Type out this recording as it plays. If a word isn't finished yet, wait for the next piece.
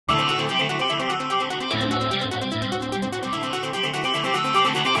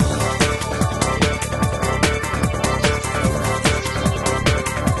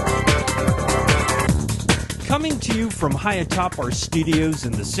to you from high atop our studios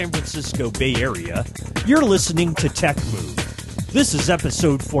in the San Francisco Bay Area. You're listening to Tech Move. This is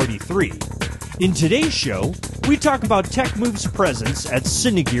episode 43. In today's show, we talk about Tech Move's presence at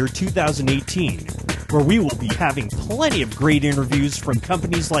Cinegear 2018, where we will be having plenty of great interviews from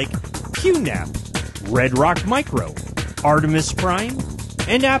companies like QNAP, Red Rock Micro, Artemis Prime,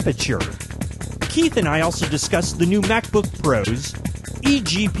 and Aperture. Keith and I also discussed the new MacBook Pros,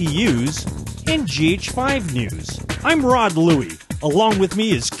 eGPUs, and GH5 news. I'm Rod Louie. Along with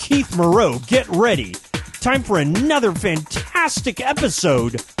me is Keith Moreau. Get ready. Time for another fantastic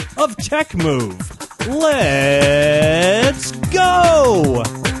episode of Tech Move. Let's go!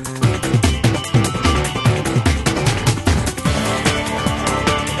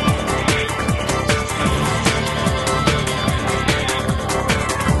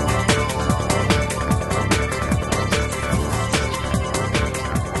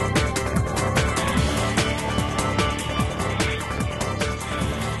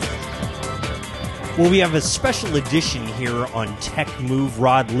 Well, we have a special edition here on Tech Move.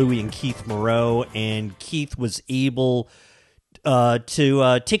 Rod Louie and Keith Moreau, and Keith was able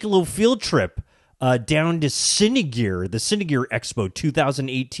to take a little field trip down to Cinegear, the Cinegear Expo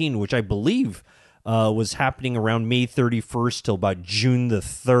 2018, which I believe was happening around May 31st till about June the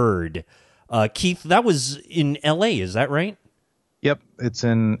 3rd. Keith, that was in L.A., is that right? Yep, it's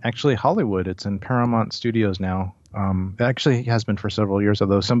in actually Hollywood. It's in Paramount Studios now. It actually has been for several years,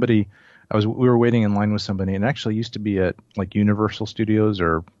 although we were waiting in line with somebody, and it actually used to be at like Universal Studios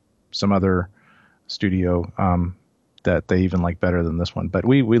or some other studio that they even like better than this one. But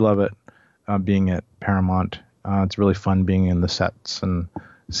we love it being at Paramount. It's really fun being in the sets and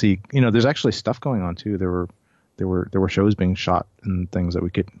see, there's actually stuff going on too. There were shows being shot and things that we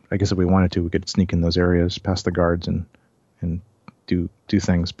could, I guess if we wanted to, we could sneak in those areas past the guards and do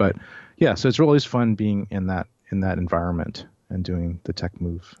things. But yeah, so it's really fun being in that environment and doing the Tech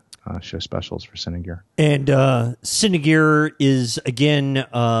Move show specials for Cinegear. And Cinegear is, again,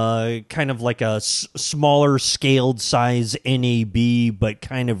 kind of like a smaller scaled size NAB, but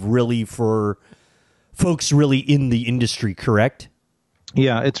kind of really for folks really in the industry, correct?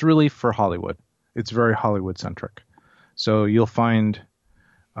 Yeah, it's really for Hollywood. It's very Hollywood-centric. So you'll find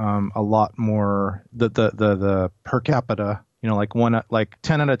a lot more, the per capita, like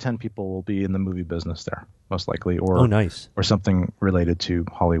 10 out of 10 people will be in the movie business there, most likely, or nice, or something related to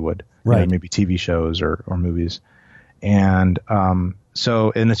Hollywood, right? Maybe TV shows or movies, and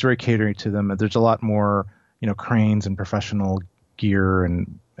it's very catering to them. There's a lot more, cranes and professional gear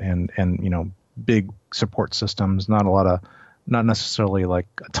and big support systems. Not necessarily like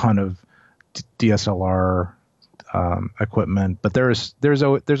a ton of DSLR equipment, but there's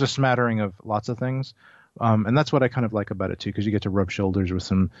a smattering of lots of things. And that's what I kind of like about it too, because you get to rub shoulders with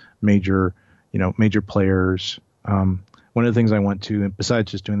some major players. One of the things I went to,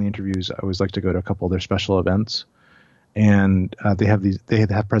 besides just doing the interviews, I always like to go to a couple of their special events, and they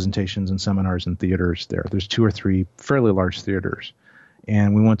have presentations and seminars in theaters there. There's 2 or 3 fairly large theaters,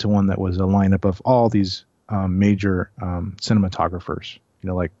 and we went to one that was a lineup of all these major cinematographers.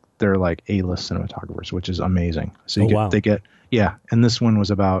 They're like A-list cinematographers, which is amazing. So and this one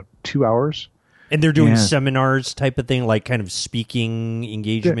was about 2 hours. And they're doing seminars type of thing, like kind of speaking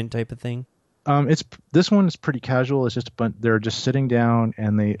engagement type of thing? This one is pretty casual. It's just they're just sitting down,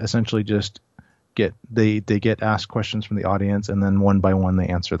 and they essentially just get asked questions from the audience, and then one by one they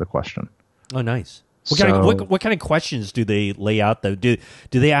answer the question. Oh, nice. What kind of questions do they lay out, though? Do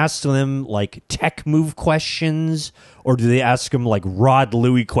they ask them like Tech Move questions, or do they ask them like Rod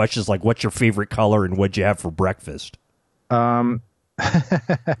Louie questions, like what's your favorite color and what'd you have for breakfast?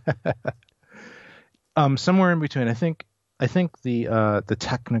 Somewhere in between. I think the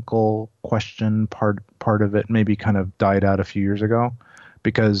technical question part of it maybe kind of died out a few years ago,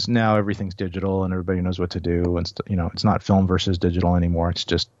 because now everything's digital and everybody knows what to do, and it's not film versus digital anymore. It's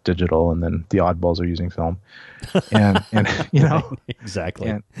just digital, and then the oddballs are using film, and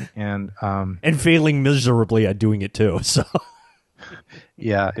exactly, and failing miserably at doing it too. So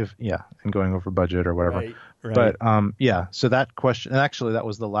and going over budget or whatever. Right. But so that question, and actually that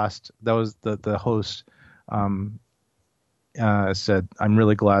was the host said, I'm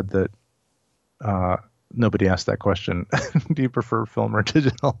really glad that nobody asked that question. Do you prefer film or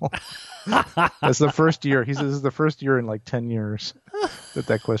digital? That's the first year. He says this is the first year in like 10 years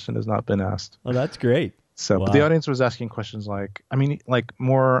that question has not been asked. Oh, that's great. So, wow. But the audience was asking questions like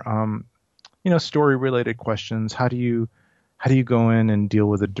more, story related questions. How do you go in and deal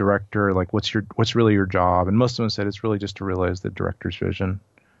with a director? Like, what's really your job? And most of them said it's really just to realize the director's vision,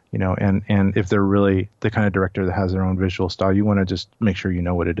 and if they're really the kind of director that has their own visual style, you want to just make sure you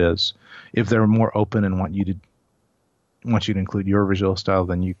know what it is. If they're more open and want you to want you to include your visual style,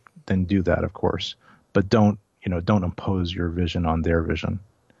 then do that, of course. But don't impose your vision on their vision.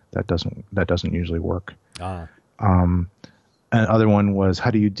 That doesn't usually work. Another one was,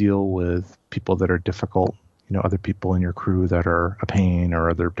 how do you deal with people that are difficult? Other people in your crew that are a pain, or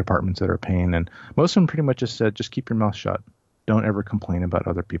other departments that are a pain. And most of them pretty much just said, just keep your mouth shut. Don't ever complain about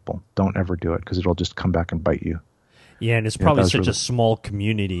other people. Don't ever do it, because it'll just come back and bite you. Yeah, and it's probably such a small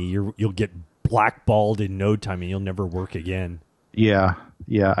community. You'll get blackballed in no time, and you'll never work again. Yeah.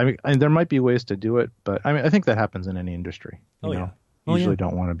 I mean, there might be ways to do it, but I think that happens in any industry. You usually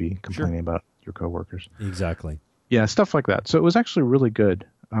don't want to be complaining about your coworkers. Exactly. Yeah, stuff like that. So it was actually really good.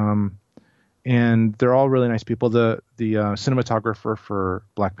 And they're all really nice people. The cinematographer for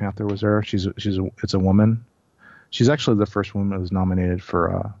Black Panther was there. It's a woman. She's actually the first woman that was nominated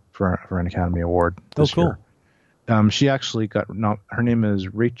for an Academy Award this year. She actually got her name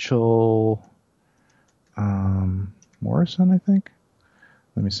is Rachel Morrison, I think.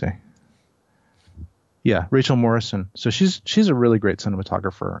 Let me see. Yeah, Rachel Morrison. So she's a really great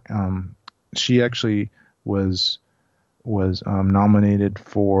cinematographer. She actually was nominated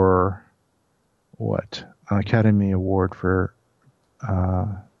for Academy Award for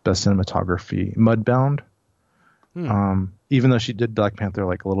Best Cinematography, Mudbound. Even though she did Black Panther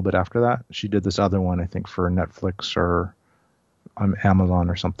like a little bit after that, she did this other one, I think, for Netflix or Amazon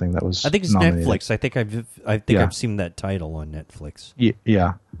or something that was. I think it's nominated. Netflix. I think I've seen that title on Netflix.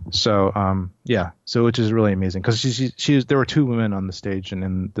 Yeah. So so which is really amazing, because there were 2 women on the stage, and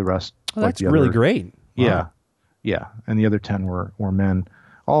then the rest. That's really great. Wow. Yeah, and the other 10 were men.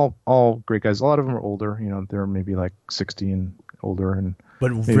 All great guys. A lot of them are older. They're maybe like 60 and older,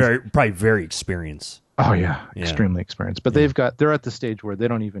 but probably very experienced. Oh yeah, extremely experienced. But they're at the stage where they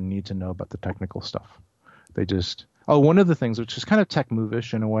don't even need to know about the technical stuff. They just one of the things, which is kind of tech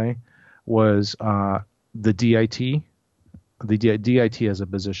move-ish in a way, was the DIT. The DIT as a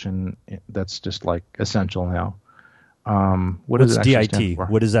position that's just like essential now. What's DIT?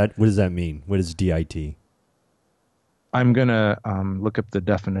 What does that mean? What is DIT? I'm gonna look up the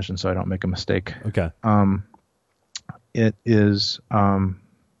definition so I don't make a mistake. Okay. It is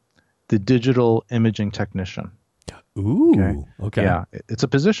the digital imaging technician. Ooh. Okay. Yeah, it's a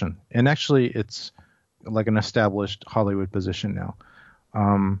position, and actually, it's like an established Hollywood position now.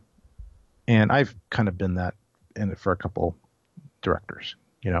 And I've kind of been that in it for a couple directors.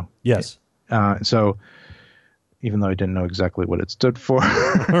 Yes. So even though I didn't know exactly what it stood for,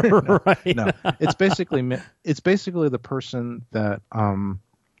 right? No, it's basically the person that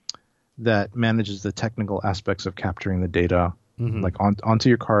that manages the technical aspects of capturing the data, like onto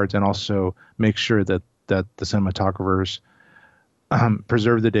your cards, and also make sure that the cinematographers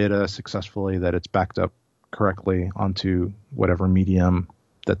preserve the data successfully, that it's backed up correctly onto whatever medium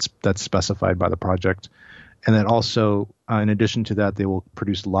that's specified by the project, and then also in addition to that, they will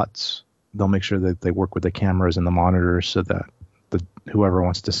produce LUTs. They'll make sure that they work with the cameras and the monitors so that whoever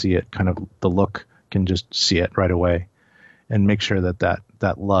wants to see it, kind of the look, can just see it right away, and make sure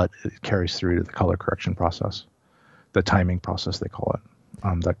that LUT carries through to the color correction process, the timing process they call it,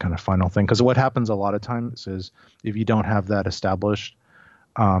 that kind of final thing. Because what happens a lot of times is if you don't have that established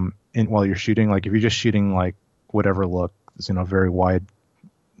while you're shooting, like if you're just shooting like whatever look, very wide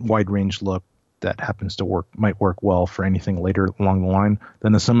range look that happens to might work well for anything later along the line,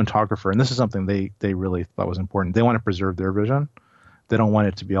 then the cinematographer, and this is something they really thought was important, they want to preserve their vision. They don't want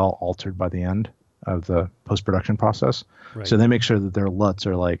it to be all altered by the end of the post-production process. Right. So they make sure that their LUTs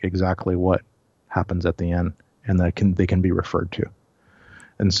are like exactly what happens at the end, and that they can be referred to.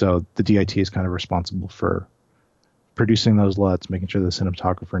 And so the DIT is kind of responsible for producing those LUTs, making sure the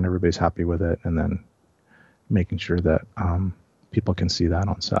cinematographer and everybody's happy with it, and then making sure that people can see that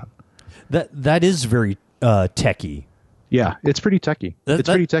on set. That is very techy. Yeah, it's pretty techy. It's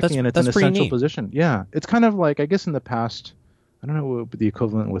pretty techy, and it's an essential position. Yeah, it's kind of like, I guess in the past, I don't know what would be the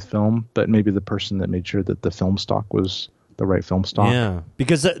equivalent with film, but maybe the person that made sure that the film stock was the right film stock. Yeah,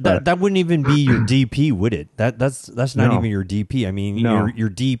 because that wouldn't even be your DP, would it? That's not even your DP. I mean, your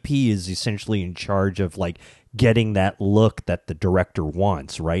DP is essentially in charge of like getting that look that the director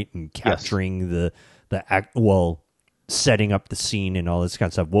wants, right, and capturing the act. Well, setting up the scene and all this kind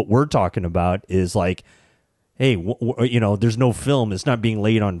of stuff. What we're talking about is like, hey, there's no film. It's not being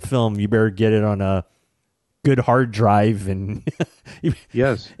laid on film. You better get it on a good hard drive and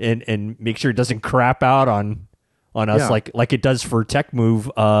yes, and make sure it doesn't crap out on us like it does for Tech Move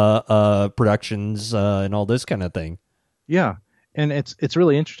productions and all this kind of thing. Yeah, and it's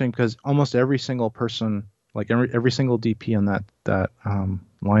really interesting because almost every single person, like every single DP in that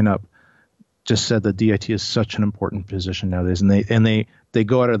lineup, just said that DIT is such an important position nowadays, and they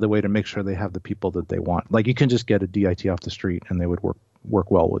go out of the way to make sure they have the people that they want. Like, you can just get a DIT off the street and they would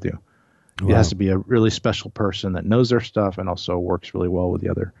work well with you. Wow. It has to be a really special person that knows their stuff and also works really well with the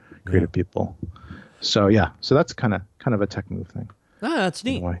other creative people. So that's kind of a tech move thing. Ah, that's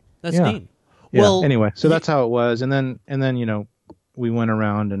neat. Anyway. That's neat. Yeah. Well, anyway, so that's how it was, and then we went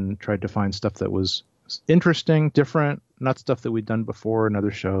around and tried to find stuff that was interesting, different, not stuff that we'd done before in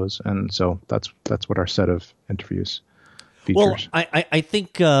other shows, and so that's what our set of interviews features. Well, I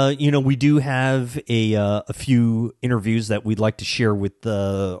think we do have a few interviews that we'd like to share with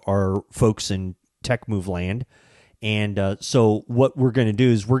our folks in Tech Move Land, and so what we're going to do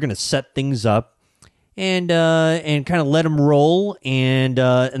is we're going to set things up and kind of let them roll, and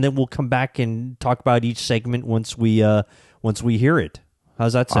then we'll come back and talk about each segment once we hear it.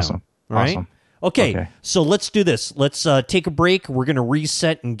 How's that sound? Awesome. All right. Awesome. Okay, so let's do this. Let's take a break. We're going to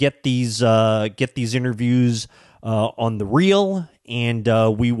reset and get these interviews on the reel, and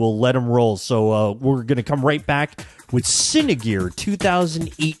we will let them roll. So we're going to come right back with Cinegear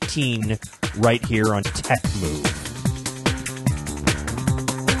 2018 right here on Tech Move.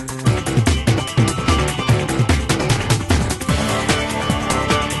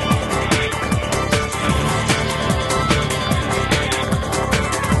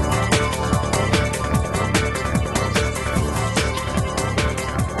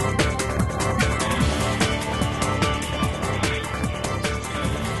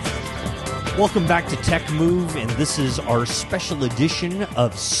 Welcome back to Tech Move, and this is our special edition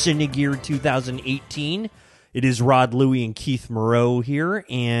of Cinegear 2018. It is Rod Louie and Keith Moreau here,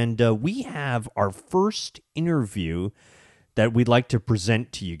 and we have our first interview that we'd like to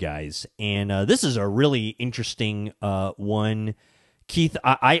present to you guys. And this is a really interesting one. Keith,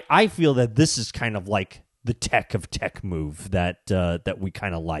 I feel that this is kind of like the tech of Tech Move that we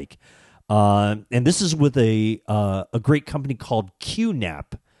kind of like. And this is with a great company called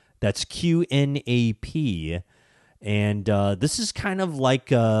QNAP. That's QNAP, and this is kind of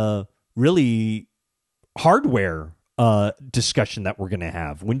like a really hardware discussion that we're going to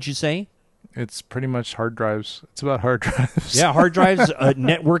have, wouldn't you say? It's pretty much hard drives. It's about hard drives. Yeah, hard drives,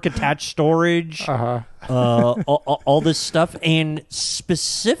 network-attached storage, all this stuff, and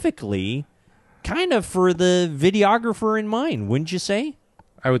specifically kind of for the videographer in mind, wouldn't you say?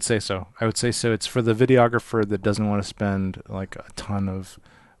 I would say so. It's for the videographer that doesn't want to spend like a ton of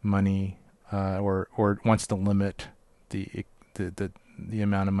money or wants to limit the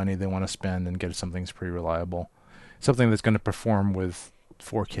amount of money they want to spend and get something that's pretty reliable, something that's going to perform with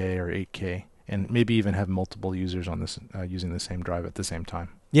 4K or 8K, and maybe even have multiple users on this using the same drive at the same time.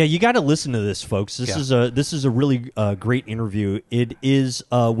 Yeah, you got to listen to this, folks. This is a really great interview. It is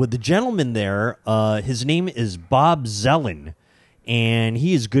with the gentleman there. His name is Bob Zelen, and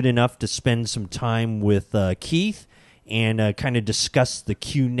he is good enough to spend some time with Keith and kind of discuss the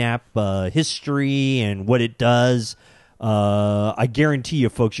QNAP history and what it does. I guarantee you,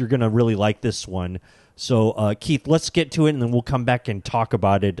 folks, you're going to really like this one. So, Keith, let's get to it, and then we'll come back and talk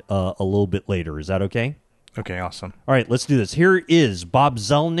about it a little bit later. Is that okay? Okay, awesome. All right, let's do this. Here is Bob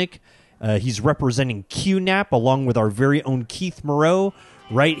Zelnick. He's representing QNAP along with our very own Keith Moreau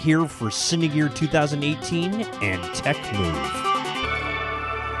right here for Cinegear 2018 and Tech Move.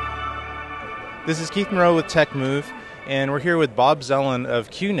 This is Keith Moreau with Tech Move, and we're here with Bob Zelen of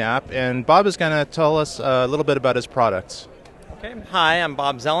QNAP, and Bob is going to tell us a little bit about his products. Okay. Hi, I'm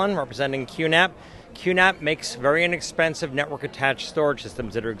Bob Zelen, representing QNAP. QNAP makes very inexpensive network-attached storage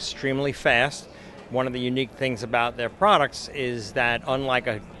systems that are extremely fast. One of the unique things about their products is that unlike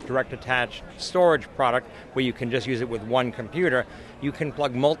a direct-attached storage product where you can just use it with one computer, you can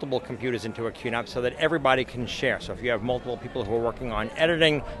plug multiple computers into a QNAP so that everybody can share. So if you have multiple people who are working on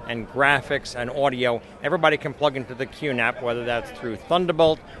editing and graphics and audio, everybody can plug into the QNAP, whether that's through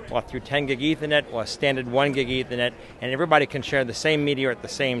Thunderbolt or through 10 gig Ethernet or standard 1 gig Ethernet, and everybody can share the same media at the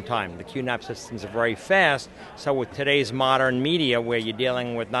same time. The QNAP systems are very fast, so with today's modern media where you're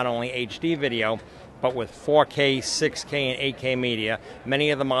dealing with not only HD video, but with 4K, 6K, and 8K media,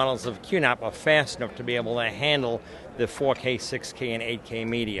 many of the models of QNAP are fast enough to be able to handle the 4K, 6K, and 8K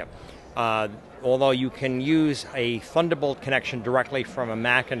media. Although you can use a Thunderbolt connection directly from a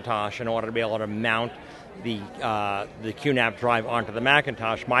Macintosh in order to be able to mount the QNAP drive onto the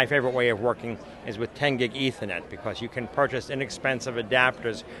Macintosh, my favorite way of working is with 10 gig Ethernet, because you can purchase inexpensive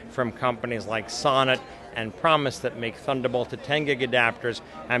adapters from companies like Sonnet and Promise that make Thunderbolt to 10 gig adapters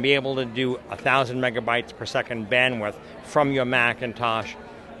and be able to do 1,000 megabytes per second bandwidth from your Macintosh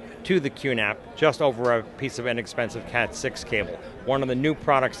to the QNAP just over a piece of inexpensive Cat6 cable. One of the new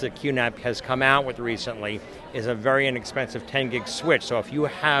products that QNAP has come out with recently is a very inexpensive 10 gig switch. So if you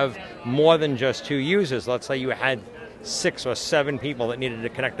have more than just 2 users, let's say you had 6 or 7 people that needed to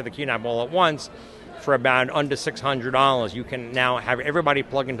connect to the QNAP all at once, for about under $600, you can now have everybody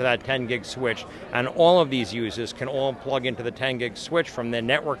plug into that 10 gig switch, and all of these users can all plug into the 10 gig switch from their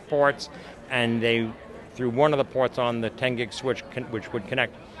network ports, and they, through one of the ports on the 10 gig switch, which would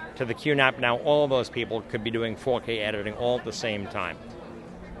connect to the QNAP, now all of those people could be doing 4K editing all at the same time.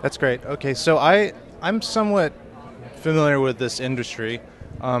 That's great. Okay, so I'm somewhat familiar with this industry,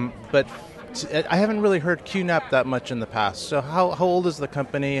 but I haven't really heard QNAP that much in the past. So how old is the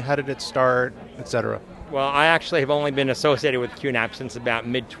company? How did it start, etc.? Well, I actually have only been associated with QNAP since about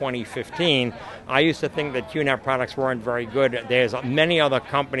mid-2015. I used to think that QNAP products weren't very good. There's many other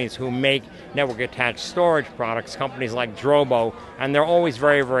companies who make network-attached storage products, companies like Drobo, and they're always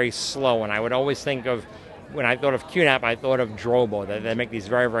very, very slow. And I would always think of, when I thought of QNAP, I thought of Drobo. They make these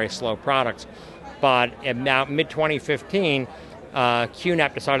very, very slow products. But about mid-2015,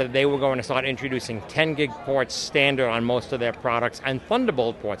 QNAP decided that they were going to start introducing 10 gig ports standard on most of their products, and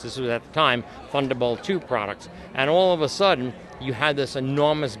Thunderbolt ports. This was at the time Thunderbolt 2 products. And all of a sudden, you had this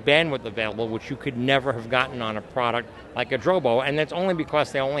enormous bandwidth available, which you could never have gotten on a product like a Drobo, and that's only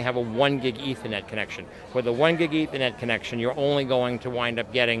because they only have a 1 gig Ethernet connection. With a 1 gig Ethernet connection, you're only going to wind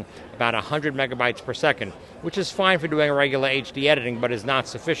up getting about 100 megabytes per second, which is fine for doing regular HD editing, but is not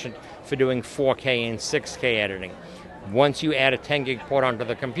sufficient for doing 4K and 6K editing. Once you add a 10 gig port onto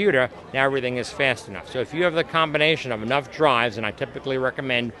the computer, now everything is fast enough. So if you have the combination of enough drives, and I typically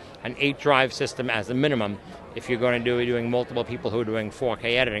recommend an 8 drive system as a minimum, if you're going to be doing multiple people who are doing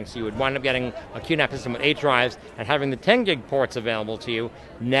 4K editing, so you would wind up getting a QNAP system with 8 drives and having the 10 gig ports available to you,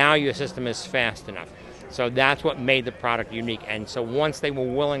 now your system is fast enough. So that's what made the product unique. And so once they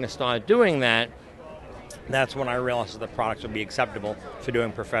were willing to start doing that, that's when I realized that the products would be acceptable for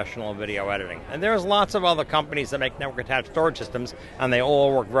doing professional video editing. And there's lots of other companies that make network-attached storage systems, and they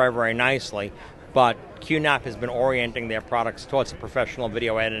all work very, very nicely. But QNAP has been orienting their products towards the professional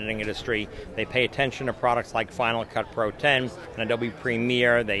video editing industry. They pay attention to products like Final Cut Pro 10 and Adobe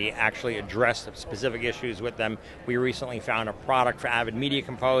Premiere. They actually address specific issues with them. We recently found a product for Avid Media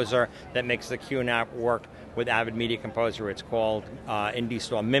Composer that makes the QNAP work with Avid Media Composer. It's called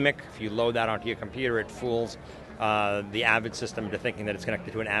IndyStore Mimic. If you load that onto your computer, it fools the Avid system into thinking that it's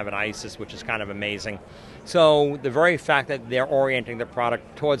connected to an Avid ISIS, which is kind of amazing. So the very fact that they're orienting the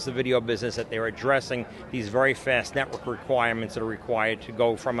product towards the video business, that they're addressing these very fast network requirements that are required to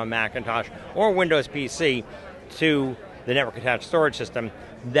go from a Macintosh or Windows PC to the network-attached storage system,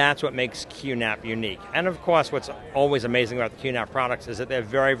 that's what makes QNAP unique. And of course, what's always amazing about the QNAP products is that they're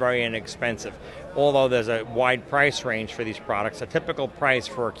very, very inexpensive. Although there's a wide price range for these products, a typical price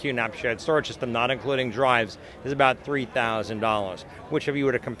for a QNAP shared storage system, not including drives, is about $3,000, which if you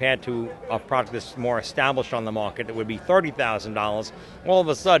were to compare to a product that's more established on the market, it would be $30,000. All of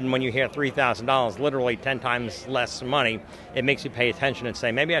a sudden, when you hear $3,000, literally 10 times less money, it makes you pay attention and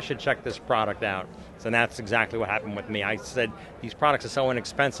say, maybe I should check this product out. So that's exactly what happened with me. I said, these products are so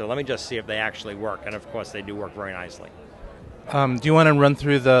inexpensive, let me just see if they actually work. And of course, they do work very nicely. Do you want to run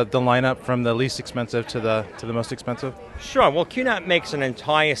through the lineup from the least expensive to the most expensive? Sure. Well, QNAP makes an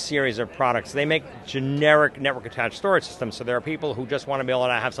entire series of products. They make generic network-attached storage systems, so there are people who just want to be able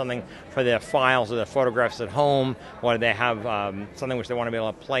to have something for their files or their photographs at home, or they have something which they want to be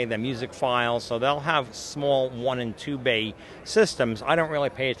able to play their music files, so they'll have small 1 and 2 bay systems. I don't really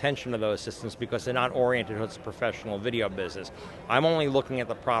pay attention to those systems because they're not oriented towards the professional video business. I'm only looking at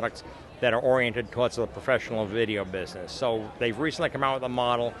the products that are oriented towards the professional video business. So they've recently come out with a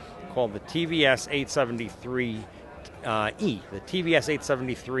model called the TVS 873E, the TVS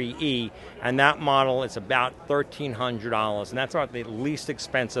 873E, and that model is about $1,300, and that's about the least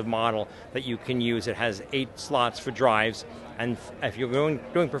expensive model that you can use. It has 8 slots for drives, and if you're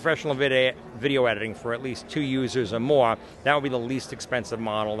doing professional video editing for at least 2 users or more, that would be the least expensive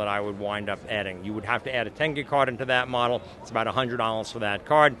model that I would wind up adding. You would have to add a 10 gig card into that model. It's about $100 for that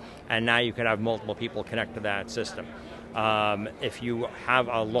card, and now you can have multiple people connect to that system. If you have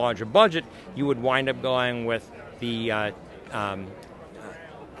a larger budget, you would wind up going with the I'm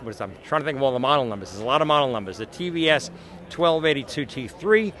trying to think of all the model numbers. There's a lot of model numbers. The TVS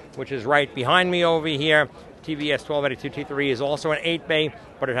 1282T3, which is right behind me over here. TVS 1282T3 is also an 8-bay,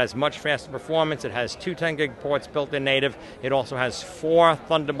 but it has much faster performance. It has 2 10 gig ports built in native. It also has 4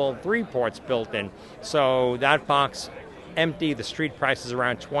 Thunderbolt 3 ports built in. So that box empty, the street price is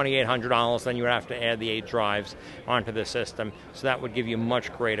around $2,800, then you would have to add the 8 drives onto the system, so that would give you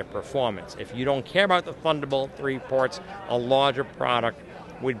much greater performance. If you don't care about the Thunderbolt 3 ports, a larger product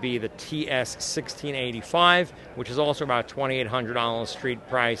would be the TS1685, which is also about $2,800 street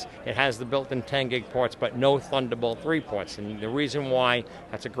price. It has the built-in 10 gig ports, but no Thunderbolt 3 ports. And the reason why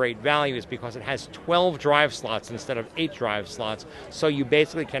that's a great value is because it has 12 drive slots instead of 8 drive slots. So you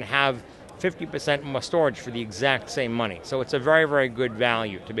basically can have 50% more storage for the exact same money. So it's a very, very good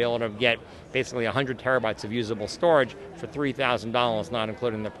value to be able to get basically 100 terabytes of usable storage for $3,000, not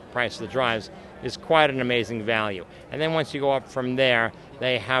including the price of the drives, is quite an amazing value. And then once you go up from there,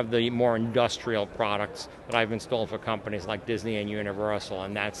 they have the more industrial products that I've installed for companies like Disney and Universal,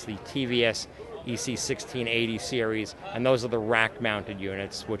 and that's the TVS EC1680 series, and those are the rack-mounted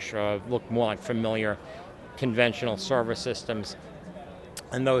units, which look more like familiar conventional server systems.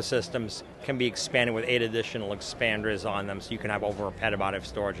 And those systems can be expanded with 8 additional expanders on them, so you can have over a petabyte of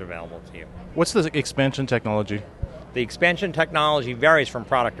storage available to you. What's the expansion technology? The expansion technology varies from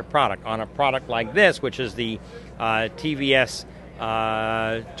product to product. On a product like this, which is the TVS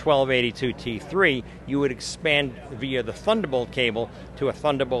 1282 T3, you would expand via the Thunderbolt cable to a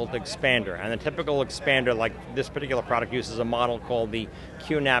Thunderbolt expander. And the typical expander, like this particular product, uses a model called the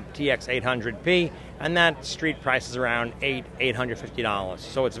QNAP TX800P, and that street price is around $850.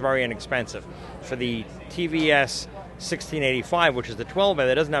 So it's very inexpensive. For the TVS 1685, which is the 12-bay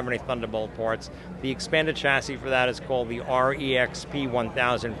that doesn't have any Thunderbolt ports, the expanded chassis for that is called the REXP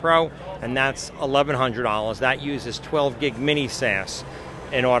 1000 Pro, and that's $1,100. That uses 12 gig mini SAS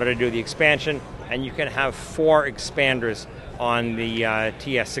in order to do the expansion, and you can have 4 expanders on the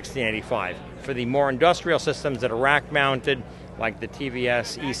TS 1685. For the more industrial systems that are rack mounted, like the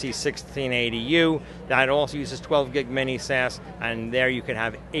TVS EC1680U, that also uses 12 gig mini SAS, and there you can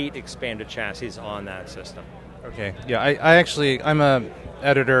have 8 expanded chassis on that system. Okay, yeah, I'm a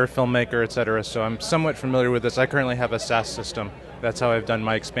editor, filmmaker, etc., so I'm somewhat familiar with this. I currently have a SAS system. That's how I've done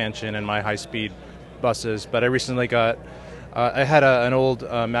my expansion and my high-speed buses, but I recently got, I had an old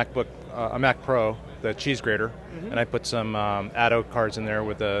MacBook, a Mac Pro, the cheese grater, and I put some Atto cards in there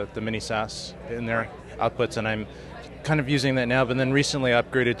with the mini SAS in their outputs, and I'm kind of using that now, but then recently I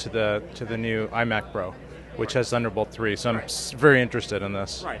upgraded to the new iMac Pro, which has Thunderbolt 3, so I'm very interested in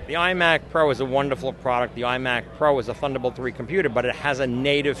this. Right. The iMac Pro is a wonderful product. The iMac Pro is a Thunderbolt 3 computer, but it has a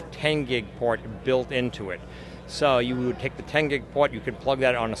native 10 gig port built into it. So you would take the 10 gig port, you could plug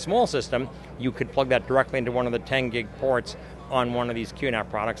that on a small system, you could plug that directly into one of the 10 gig ports on one of these QNAP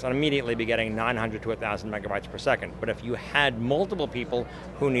products and immediately be getting 900 to 1,000 megabytes per second. But if you had multiple people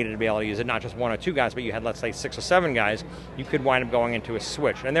who needed to be able to use it, not just 1 or 2 guys, but you had, let's say, 6 or 7 guys, you could wind up going into a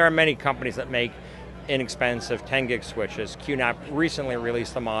switch. And there are many companies that make inexpensive 10 gig switches. QNAP recently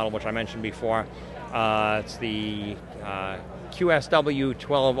released a model, which I mentioned before. It's the QSW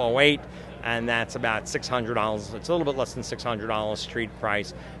 1208, and that's about $600. It's a little bit less than $600 street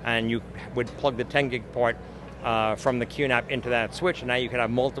price, and you would plug the 10 gig port from the QNAP into that switch, and now you can have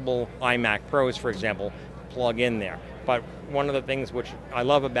multiple iMac Pros, for example, plug in there. But one of the things which I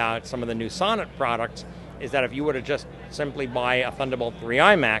love about some of the new Sonnet products is that if you were to just simply buy a Thunderbolt 3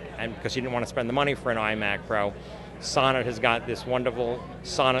 iMac, and because you didn't want to spend the money for an iMac Pro, Sonnet has got this wonderful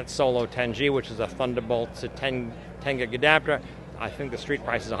Sonnet Solo 10G, which is a Thunderbolt to 10 gig adapter. I think the street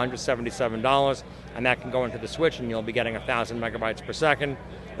price is $177, and that can go into the switch, and you'll be getting 1,000 megabytes per second.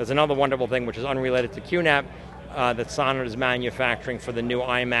 There's another wonderful thing, which is unrelated to QNAP, that Sonnet is manufacturing for the new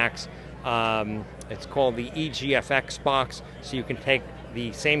iMacs. It's called the EGFX box, so you can take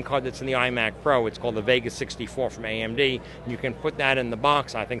the same card that's in the iMac Pro. It's called the Vega 64 from AMD. You can put that in the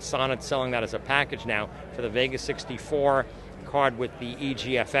box. I think Sonnet's selling that as a package now for the Vega 64 card with the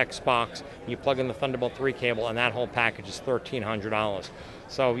EGFX box. You plug in the Thunderbolt 3 cable, and that whole package is $1,300.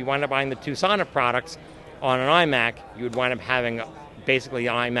 So if you wind up buying the 2 Sonnet products on an iMac, you would wind up having basically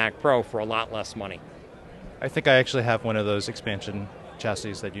an iMac Pro for a lot less money. I think I actually have one of those expansion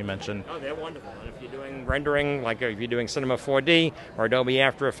chassis that you mentioned. Oh, they're wonderful. And if you're doing rendering, like if you're doing Cinema 4D or Adobe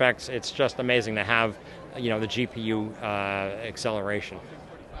After Effects, it's just amazing to have, the GPU acceleration.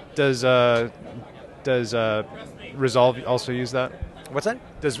 Does Resolve also use that? What's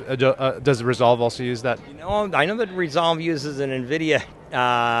that? Does Resolve also use that? I know that Resolve uses an NVIDIA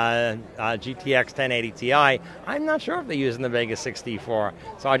GTX 1080 Ti. I'm not sure if they're using the Vega 64,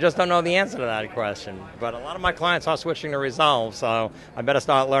 so I just don't know the answer to that question. But a lot of my clients are switching to Resolve, so I better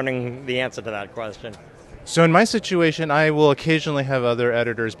start learning the answer to that question. So in my situation, I will occasionally have other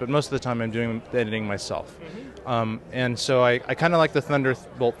editors, but most of the time I'm doing the editing myself. And so I kind of like the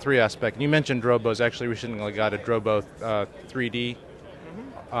Thunderbolt 3 aspect. You mentioned Drobos. Actually, we recently got a Drobo 3D,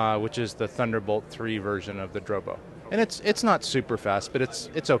 which is the Thunderbolt 3 version of the Drobo. And it's not super fast, but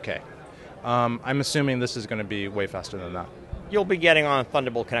it's okay. I'm assuming this is going to be way faster than that. You'll be getting on a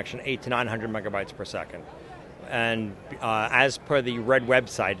Thunderbolt connection 800 to 900 megabytes per second. and as per the Red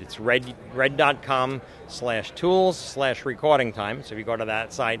website, it's red.com/tools/recording time. So if you go to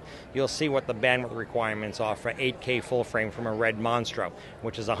that site, you'll see what the bandwidth requirements are for 8K full frame from a Red Monstro,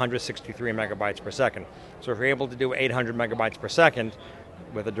 which is 163 megabytes per second. So if you're able to do 800 megabytes per second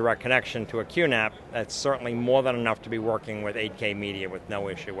with a direct connection to a QNAP, that's certainly more than enough to be working with 8K media with no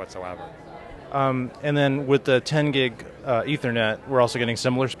issue whatsoever. And then with the 10 gig Ethernet, we're also getting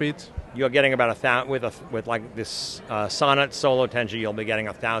similar speeds? You're getting about with like this Sonnet Solo 10G, you'll be getting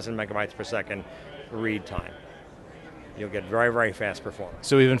 1,000 megabytes per second read time. You'll get very, very fast performance.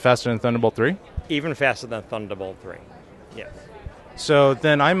 So even faster than Thunderbolt 3? Even faster than Thunderbolt 3, yes. So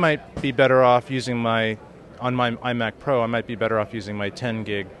then I might be better off using on my iMac Pro, I might be better off using my 10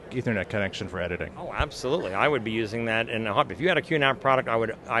 gig Ethernet connection for editing. Oh, absolutely. I would be using that in a heartbeat. If you had a QNAP product,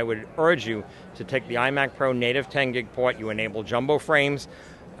 I would urge you to take the iMac Pro native 10 gig port, you enable jumbo frames,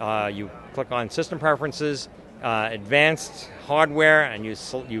 you click on System Preferences, Advanced Hardware, and you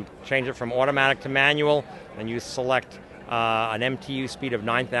change it from automatic to manual, and you select an MTU speed of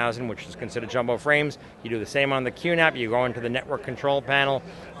 9,000, which is considered jumbo frames. You do the same on the QNAP. You go into the network control panel,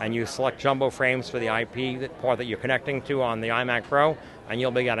 and you select jumbo frames for the IP port that you're connecting to on the iMac Pro, and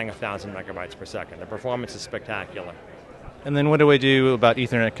you'll be getting 1,000 megabytes per second. The performance is spectacular. And then what do I do about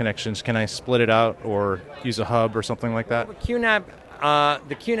Ethernet connections? Can I split it out or use a hub or something like that? The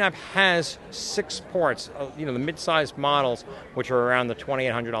QNAP has 6 ports. The mid-sized models, which are around the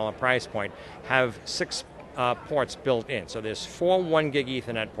 $2,800 price point, have 6 ports built in. So there's 4 1 gig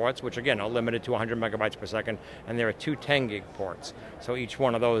Ethernet ports, which again are limited to 100 megabytes per second, and there are 2 10 gig ports. So each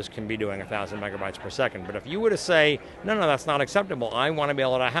one of those can be doing 1,000 megabytes per second. But if you were to say, no, that's not acceptable, I want to be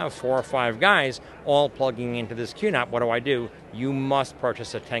able to have 4 or 5 guys all plugging into this QNAP, what do? You must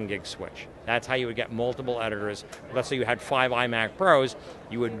purchase a 10 gig switch. That's how you would get multiple editors. Let's say you had 5 iMac Pros,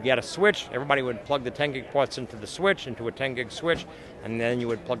 you would get a switch, everybody would plug the 10 gig ports into the switch, into a 10 gig switch, and then you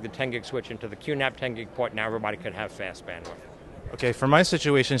would plug the 10 gig switch into the QNAP 10 gig port. Now everybody could have fast bandwidth. Okay, for my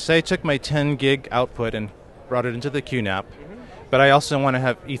situation, say I took my 10 gig output and brought it into the QNAP, but I also want to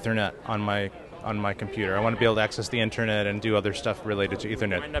have Ethernet on my computer. I want to be able to access the internet and do other stuff related to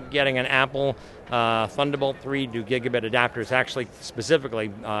Ethernet. You end up getting an Apple Thunderbolt 3 to gigabit adapters. Actually,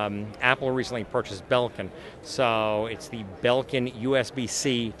 specifically, Apple recently purchased Belkin. So it's the Belkin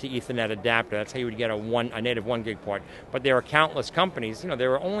USB-C to Ethernet adapter. That's how you would get a native 1 gig port. But there are countless companies.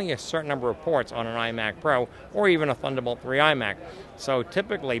 There are only a certain number of ports on an iMac Pro or even a Thunderbolt 3 iMac. So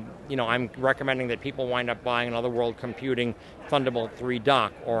typically, I'm recommending that people wind up buying an Otherworld Computing Thunderbolt 3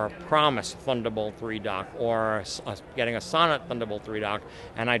 dock or a Promise Thunderbolt 3 dock or getting a Sonnet Thunderbolt 3 dock.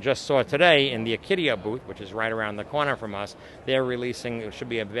 And I just saw today in the Akidia booth, which is right around the corner from us, they're releasing, it should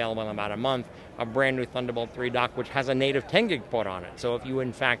be available in about a month, a brand new Thunderbolt 3 dock which has a native 10 gig port on it. So if you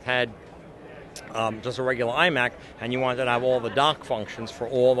in fact had just a regular iMac and you wanted to have all the dock functions for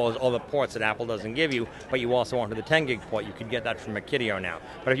all those other ports that Apple doesn't give you, but you also wanted the 10 gig port, you could get that from Akidio now.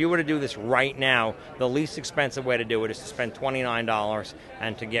 But if you were to do this right now, the least expensive way to do it is to spend $29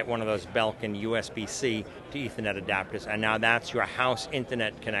 and to get one of those Belkin USB-C to Ethernet adapters, and now that's your house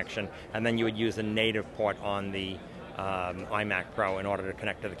internet connection, and then you would use the native port on the iMac Pro in order to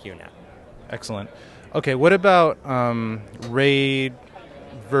connect to the QNAP. Excellent. Okay, what about RAID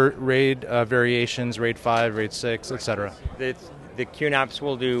variations, RAID 5, RAID 6, etc.? The QNAPs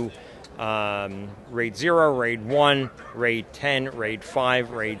will do RAID 0, RAID 1, RAID 10, RAID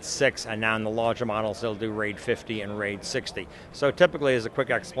 5, RAID 6, and now in the larger models they'll do RAID 50 and RAID 60. So typically, as a quick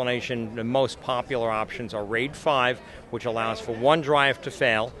explanation, the most popular options are RAID 5, which allows for one drive to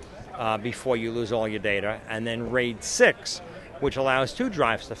fail before you lose all your data, and then RAID 6, which allows 2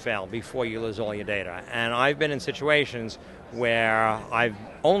 drives to fail before you lose all your data. And I've been in situations where I've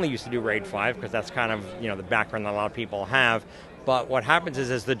only used to do RAID 5 because that's kind of the background that a lot of people have. But what happens is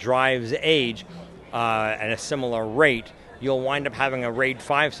as the drives age at a similar rate, you'll wind up having a RAID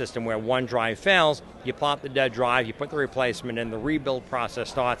 5 system where one drive fails, you plop the dead drive, you put the replacement in, the rebuild process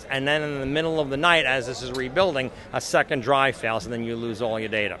starts, and then in the middle of the night as this is rebuilding, a second drive fails and then you lose all your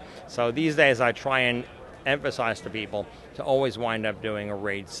data. So these days I try and emphasize to people to always wind up doing a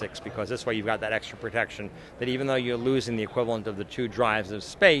RAID 6 because this way you've got that extra protection that even though you're losing the equivalent of the 2 drives of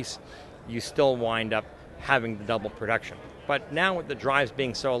space, you still wind up having the double protection. But now with the drives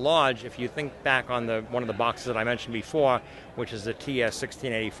being so large, if you think back on one of the boxes that I mentioned before, which is the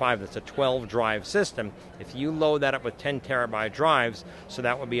TS1685. That's a 12-drive system. If you load that up with 10 terabyte drives, so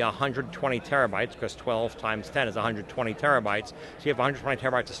that would be 120 terabytes, because 12 times 10 is 120 terabytes. So you have 120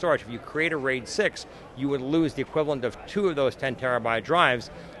 terabytes of storage. If you create a RAID 6, you would lose the equivalent of 2 of those 10 terabyte drives.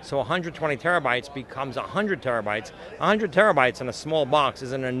 So 120 terabytes becomes 100 terabytes. 100 terabytes in a small box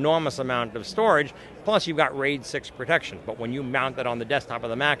is an enormous amount of storage, plus you've got RAID 6 protection. But when you mount it on the desktop of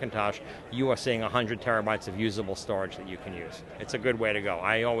the Macintosh, you are seeing 100 terabytes of usable storage that you can use. It's a good way to go.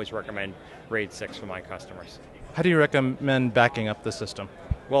 I always recommend RAID 6 for my customers. How do you recommend backing up the system?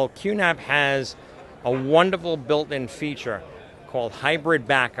 Well, QNAP has a wonderful built-in feature called Hybrid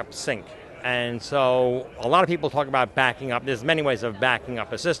Backup Sync. And so a lot of people talk about backing up. There's many ways of backing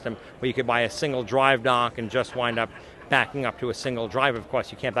up a system where you could buy a single drive dock and just wind up backing up to a single drive. Of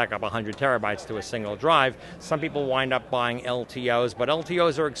course, you can't back up 100 terabytes to a single drive. Some people wind up buying LTOs, but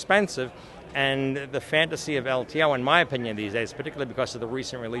LTOs are expensive. And the fantasy of LTO, in my opinion these days, particularly because of the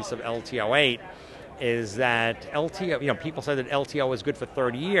recent release of LTO 8, is that LTO, people say that LTO is good for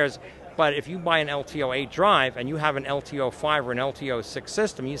 30 years, but if you buy an LTO 8 drive and you have an LTO 5 or an LTO 6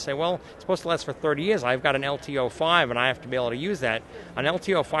 system, you say, well, it's supposed to last for 30 years. I've got an LTO 5 and I have to be able to use that. An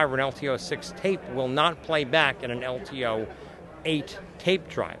LTO 5 or an LTO 6 tape will not play back in an LTO 8 tape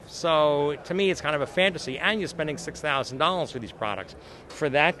drive. So to me, it's kind of a fantasy, and you're spending $6,000 for these products. For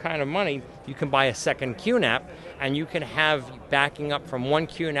that kind of money, you can buy a second QNAP, and you can have backing up from one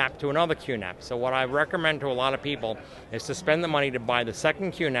QNAP to another QNAP. So what I recommend to a lot of people is to spend the money to buy the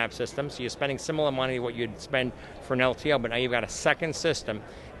second QNAP system, so you're spending similar money to what you'd spend for an LTO, but now you've got a second system.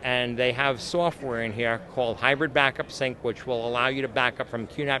 And they have software in here called Hybrid Backup Sync, which will allow you to back up from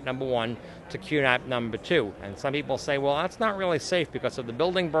QNAP number 1 to QNAP number 2. And some people say, well, that's not really safe, because if the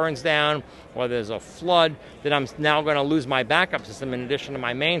building burns down or there's a flood, then I'm now going to lose my backup system in addition to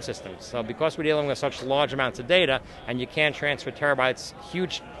my main system. So because we're dealing with such large amounts of data and you can't transfer terabytes,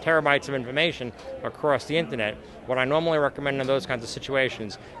 huge terabytes of information across the internet, what I normally recommend in those kinds of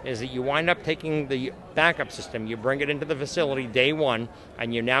situations is that you wind up taking the backup system, you bring it into the facility day one,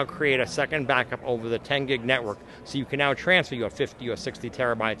 and you now create a second backup over the 10 gig network. So you can now transfer your 50 or 60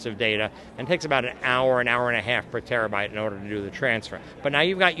 terabytes of data, and it takes about an hour and a half per terabyte in order to do the transfer. But now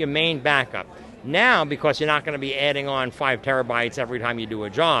you've got your main backup. Now, because you're not going to be adding on 5 terabytes every time you do a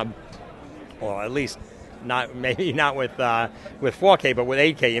job, or at least maybe not with 4K, but with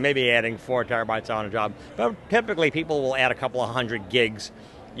 8K, you may be adding 4 terabytes on a job. But typically, people will add a couple of 100 gigs,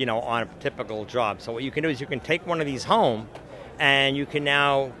 on a typical job. So what you can do is you can take one of these home, and you can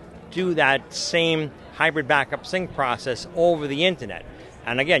now do that same hybrid backup sync process over the internet.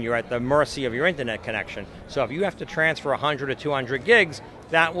 And again, you're at the mercy of your internet connection. So if you have to transfer 100 or 200 gigs,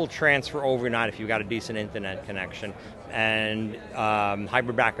 that will transfer overnight if you've got a decent internet connection. And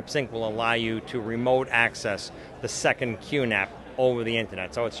Hybrid Backup Sync will allow you to remote access the second QNAP over the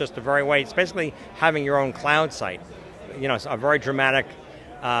internet. So it's just a very way, it's basically having your own cloud site. It's a very dramatic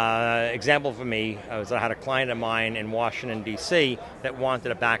example for me was I had a client of mine in Washington, D.C. that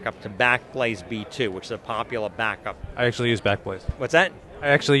wanted a backup to Backblaze B2, which is a popular backup. I actually use Backblaze. What's that? I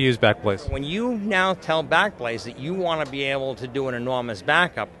actually use Backblaze. When you now tell Backblaze that you want to be able to do an enormous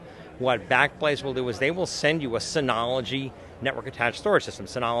backup, what Backblaze will do is they will send you a Synology network attached storage system.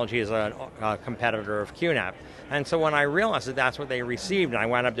 Synology is a competitor of QNAP. And so when I realized that that's what they received, and I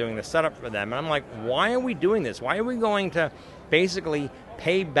wound up doing the setup for them, and I'm like, why are we doing this? Why are we going to basically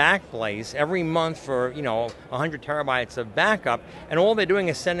pay Backblaze every month for 100 terabytes of backup, and all they're doing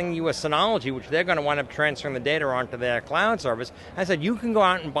is sending you a Synology, which they're going to wind up transferring the data onto their cloud service. I said, you can go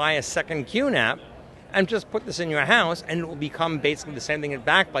out and buy a second QNAP and just put this in your house, and it will become basically the same thing that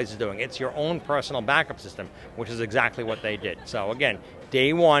Backblaze is doing. It's your own personal backup system, which is exactly what they did. So again,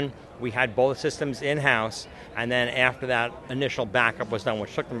 day one, we had both systems in-house, and then after that initial backup was done,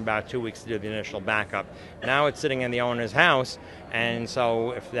 which took them about 2 weeks to do the initial backup. Now it's sitting in the owner's house, and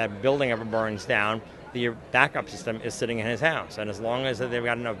so if that building ever burns down, the backup system is sitting in his house. And as long as they've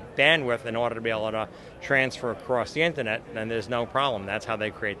got enough bandwidth in order to be able to transfer across the internet, then there's no problem. That's how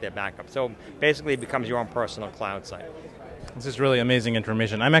they create their backup. So basically it becomes your own personal cloud site. This is really amazing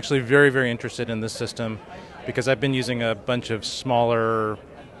information. I'm actually very, very interested in this system because I've been using a bunch of smaller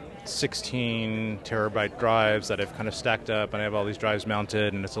 16 terabyte drives that I've kind of stacked up, and I have all these drives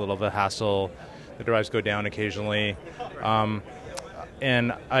mounted, and it's a little of a hassle. The drives go down occasionally.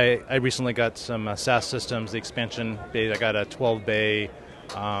 And I recently got some SAS systems, the expansion bay. I got a 12 bay,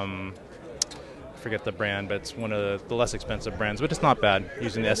 I forget the brand, but it's one of the less expensive brands, but it's not bad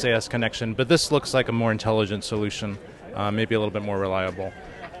using the SAS connection. But this looks like a more intelligent solution, maybe a little bit more reliable.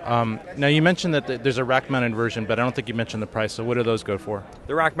 Now you mentioned that there's a rack-mounted version, but I don't think you mentioned the price. So what do those go for?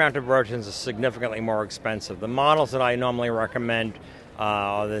 The rack-mounted versions are significantly more expensive. The models that I normally recommend,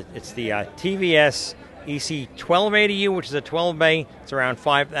 it's the TVS EC1280U, which is a 12-bay. It's around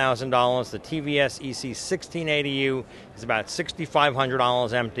 $5,000. The TVS EC1680U is about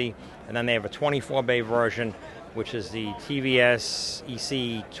 $6,500 empty. And then they have a 24-bay version, which is the TVS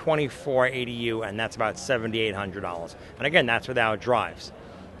EC2480U, and that's about $7,800. And again, that's without drives.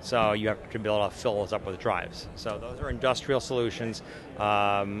 So you have to be able to fill those up with drives. So those are industrial solutions.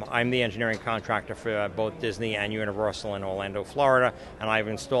 I'm the engineering contractor for both Disney and Universal in Orlando, Florida, and I've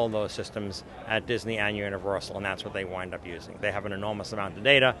installed those systems at Disney and Universal, and that's what they wind up using. They have an enormous amount of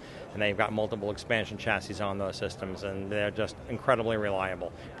data, and they've got multiple expansion chassis on those systems, and they're just incredibly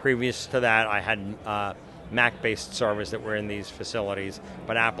reliable. Previous to that, I had Mac-based servers that were in these facilities,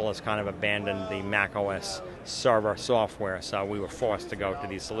 but Apple has kind of abandoned the Mac OS server software, so we were forced to go to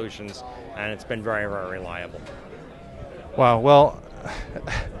these solutions, and it's been very, very reliable. Wow. Well,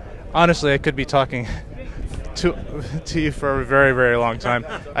 honestly, I could be talking to you for a very, very long time.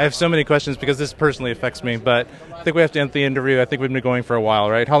 I have so many questions because this personally affects me, but I think we have to end the interview. I think we've been going for a while,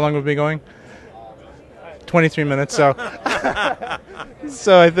 right? How long have we been going? 23 minutes, so I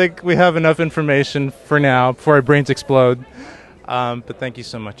think we have enough information for now before our brains explode. But thank you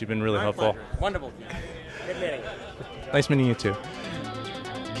so much. You've been really helpful. Pleasure. Wonderful. Good meeting. Nice meeting you too.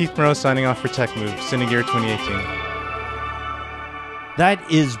 Keith Moreau signing off for TechMove, Cinegear 2018. That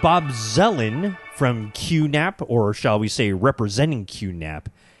is Bob Zellin from QNAP, or shall we say representing QNAP,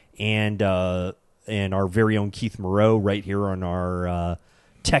 and our very own Keith Moreau right here on our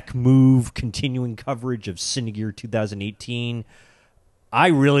TechMove continuing coverage of Cinegear 2018. I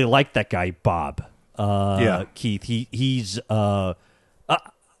really like that guy, Bob. Yeah. Keith. He's I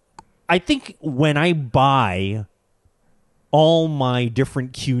think when I buy all my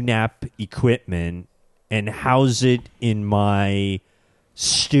different QNAP equipment and house it in my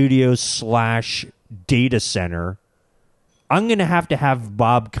studio / data center, I'm going to have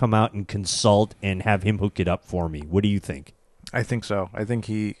Bob come out and consult and have him hook it up for me. What do you think? I think so. I think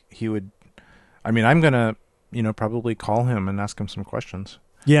he would. I mean, I'm gonna probably call him and ask him some questions.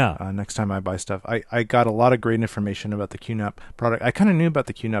 Yeah. Next time I buy stuff, I got a lot of great information about the QNAP product. I kind of knew about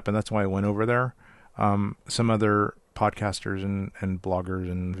the QNAP, and that's why I went over there. Some other podcasters and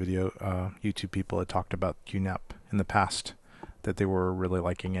bloggers and video YouTube people had talked about QNAP in the past, that they were really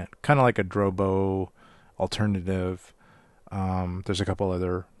liking it. Kind of like a Drobo alternative. There's a couple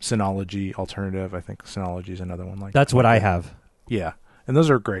other Synology alternative. I think Synology is another one like That's what I have. Yeah, and those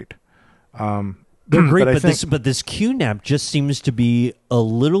are great. They're great, but this QNAP just seems to be a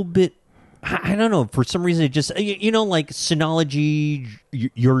little bit. I don't know. For some reason, it just like Synology,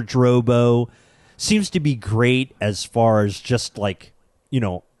 your Drobo seems to be great as far as just like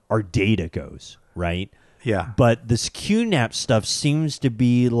our data goes, right? Yeah. But this QNAP stuff seems to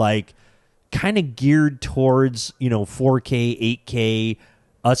be like kind of geared towards 4K, 8K,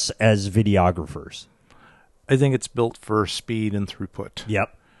 us as videographers. I think it's built for speed and throughput.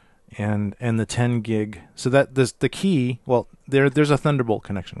 Yep. And the 10 gig. So that the key. Well, there's a Thunderbolt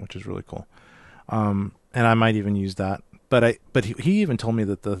connection, which is really cool. And I might even use that. But he even told me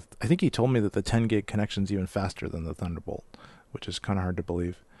that I think he told me that the 10 gig connection is even faster than the Thunderbolt, which is kind of hard to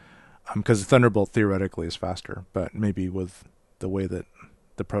believe. Because the Thunderbolt theoretically is faster, but maybe with the way that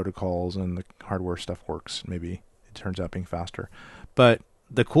the protocols and the hardware stuff works, maybe it turns out being faster. But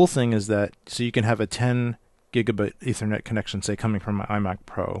the cool thing is that so you can have a 10 gigabit Ethernet connection, say coming from my iMac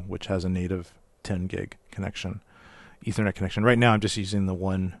Pro, which has a native 10 gig connection, Ethernet connection. Right now, I'm just using the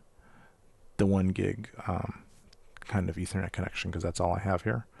one gig kind of Ethernet connection because that's all I have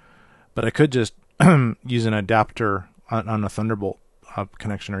here. But I could just use an adapter on a Thunderbolt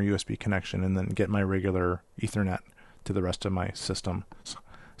connection or USB connection, and then get my regular Ethernet to the rest of my systems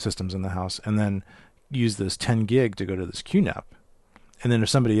in the house, and then use this 10 gig to go to this QNAP. And then if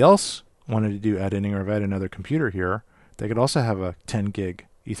somebody else wanted to do editing, or if I had another computer here, they could also have a 10 gig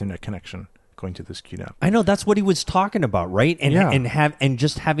Ethernet connection going to this QNAP. I know that's what he was talking about, right? And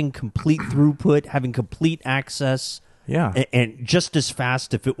just having complete throughput, having complete access. Yeah. And just as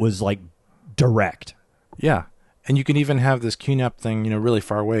fast if it was like direct. Yeah. And you can even have this QNAP thing, really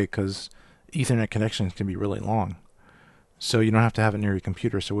far away, because Ethernet connections can be really long. So you don't have to have it near your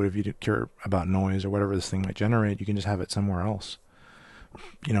computer. So what if you care about noise or whatever this thing might generate? You can just have it somewhere else,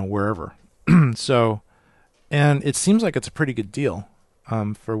 wherever. So, and it seems like it's a pretty good deal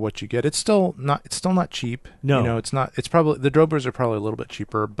for what you get. It's still not cheap. No, it's not. It's probably, the Drobos are probably a little bit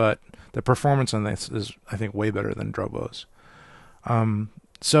cheaper, but the performance on this is, I think, way better than Drobos.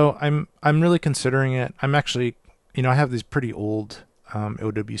 So I'm really considering it. I'm actually, I have these pretty old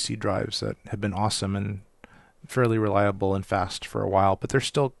OWC drives that have been awesome and fairly reliable and fast for a while, but they're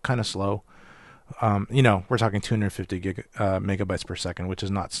still kind of slow. We're talking 250 megabytes per second, which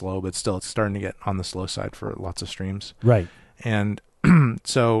is not slow, but still it's starting to get on the slow side for lots of streams. Right. And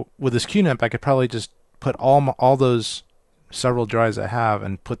so with this QNAP, I could probably just put all those several drives I have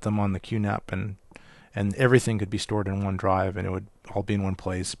and put them on the QNAP, and everything could be stored in one drive, and it would all be in one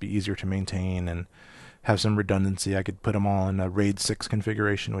place, be easier to maintain, and have some redundancy. I could put them all in a RAID 6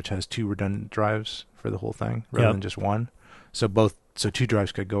 configuration, which has 2 redundant drives for the whole thing rather than just one. So 2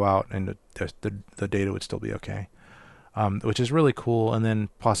 drives could go out, and the data would still be okay, which is really cool. And then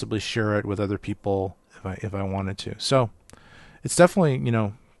possibly share it with other people if I wanted to. So it's definitely,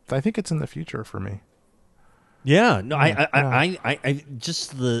 I think it's in the future for me. Yeah, no, I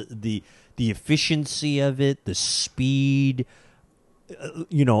just the efficiency of it, the speed.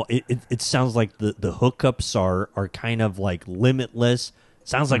 It sounds like the hookups are kind of like limitless.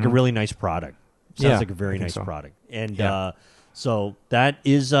 Sounds like a really nice product. Sounds like a very nice product. And so that's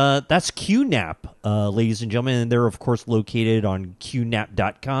QNAP, ladies and gentlemen, and they're of course located on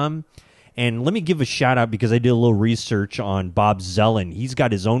QNAP.com. And let me give a shout out because I did a little research on Bob Zellin. He's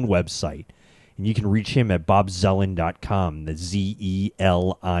got his own website. And you can reach him at bobzellin.com. The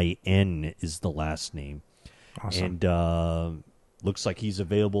Zelin is the last name. Awesome. And looks like he's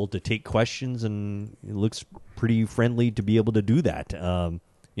available to take questions, and it looks pretty friendly to be able to do that.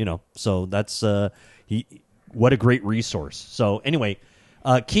 So that's what a great resource. So anyway,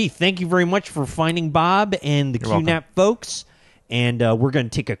 Keith, thank you very much for finding Bob and the QNAP folks. And we're going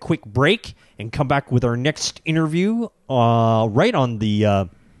to take a quick break and come back with our next interview right on the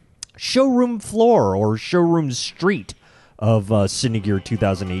showroom floor or showroom street of Cinegear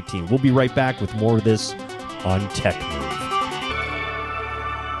 2018. We'll be right back with more of this on Tech Move.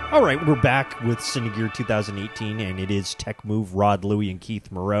 All right, we're back with Cinegear 2018, and it is Tech Move, Rod Louie and Keith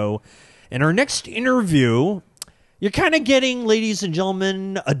Moreau. And our next interview, you're kind of getting, ladies and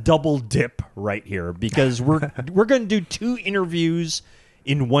gentlemen, a double dip right here because we're going to do 2 interviews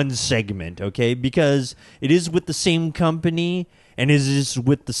in one segment, okay? Because it is with the same company and it is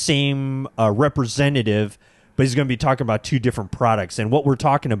with the same representative, but he's going to be talking about 2 different products. And what we're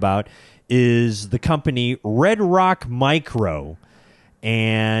talking about is the company Red Rock Micro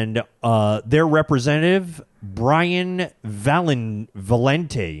and their representative, Brian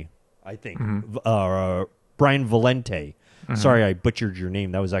Valente, I think. Brian Valente. Sorry, I butchered your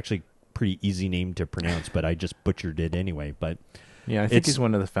name. That was actually a pretty easy name to pronounce, but I just butchered it anyway. But yeah, I think he's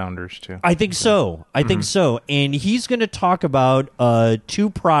one of the founders, too. I think so. I think so. And he's going to talk about 2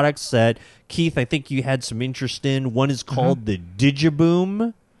 products that, Keith, I think you had some interest in. One is called the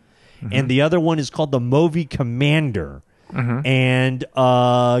Digiboom, and the other one is called the Movi Commander. And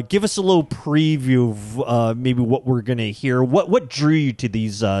give us a little preview of maybe what we're going to hear. What drew you to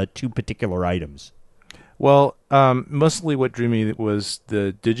these 2 particular items? Well, mostly what drew me was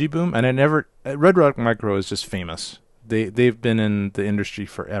the Digiboom, and Red Rock Micro is just famous. They've been in the industry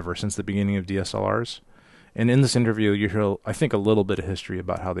forever, since the beginning of DSLRs. And in this interview, you hear, I think, a little bit of history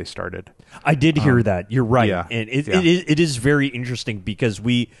about how they started. I did hear that. You're right. Yeah, and it is very interesting because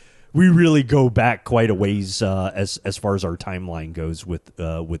we really go back quite a ways as far as our timeline goes with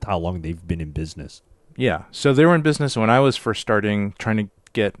how long they've been in business. Yeah. So they were in business when I was first starting, trying to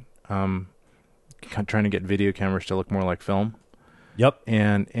get video cameras to look more like film. Yep.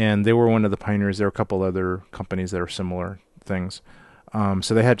 And they were one of the pioneers. There were a couple other companies that are similar things.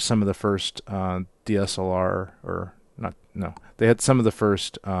 So they had some of the first DSLR they had some of the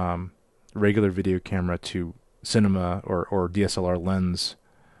first regular video camera to cinema or DSLR lens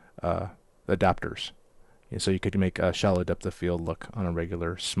adapters. So you could make a shallow depth of field look on a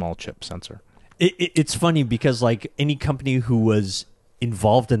regular small chip sensor. It's funny because like any company who was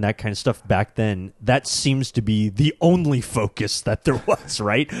involved in that kind of stuff back then, that seems to be the only focus that there was,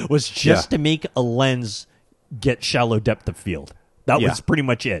 right? Was just to make a lens get shallow depth of field. That was pretty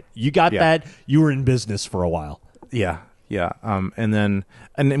much it. You got that, you were in business for a while. Yeah. And then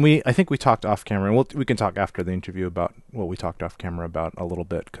I think we talked off camera, and we can talk after the interview about what we talked off camera about a little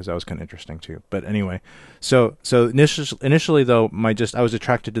bit, because that was kind of interesting too. But anyway, so initially though, I was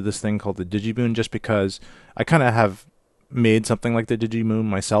attracted to this thing called the Digiboom just because I kind of have made something like the Digiboom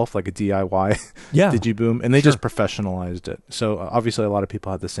myself, like a DIY Digiboom, and they just professionalized it. So obviously a lot of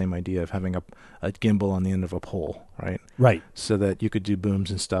people had the same idea of having a gimbal on the end of a pole, right? Right. So that you could do booms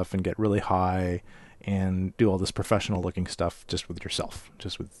and stuff and get really high and do all this professional looking stuff just with yourself,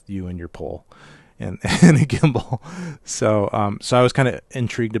 just with you and your pole and a gimbal. So I was kind of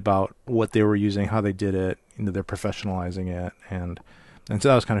intrigued about what they were using, how they did it, they're professionalizing it. And And so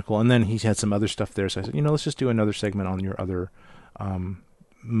that was kind of cool. And then he had some other stuff there. So I said, let's just do another segment on your other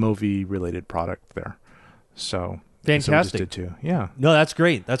movie-related product there. So fantastic. So we just did too. Yeah. No, that's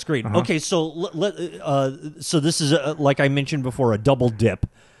great. That's great. Okay, so so this is like I mentioned before, a double dip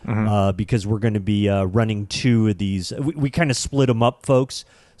because we're going to be running two of these. We kind of split them up, folks.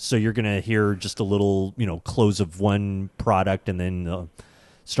 So you're going to hear just a little, close of one product and then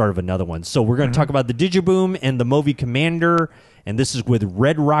start of another one. So we're going to talk about the Digiboom and the Movi Commander, and this is with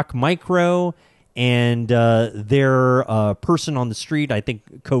Red Rock Micro and their person on the street, I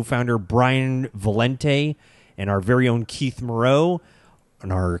think co-founder Brian Valente, and our very own Keith Moreau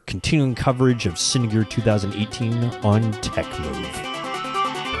on our continuing coverage of Cinegear 2018 on TechMove.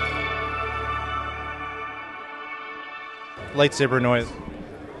 Lightsaber noise.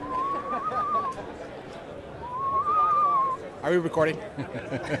 Are we recording?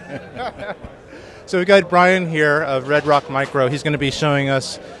 So we've got Brian here of Red Rock Micro. He's going to be showing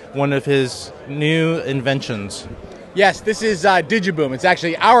us one of his new inventions. Yes, this is Digiboom. It's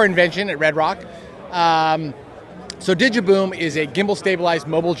actually our invention at Red Rock. So Digiboom is a gimbal-stabilized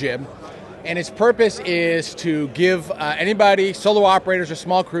mobile jib, and its purpose is to give anybody, solo operators or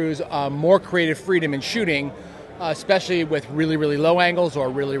small crews, more creative freedom in shooting, especially with really, really low angles or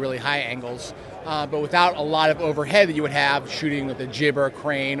really, really high angles, but without a lot of overhead that you would have shooting with a jib or a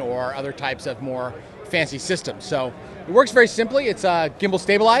crane or other types of more fancy systems. So it works very simply. It's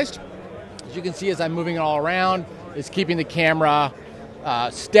gimbal-stabilized. As you can see, as I'm moving it all around, it's keeping the camera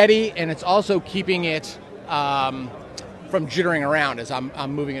steady, and it's also keeping it from jittering around as I'm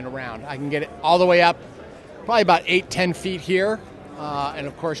moving it around. I can get it all the way up, probably about 8-10 feet here, and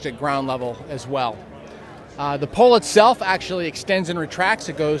of course to ground level as well. The pole itself actually extends and retracts.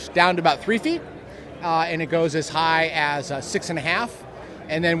 It goes down to about 3 feet, and it goes as high as 6.5.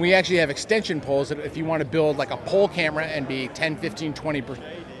 And then we actually have extension poles that if you want to build like a pole camera and be 10, 15, 20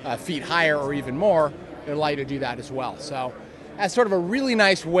 feet higher or even more, it'll allow you to do that as well. So that's sort of a really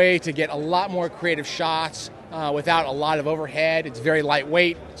nice way to get a lot more creative shots without a lot of overhead. It's very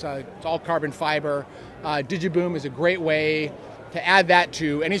lightweight. It's all carbon fiber. Digiboom is a great way to add that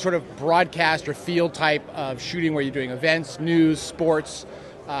to any sort of broadcast or field type of shooting where you're doing events, news, sports,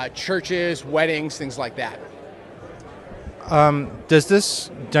 churches, weddings, things like that. Does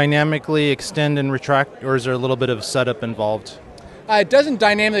this dynamically extend and retract, or is there a little bit of setup involved? It doesn't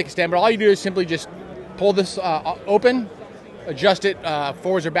dynamically extend, but all you do is simply just pull this open, adjust it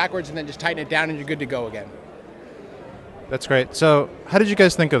forwards or backwards, and then just tighten it down, and you're good to go again. That's great. So how did you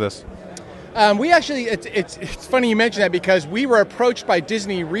guys think of this? We actually, it's funny you mention that because we were approached by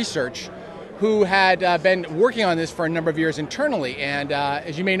Disney Research, who had been working on this for a number of years internally. And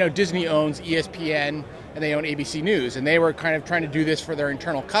as you may know, Disney owns ESPN and they own ABC News. And they were kind of trying to do this for their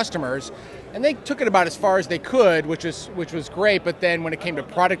internal customers. And they took it about as far as they could, which was great. But then when it came to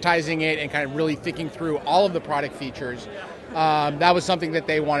productizing it and kind of really thinking through all of the product features, that was something that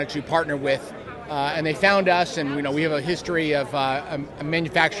they wanted to partner with. And they found us, and we have a history of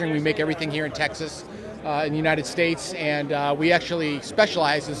manufacturing. We make everything here in Texas, in the United States, and we actually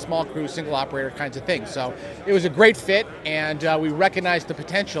specialize in small crew, single operator kinds of things. So it was a great fit, and we recognized the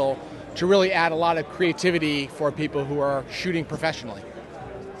potential to really add a lot of creativity for people who are shooting professionally.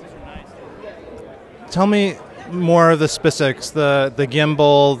 Tell me more of the specifics, the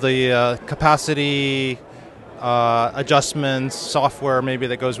gimbal, the capacity adjustments, software maybe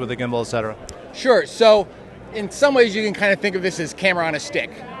that goes with the gimbal, etc. Sure. So in some ways you can kind of think of this as camera on a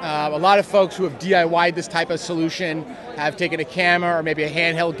stick. A lot of folks who have DIY'd this type of solution have taken a camera or maybe a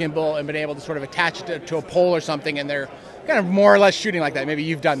handheld gimbal and been able to sort of attach it to a pole or something, and they're kind of more or less shooting like that. Maybe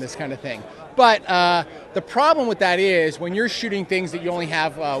you've done this kind of thing. But the problem with that is when you're shooting things that you only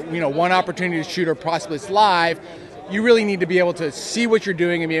have one opportunity to shoot or possibly it's live, you really need to be able to see what you're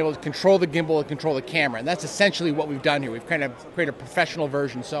doing and be able to control the gimbal and control the camera. And that's essentially what we've done here. We've kind of created a professional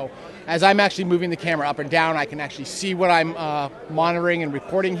version. So as I'm actually moving the camera up and down, I can actually see what I'm monitoring and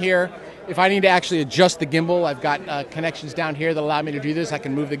recording here. If I need to actually adjust the gimbal, I've got connections down here that allow me to do this. I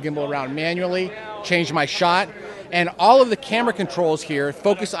can move the gimbal around manually, change my shot. And all of the camera controls here,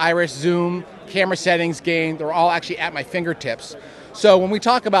 focus, iris, zoom, camera settings, gain, they're all actually at my fingertips. So when we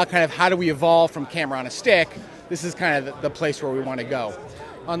talk about kind of how do we evolve from camera on a stick, this is kind of the place where we want to go.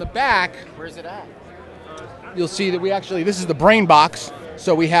 On the back, where's it at? You'll see that this is the brain box.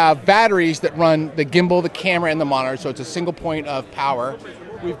 So we have batteries that run the gimbal, the camera, and the monitor. So it's a single point of power.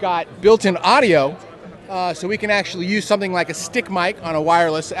 We've got built-in audio, so we can actually use something like a stick mic on a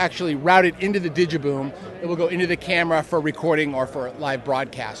wireless, actually route it into the Digiboom. It will go into the camera for recording or for live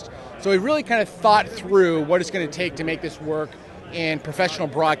broadcast. So we really kind of thought through what it's going to take to make this work in professional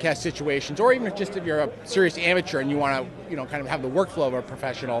broadcast situations, or even just if you're a serious amateur and you want to, kind of have the workflow of a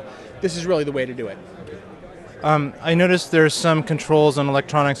professional, this is really the way to do it. I noticed there's some controls and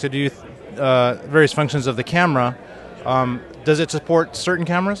electronics to do various functions of the camera. Does it support certain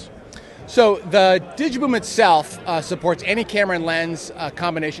cameras? So the Digiboom itself supports any camera and lens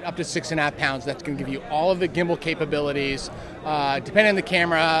combination up to 6.5 pounds. That's going to give you all of the gimbal capabilities, depending on the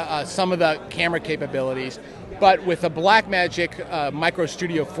camera, some of the camera capabilities. But with a Blackmagic Micro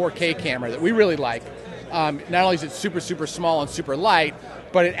Studio 4K camera that we really like, not only is it super, super small and super light,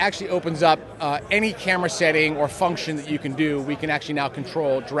 but it actually opens up any camera setting or function that you can do, we can actually now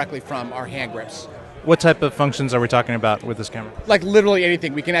control directly from our hand grips. What type of functions are we talking about with this camera? Like literally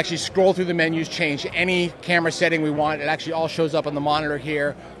anything. We can actually scroll through the menus, change any camera setting we want. It actually all shows up on the monitor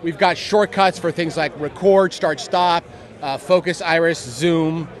here. We've got shortcuts for things like record, start, stop, focus, iris,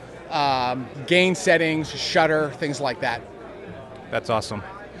 zoom, gain settings, shutter, things like that. That's awesome.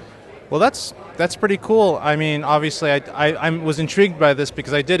 Well, that's pretty cool. I mean, obviously, I was intrigued by this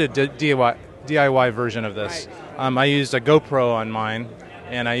because I did a DIY version of this. Right. I used a GoPro on mine,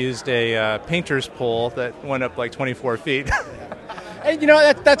 and I used a painter's pole that went up like 24 feet. And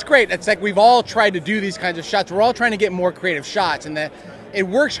that's great. It's like we've all tried to do these kinds of shots. We're all trying to get more creative shots, and it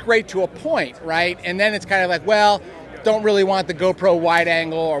works great to a point, right? And then it's kind of like, well, don't really want the GoPro wide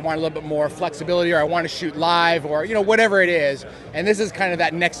angle, or want a little bit more flexibility, or I want to shoot live, or whatever it is. And this is kind of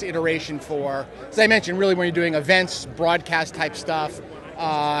that next iteration for, as I mentioned, really when you're doing events, broadcast type stuff,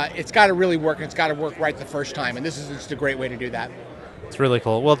 it's got to really work, and it's got to work right the first time. And this is just a great way to do that. It's really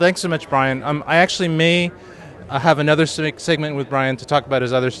cool. Well, thanks so much, Brian. I actually may have another segment with Brian to talk about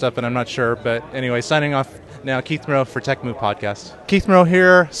his other stuff, and I'm not sure. But anyway, signing off now, Keith Moreau for TechMove Podcast. Keith Moreau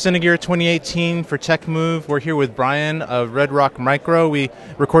here, Cinegear 2018 for TechMove. We're here with Brian of Red Rock Micro. We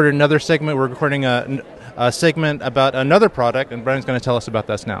recorded another segment. We're recording a segment about another product, and Brian's going to tell us about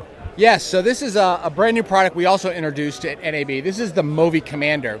this now. Yes, so this is a brand new product we also introduced at NAB. This is the Movi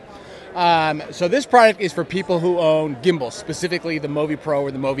Commander. So this product is for people who own gimbals, specifically the Movi Pro or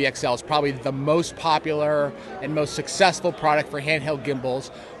the Movi XL. It's probably the most popular and most successful product for handheld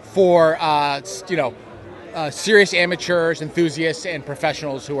gimbals for serious amateurs, enthusiasts, and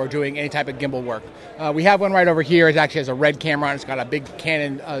professionals who are doing any type of gimbal work. We have one right over here. It actually has a red camera on it. It's got a big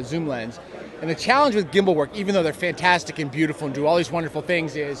Canon zoom lens. And the challenge with gimbal work, even though they're fantastic and beautiful and do all these wonderful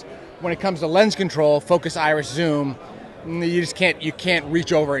things, is when it comes to lens control, focus, iris, zoom, you can't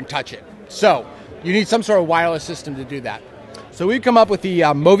reach over and touch it. So you need some sort of wireless system to do that. So we've come up with the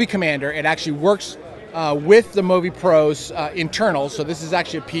Movi Commander. It actually works with the Movi Pro's internals. So this is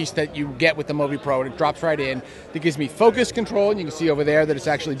actually a piece that you get with the Movi Pro, and it drops right in. It gives me focus control, and you can see over there that it's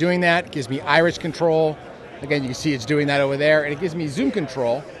actually doing that. It gives me iris control. Again, you can see it's doing that over there. And it gives me zoom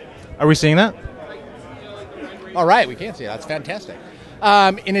control. Are we seeing that? All right, we can see it. That's fantastic.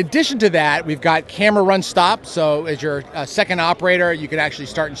 In addition to that, we've got camera run stop. So as your second operator, you can actually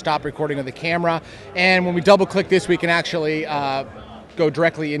start and stop recording of the camera. And when we double click this, we can actually go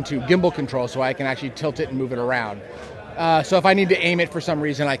directly into gimbal control, so I can actually tilt it and move it around. So if I need to aim it for some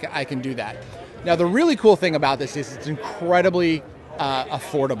reason, I can do that. Now the really cool thing about this is it's incredibly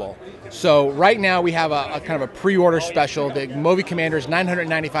affordable. So right now we have a kind of a pre-order special. The Movi Commander is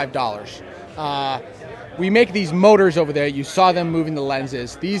 $995. We make these motors over there. You saw them moving the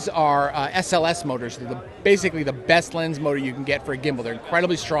lenses. These are SLS motors. They're basically the best lens motor you can get for a gimbal. They're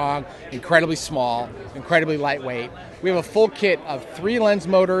incredibly strong, incredibly small, incredibly lightweight. We have a full kit of 3 lens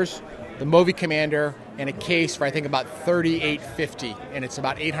motors, the Movi Commander, and a case for I think about $38.50, and it's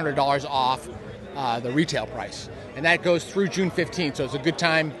about $800 off the retail price. And that goes through June 15th, so it's a good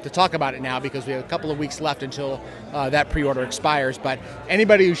time to talk about it now because we have a couple of weeks left until that pre-order expires. But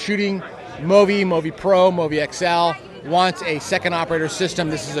anybody who's shooting Movi Pro, Movi XL, wants a second operator system,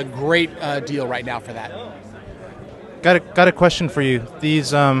 this is a great deal right now for that. Got a question for you.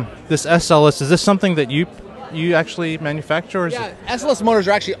 These this SLS, is this something that you actually manufacture? Or is it? SLS motors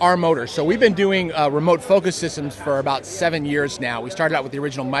are actually our motors. So we've been doing remote focus systems for about 7 years now. We started out with the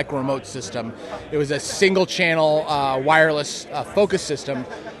original micro remote system. It was a single channel wireless focus system.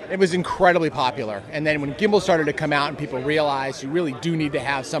 It was incredibly popular. And then when gimbal started to come out and people realized you really do need to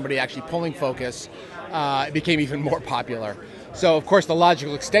have somebody actually pulling focus, it became even more popular. So of course the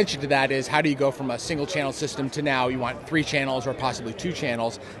logical extension to that is how do you go from a single channel system to now you want 3 channels or possibly 2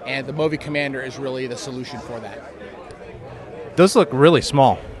 channels, and the Movi Commander is really the solution for that. Those look really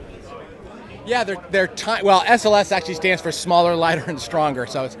small. Yeah, they're tiny. Well, SLS actually stands for smaller, lighter, and stronger.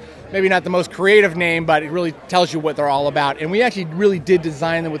 So it's maybe not the most creative name, but it really tells you what they're all about. And we actually really did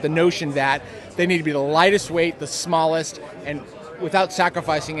design them with the notion that they need to be the lightest weight, the smallest, and without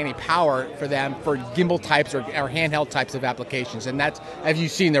sacrificing any power for them for gimbal types or handheld types of applications. And that's, as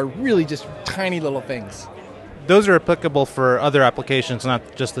you've seen, they're really just tiny little things. Those are applicable for other applications,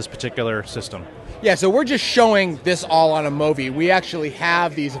 not just this particular system. Yeah, so we're just showing this all on a Movi. We actually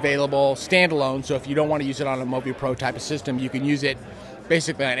have these available standalone, so if you don't want to use it on a Movi Pro type of system, you can use it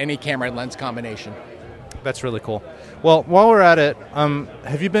basically on any camera and lens combination. That's really cool. Well, while we're at it,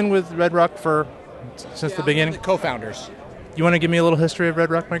 have you been with Red Rock since the beginning? I'm the co-founders. You want to give me a little history of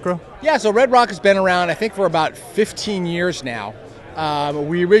Red Rock Micro? Yeah, so Red Rock has been around, I think, for about 15 years now.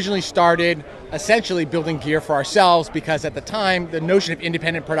 We originally started essentially building gear for ourselves because at the time, the notion of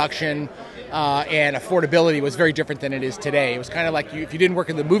independent production and affordability was very different than it is today. It was kind of like if you didn't work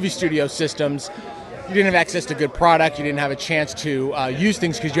in the movie studio systems, you didn't have access to good product, you didn't have a chance to use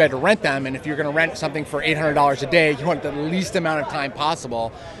things because you had to rent them, and if you're going to rent something for $800 a day, you want the least amount of time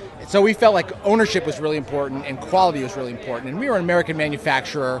possible. So we felt like ownership was really important and quality was really important. And we were an American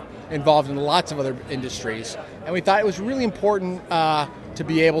manufacturer involved in lots of other industries. And we thought it was really important to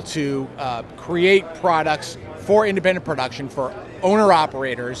be able to create products for independent production, for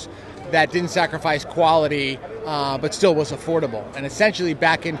owner-operators that didn't sacrifice quality but still was affordable. And essentially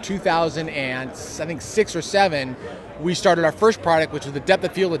back in 2006 or 7, we started our first product, which was the depth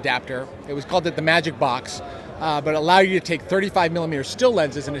of field adapter. It was called the Magic Box. But allow you to take 35 millimeter still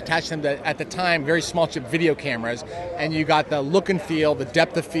lenses and attach them to, at the time, very small chip video cameras, and you got the look and feel, the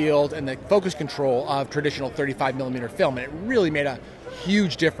depth of field, and the focus control of traditional 35 millimeter film, and it really made a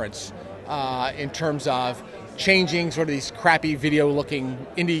huge difference in terms of changing sort of these crappy video-looking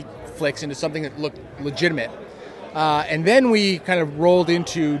indie flicks into something that looked legitimate. And then we kind of rolled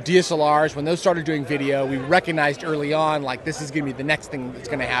into DSLRs. When those started doing video, we recognized early on, like, this is going to be the next thing that's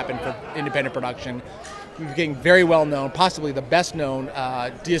going to happen for independent production. We became very well known, possibly the best known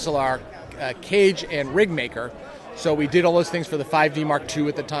DSLR cage and rig maker. So we did all those things for the 5D Mark II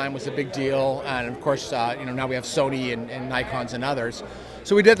at the time, was a big deal. And of course, now we have Sony and Nikons and others.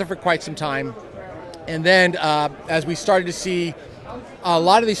 So we did that for quite some time. And then as we started to see a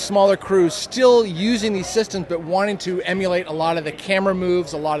lot of these smaller crews still using these systems but wanting to emulate a lot of the camera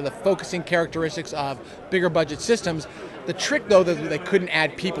moves, a lot of the focusing characteristics of bigger budget systems. The trick, though, that they couldn't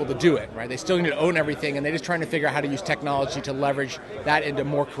add people to do it, right? They still need to own everything, and they're just trying to figure out how to use technology to leverage that into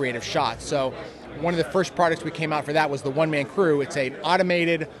more creative shots. So one of the first products we came out for that was the One Man Crew. It's an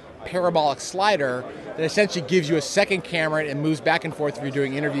automated parabolic slider that essentially gives you a second camera and moves back and forth if you're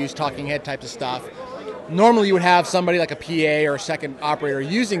doing interviews, talking head types of stuff. Normally you would have somebody like a PA or a second operator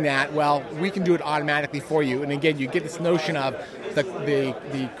using that. Well, we can do it automatically for you. And again, you get this notion of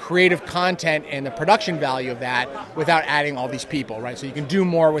the creative content and the production value of that without adding all these people, right? So you can do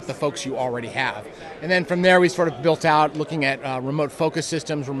more with the folks you already have. And then from there we sort of built out looking at remote focus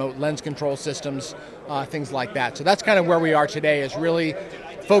systems, remote lens control systems, things like that. So that's kind of where we are today, is really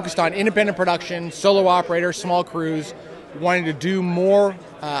focused on independent production, solo operators, small crews, wanting to do more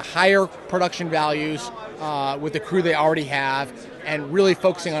higher production values with the crew they already have, and really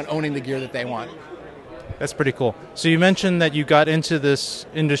focusing on owning the gear that they want. That's pretty cool. So you mentioned that you got into this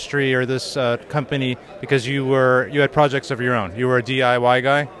industry or this company because you had projects of your own. You were a DIY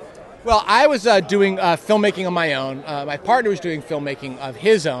guy? Well, I was doing filmmaking on my own. My partner was doing filmmaking of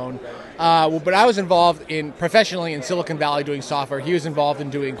his own. But I was involved professionally in Silicon Valley doing software. He was involved in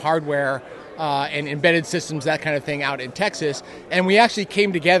doing hardware and embedded systems, that kind of thing, out in Texas. And we actually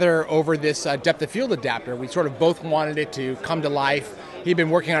came together over this depth of field adapter. We sort of both wanted it to come to life. He'd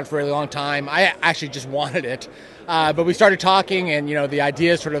been working on it for a really long time. I actually just wanted it. But we started talking, and the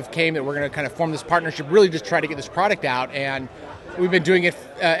idea sort of came that we're going to kind of form this partnership, really just try to get this product out. And we've been doing it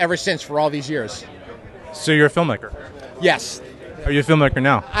ever since for all these years. So you're a filmmaker? Yes. Are you a filmmaker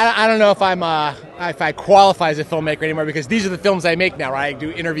now? I don't know if if I qualify as a filmmaker anymore, because these are the films I make now, right? I do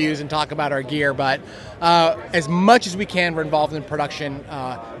interviews and talk about our gear, but as much as we can, we're involved in production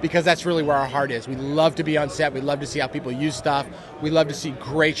because that's really where our heart is. We love to be on set. We love to see how people use stuff. We love to see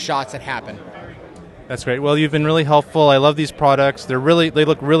great shots that happen. That's great. Well, you've been really helpful. I love these products. They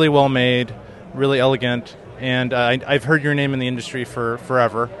look really well made, really elegant, and I've heard your name in the industry for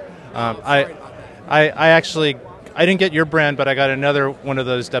forever. I didn't get your brand, but I got another one of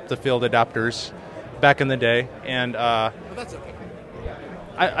those depth of field adapters back in the day, and That's okay.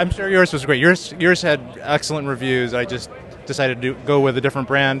 I'm sure yours was great. Yours had excellent reviews. I just decided to go with a different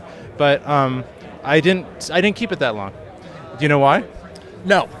brand, but I didn't keep it that long. Do you know why?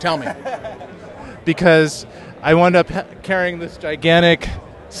 No, tell me. Because I wound up carrying this gigantic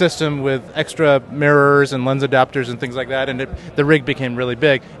system with extra mirrors and lens adapters and things like that, and the rig became really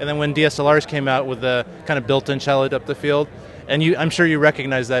big. And then when DSLRs came out with the kind of built-in shallow depth of field, And I'm sure you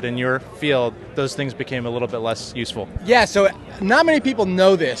recognize that in your field, those things became a little bit less useful. Yeah, so not many people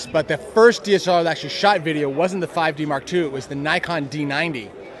know this, but the first DSLR that actually shot video wasn't the 5D Mark II, it was the Nikon D90.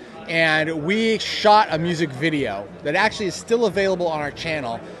 And we shot a music video that actually is still available on our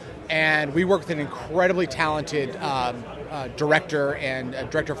channel. And we worked with an incredibly talented director and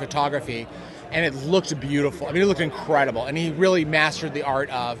director of photography. And it looked beautiful. I mean, it looked incredible. And he really mastered the art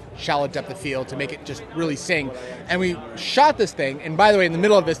of shallow depth of field to make it just really sing. And we shot this thing. And by the way, in the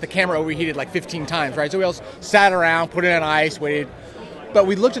middle of this, the camera overheated like 15 times, right? So we all sat around, put it on ice, waited. But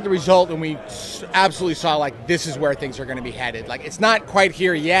we looked at the result and we absolutely saw like this is where things are going to be headed. Like it's not quite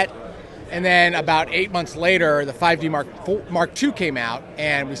here yet. And then about 8 months later, the 5D Mark II came out,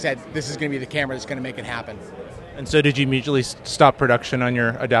 and we said this is going to be the camera that's going to make it happen. And so did you immediately stop production on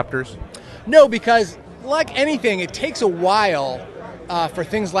your adapters? No, because like anything, it takes a while for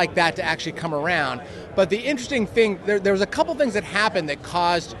things like that to actually come around. But the interesting thing, there was a couple things that happened that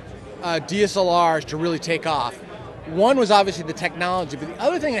caused DSLRs to really take off. One was obviously the technology, but the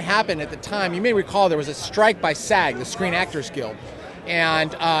other thing that happened at the time, you may recall there was a strike by SAG, the Screen Actors Guild.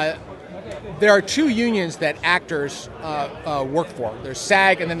 And there are two unions that actors work for. There's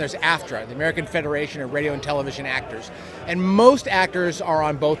SAG and then there's AFTRA, the American Federation of Radio and Television Actors. And most actors are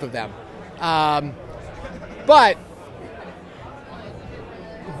on both of them. But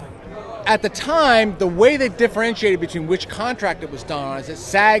at the time, the way they differentiated between which contract it was done on is that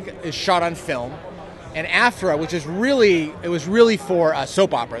SAG is shot on film, and AFTRA, which is really, it was really for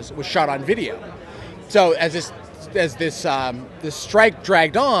soap operas, was shot on video. So as this strike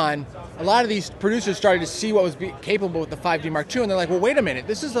dragged on, a lot of these producers started to see what was capable with the 5D Mark II, and they're like, well, wait a minute,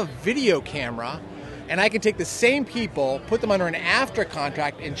 this is a video camera, and I can take the same people, put them under an AFTRA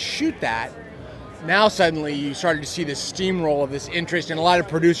contract, and shoot that. Now suddenly you started to see this steamroll of this interest, and a lot of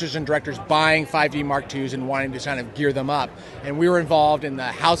producers and directors buying 5D Mark IIs and wanting to kind of gear them up. And we were involved in the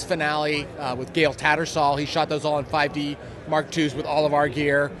House finale with Gail Tattersall. He shot those all in 5D Mark IIs with all of our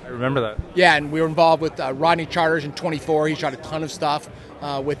gear. I remember that. Yeah, and we were involved with Rodney Charters in 24. He shot a ton of stuff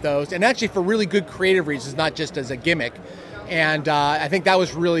with those, and actually for really good creative reasons, not just as a gimmick. And I think that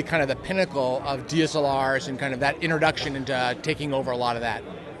was really kind of the pinnacle of DSLRs and kind of that introduction into taking over a lot of that.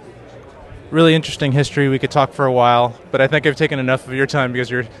 Really interesting history. We could talk for a while, but I think I've taken enough of your time because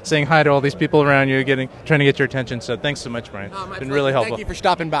you're saying hi to all these people around you, trying to get your attention. So thanks so much, Brian. My Been pleasure. really helpful. Thank you for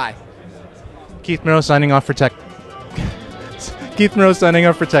stopping by. Keith Moreau signing off for Tech. Keith Moreau signing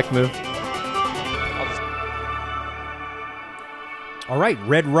off for TechMove. All right,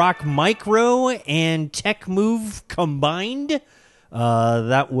 Red Rock Micro and TechMove combined.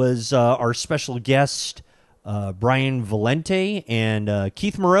 That was our special guest, Brian Valente and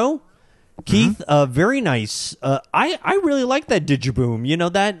Keith Moreau. Keith, very nice. I really like that Digiboom. You know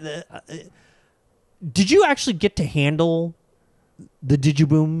that. Did you actually get to handle the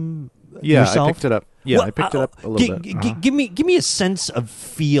Digiboom yourself? I picked it up. Yeah, Well, I picked it up a little bit. Give me a sense of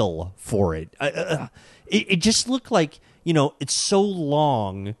feel for it. It just looked like, you know, it's so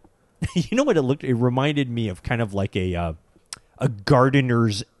long. You know what it looked? It reminded me of kind of like a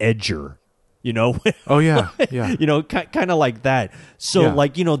gardener's edger. You know? Oh, yeah, yeah. You know, kind of like that. So, Yeah.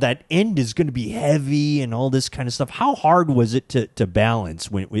 like, you know, that end is going to be heavy and all this kind of stuff. How hard was it to balance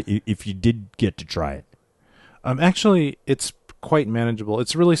if you did get to try it? Actually, it's quite manageable.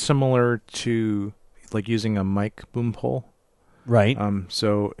 It's really similar to like using a mic boom pole. Right.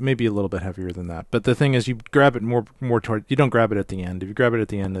 So it may be a little bit heavier than that. But the thing is, you grab it more toward. You don't grab it at the end. If you grab it at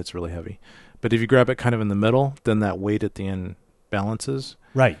the end, it's really heavy. But if you grab it kind of in the middle, then that weight at the end balances.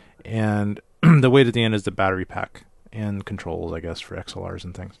 Right. And the weight at the end is the battery pack and controls, I guess, for XLRs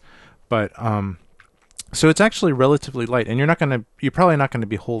and things. But so it's actually relatively light, and you're probably not gonna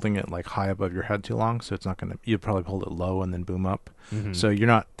be holding it like high above your head too long. So it's not gonna. You probably hold it low and then boom up. Mm-hmm. So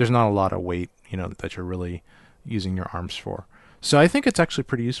there's not a lot of weight, you know, that you're really using your arms for. So I think it's actually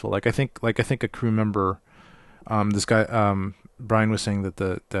pretty useful. I think a crew member, this guy Brian was saying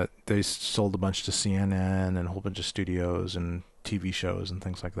that they sold a bunch to CNN and a whole bunch of studios and TV shows and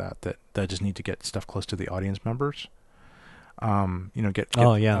things like that just need to get stuff close to the audience members. Get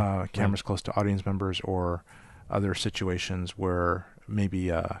cameras close to audience members, or other situations where maybe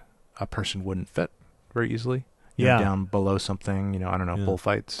a person wouldn't fit very easily. You know, down below something, I don't know,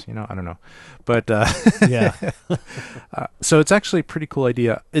 bullfights, I don't know. But so it's actually a pretty cool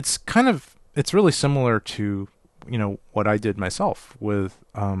idea. It's really similar to, what I did myself with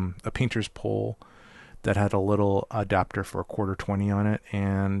a painter's pole that had a little adapter for a 1/4-20 on it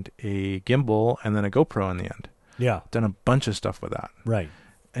and a gimbal and then a GoPro in the end. Yeah. Done a bunch of stuff with that. Right.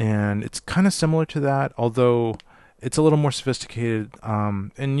 And it's kind of similar to that, although it's a little more sophisticated,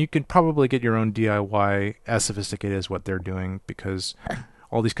 and you could probably get your own DIY as sophisticated as what they're doing, because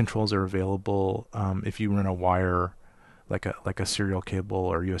all these controls are available if you run a wire, like a serial cable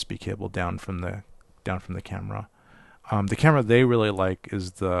or USB cable down from the camera. The camera they really like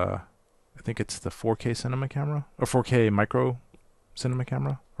is I think it's the 4K cinema camera or 4K micro cinema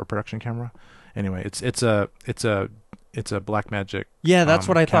camera or production camera. Anyway, it's a Blackmagic. Yeah, that's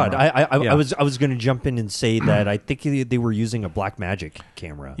what I thought. camera. I was going to jump in and say that I think they were using a Blackmagic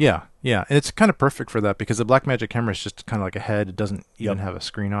camera. Yeah, and it's kind of perfect for that, because the Blackmagic camera is just kind of like a head. It doesn't even have a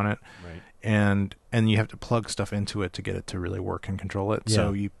screen on it, Right. and you have to plug stuff into it to get it to really work and control it. Yeah.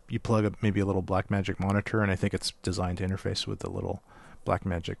 So you plug maybe a little Blackmagic monitor, and I think it's designed to interface with the little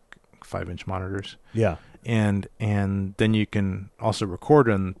Blackmagic 5-inch monitors. Yeah. And then you can also record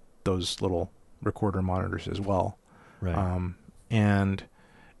in those little recorder monitors as well. Right. And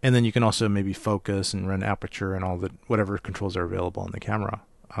then you can also maybe focus and run aperture and all the whatever controls are available on the camera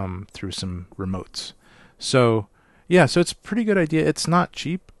through some remotes. So yeah, so it's a pretty good idea. It's not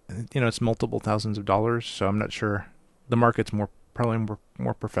cheap. It's multiple thousands of dollars. So I'm not sure. The market's probably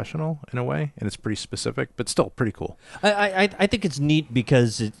more professional in a way, and it's pretty specific, but still pretty cool. I think it's neat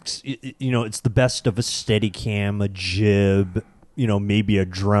because it's the best of a Steadicam, a jib, maybe a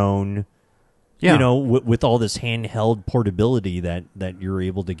drone. Yeah. With all this handheld portability that you're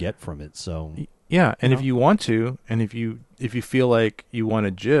able to get from it. So yeah, and if you want to, and if you feel like you want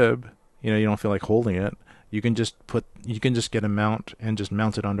a jib, you don't feel like holding it, you can just get a mount and just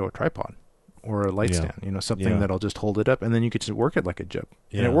mount it onto a tripod or a light stand, something that'll just hold it up, and then you could just work it like a jib.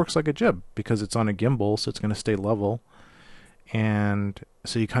 Yeah. And it works like a jib because it's on a gimbal, so it's going to stay level. And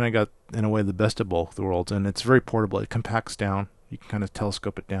so you kind of got, in a way, the best of both worlds, and it's very portable. It compacts down. You can kind of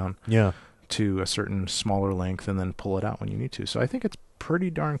telescope it down. Yeah. To a certain smaller length and then pull it out when you need to. So I think it's pretty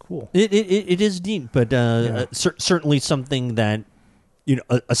darn cool. It is neat, but certainly something that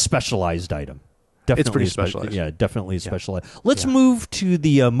a specialized item. Definitely It's pretty specialized. Definitely specialized. Let's move to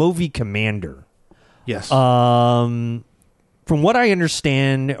the Movi Commander. Yes. From what I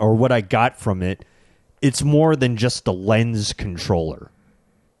understand or what I got from it, it's more than just a lens controller.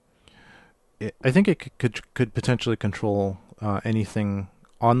 I think it could potentially control anything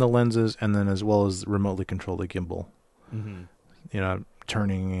on the lenses, and then as well as remotely control the gimbal. Mm-hmm.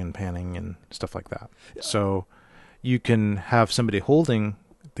 Turning and panning and stuff like that. So you can have somebody holding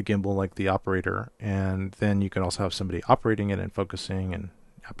the gimbal, like the operator, and then you can also have somebody operating it and focusing and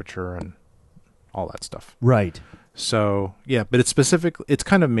aperture and all that stuff. Right. So yeah, but it's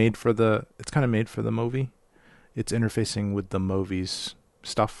kind of made for the Movi. It's interfacing with the Movi's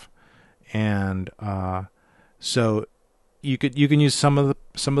stuff, and so you can use some of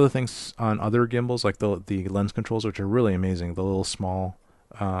the things on other gimbals, like the lens controls, which are really amazing. The little small,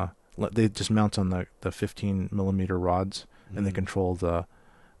 they just mount on the 15 millimeter rods, and they control the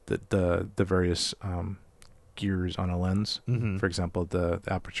various gears on a lens. Mm-hmm. For example, the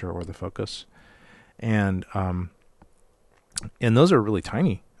aperture or the focus, and those are really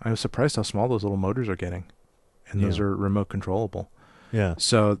tiny. I was surprised how small those little motors are getting, and those are remote controllable. Yeah.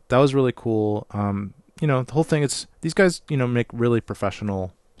 So that was really cool. The whole thing is these guys, make really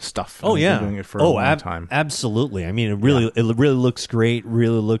professional stuff. Oh, They've yeah. been doing it for a long time. Absolutely. I mean, it really looks great.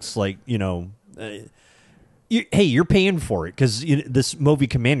 Really looks like, you're paying for it because this Movi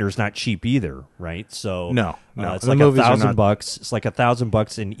Commander is not cheap either, right? So No. it's The like Movies are $1,000. It's like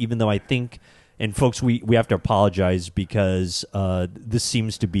 $1,000, and even though I think, and folks, we have to apologize because this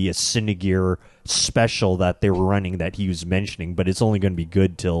seems to be a Cinegear special that they were running that he was mentioning, but it's only going to be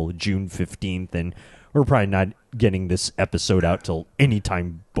good till June 15th, and we're probably not getting this episode out till any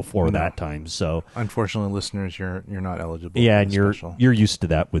time before that time. So Unfortunately, listeners, you're not eligible. yeah, for and the you're special. used to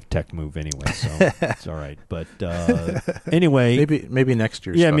that with Tech Move anyway, so it's all right. But anyway, maybe next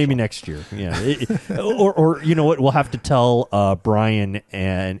year. yeah, maybe next year. Yeah, or you know what? We'll have to tell Brian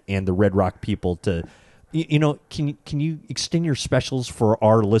and the Red Rock people to, can you extend your specials for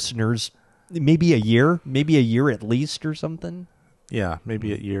our listeners? Maybe a year at least, or something. Yeah,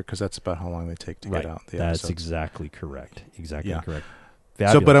 maybe a year, because that's about how long they take to get out the That's episodes. exactly correct. Exactly Yeah. correct. So,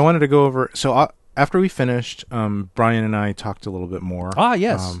 Fabulous. but I wanted to go over. So after we finished, Brian and I talked a little bit more. Ah,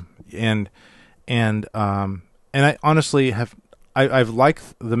 yes. And I honestly I've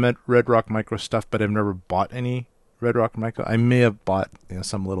liked the Red Rock Micro stuff, but I've never bought any Red Rock Micro. I may have bought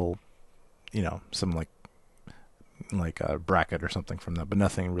some little, some like a bracket or something from that, but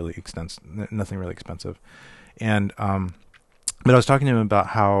nothing really expensive. And but I was talking to him about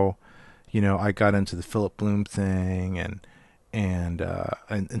how, I got into the Philip Bloom thing, and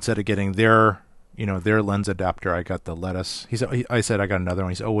instead of getting their their lens adapter. I got the Lettuce. I said I got another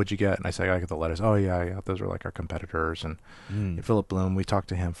one. He said, "Oh, what'd you get?" And I said, "I got the Lettuce." "Oh yeah, those are like our competitors." And Philip Bloom, we talked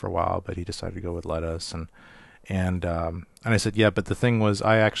to him for a while, but he decided to go with Lettuce. And I said, "Yeah, but the thing was,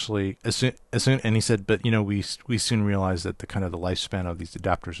 I actually as soon." And he said, "But we soon realized that the lifespan of these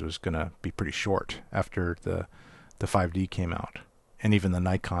adapters was going to be pretty short after the 5D came out, and even the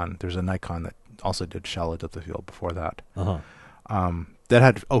Nikon. There's a Nikon that also did shallow depth of field before that." That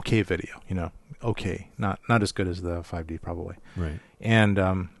had okay video, okay, not as good as the 5D probably. Right. And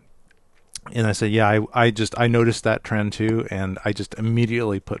I said, yeah, I noticed that trend too, and I just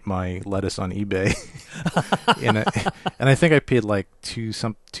immediately put my Lettuce on eBay, and I think I paid like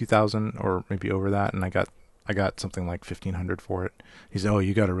 $2,000 or maybe over that, and I got something like $1,500 for it. He said, "Oh,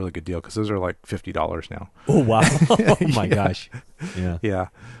 you got a really good deal because those are like $50 now." Oh wow! Oh my gosh! Yeah. Yeah.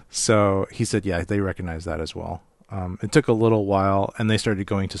 So he said, yeah, they recognize that as well. It took a little while, and they started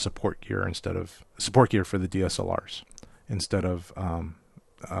going to support gear for the DSLRs instead of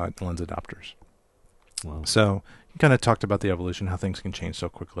lens adapters. Wow. So he kind of talked about the evolution, how things can change so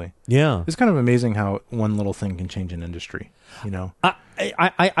quickly. Yeah. It's kind of amazing how one little thing can change an industry,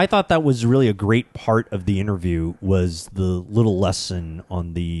 I thought that was really a great part of the interview, was the little lesson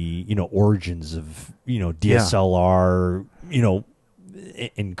on the origins of DSLR,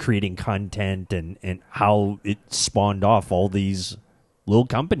 in creating content and how it spawned off all these little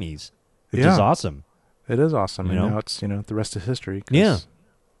companies, which is awesome. It is awesome. And now it's, the rest is history. Yeah,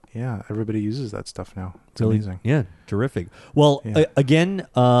 everybody uses that stuff now. It's really amazing. Yeah, terrific. Well, again,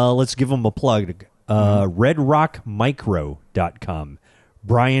 let's give them a plug. RedRockMicro.com.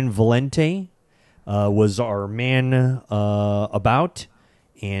 Brian Valente was our man about,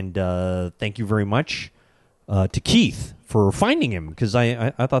 and thank you very much to Keith for finding him, because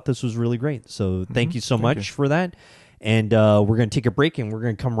I thought this was really great. So thank you so much for that. And we're going to take a break, and we're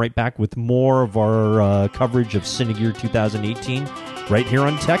going to come right back with more of our coverage of Cinegear 2018 right here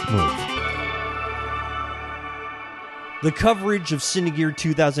on Tech Move. The coverage of Cinegear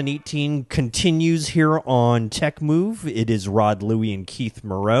 2018 continues here on Tech Move. It is Rod Louie and Keith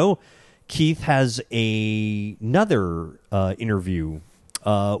Moreau. Keith has another interview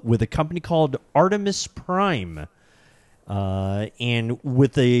with a company called Artemis Prime, and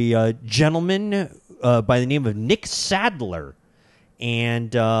with a gentleman by the name of Nick Sadler.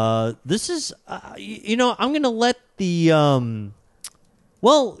 And this is, I'm going to let the...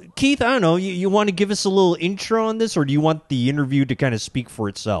 Well, Keith, I don't know. You want to give us a little intro on this, or do you want the interview to kind of speak for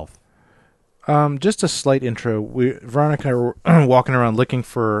itself? Just a slight intro. Veronica and I were walking around looking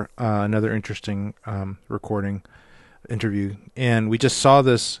for another interesting recording interview, and we just saw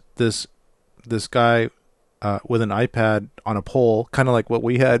this guy with an iPad on a pole, kind of like what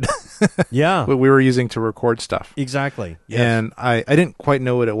we had. Yeah, what we were using to record stuff. Exactly. Yes. And I didn't quite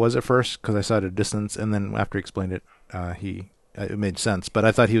know what it was at first because I saw it at a distance, and then after he explained it, it made sense. But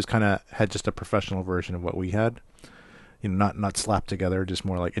I thought he was had just a professional version of what we had, not slapped together, just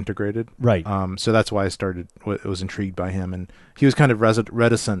more like integrated. Right. So that's why I was intrigued by him, and he was kind of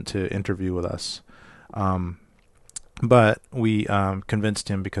reticent to interview with us. But we convinced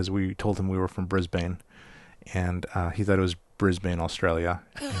him because we told him we were from Brisbane, and he thought it was Brisbane, Australia,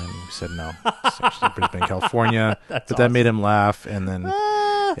 and we said no, it's actually Brisbane, California. But awesome. That made him laugh, and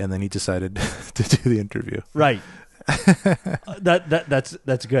then he decided to do the interview. Right.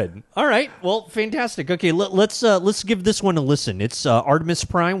 That's good. All right. Well, fantastic. Okay, let's give this one a listen. It's Artemis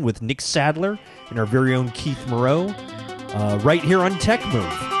Prime with Nick Sadler and our very own Keith Moreau, right here on Tech Move.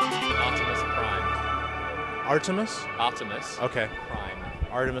 Artemis Prime. Artemis? Artemis. Okay. Prime.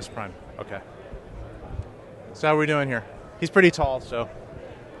 Artemis Prime. Okay. So how are we doing here? He's pretty tall, so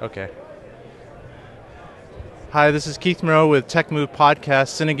okay. Hi, this is Keith Moreau with Tech Move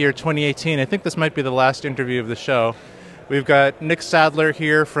Podcast, Cinegear 2018. I think this might be the last interview of the show. We've got Nick Sadler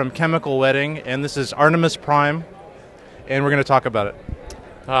here from Chemical Wedding, and this is Artemis Prime, and we're going to talk about it.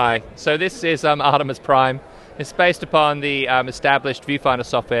 Hi. So this is Artemis Prime. It's based upon the established viewfinder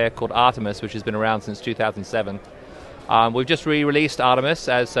software called Artemis, which has been around since 2007. We've just re-released Artemis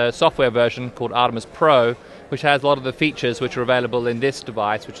as a software version called Artemis Pro, which has a lot of the features which are available in this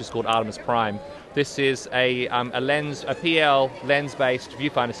device, which is called Artemis Prime. This is a PL lens-based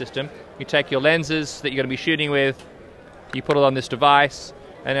viewfinder system. You take your lenses that you're going to be shooting with, you put it on this device,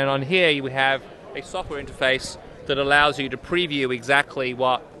 and then on here we have a software interface that allows you to preview exactly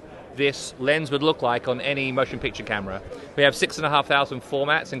what this lens would look like on any motion picture camera. We have 6,500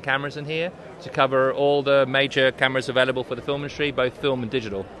 formats and cameras in here to cover all the major cameras available for the film industry, both film and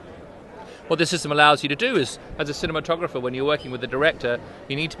digital. What this system allows you to do is, as a cinematographer, when you're working with the director,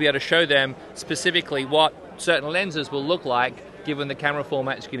 you need to be able to show them specifically what certain lenses will look like given the camera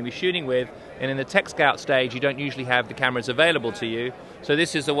format you're going to be shooting with. And in the Tech Scout stage, you don't usually have the cameras available to you. So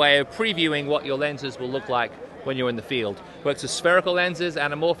this is a way of previewing what your lenses will look like when you're in the field. Works with spherical lenses,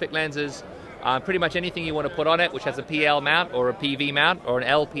 anamorphic lenses, pretty much anything you want to put on it, which has a PL mount or a PV mount or an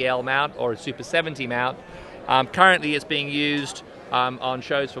LPL mount or a Super 70 mount. Currently it's being used on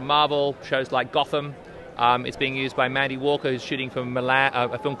shows for Marvel, shows like Gotham. It's being used by Mandy Walker, who's shooting for Milan,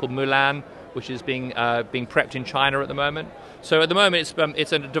 a film called Mulan, which is being prepped in China at the moment. So at the moment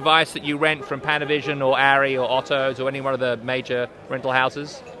it's a device that you rent from Panavision or Arri or Otto's or any one of the major rental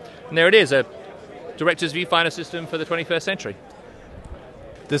houses. And there it is, a director's viewfinder system for the 21st century.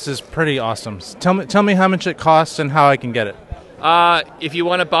 This is pretty awesome. Tell me how much it costs and how I can get it. If you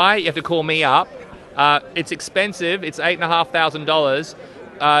want to buy, you have to call me up. It's expensive. It's $8,500,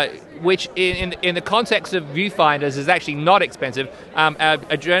 which in the context of viewfinders is actually not expensive.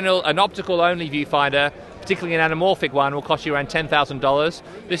 An optical-only viewfinder, particularly an anamorphic one, will cost you around $10,000.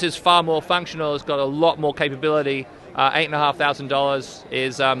 This is far more functional. It's got a lot more capability. $8,500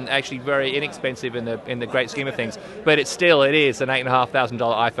 is actually very inexpensive in the great scheme of things, but it is an $8,500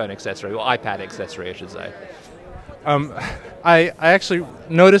 iPhone accessory, or iPad accessory, I should say. I actually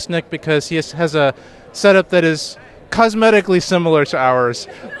noticed Nick because he has a setup that is cosmetically similar to ours,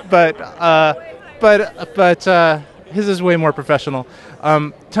 but his is way more professional.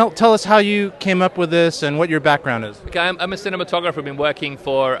 Tell us how you came up with this and what your background is. Okay, I'm a cinematographer. I've been working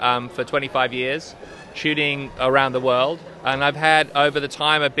for 25 years, shooting around the world, and I've had, over the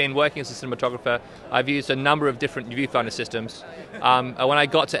time I've been working as a cinematographer, I've used a number of different viewfinder systems. When I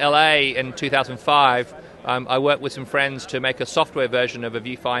got to LA in 2005, I worked with some friends to make a software version of a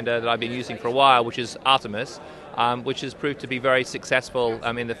viewfinder that I've been using for a while, which is Artemis, which has proved to be very successful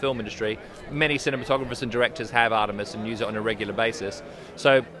in the film industry. Many cinematographers and directors have Artemis and use it on a regular basis.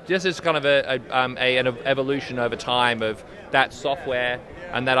 So this is kind of an evolution over time of that software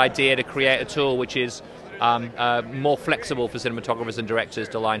and that idea to create a tool which is more flexible for cinematographers and directors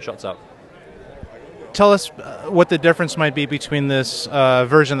to line shots up. Tell us what the difference might be between this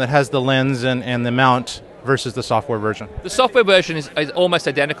version that has the lens and the mount versus the software version. The software version is almost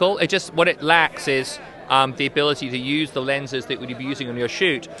identical. What it lacks is the ability to use the lenses that you'd be using on your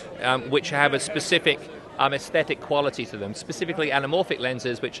shoot, which have a specific aesthetic quality to them, specifically anamorphic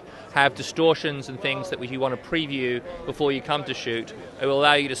lenses, which have distortions and things that you want to preview before you come to shoot. It will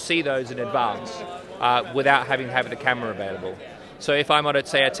allow you to see those in advance without having the camera available. So if I'm on,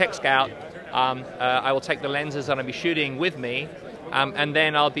 say, a Tech Scout, I will take the lenses that I'll be shooting with me, and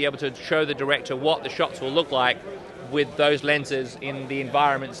then I'll be able to show the director what the shots will look like with those lenses in the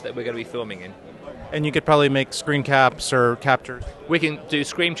environments that we're going to be filming in. And you could probably make screen caps or captures. We can do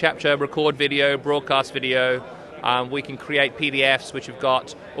screen capture, record video, broadcast video. We can create PDFs which have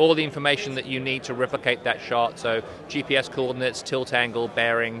got all the information that you need to replicate that shot. So GPS coordinates, tilt angle,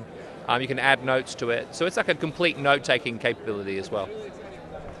 bearing. You can add notes to it. So it's like a complete note-taking capability as well.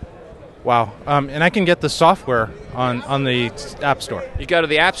 Wow. And I can get the software on the App Store. You go to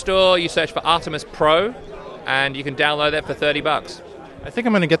the App Store, you search for Artemis Pro, and you can download that for $30. I think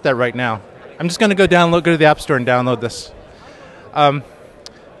I'm going to get that right now. I'm just going to go to the App Store and download this.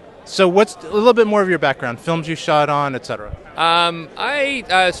 So what's a little bit more of your background? Films you shot on, etc.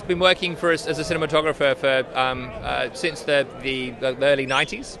 I've been working as a cinematographer for since the early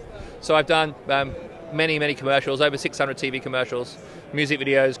 90s. So I've done many commercials, over 600 TV commercials, music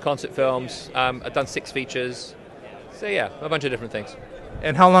videos, concert films. I've done 6 features. So yeah, a bunch of different things.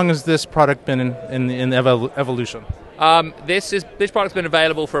 And how long has this product been in evolution? This product's been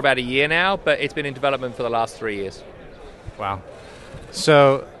available for about a year now, but it's been in development for the last 3 years. Wow.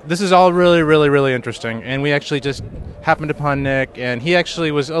 So this is all really interesting, and we actually just happened upon Nick, and he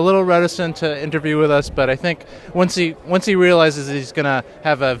actually was a little reticent to interview with us, but I think once he realizes he's going to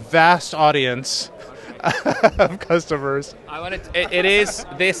have a vast audience of customers.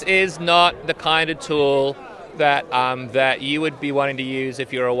 This is not the kind of tool that you would be wanting to use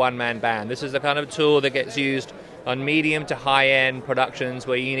if you're a one-man band. This is the kind of tool that gets used on medium to high-end productions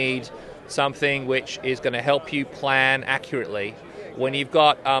where you need something which is going to help you plan accurately. When you've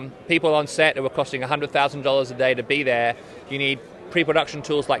got people on set who are costing $100,000 a day to be there, you need pre-production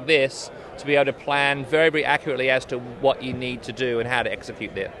tools like this to be able to plan very, very accurately as to what you need to do and how to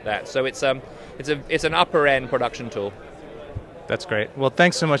execute that. So it's an upper-end production tool. That's great. Well,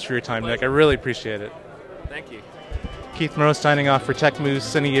 thanks so much for your time, Nick. I really appreciate it. Thank you. Keith Moreau signing off for Tech Moves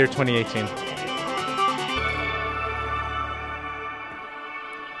Cine Year 2018.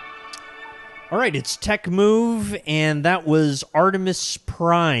 All right, it's Tech Move, and that was Artemis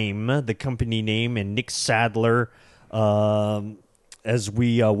Prime, the company name, and Nick Sadler. as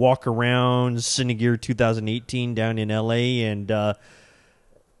we walk around Cinegear 2018 down in LA, and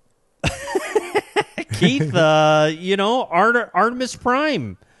Keith, Artemis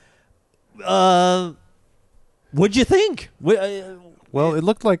Prime. What'd you think? Well, it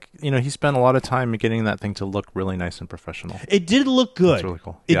looked like, he spent a lot of time getting that thing to look really nice and professional. It did look good. That's really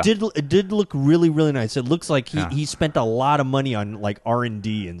cool. It did look really, really nice. It looks like he spent a lot of money on like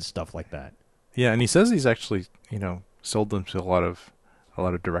R&D and stuff like that. Yeah, and he says he's actually, sold them to a lot of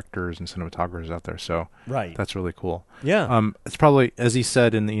directors and cinematographers out there. So right. That's really cool. Yeah. It's probably, as he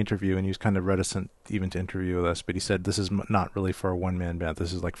said in the interview, and he was kind of reticent even to interview with us, but he said this is not really for a one-man band.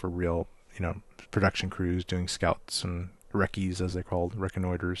 This is like for real, production crews doing scouts and recce's, as they're called,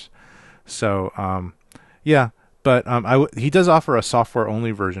 reconnoiters. So, but he does offer a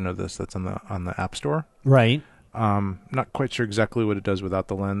software-only version of this that's on the App Store. Right. Not quite sure exactly what it does without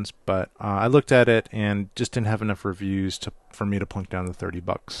the lens, but I looked at it and just didn't have enough reviews for me to plunk down the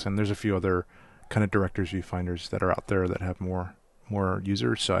 $30. And there's a few other kind of directors viewfinders that are out there that have more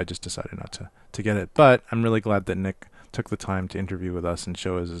users, so I just decided not to get it. But I'm really glad that Nick took the time to interview with us and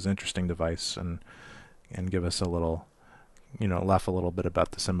show us his interesting device and give us a little, laugh a little bit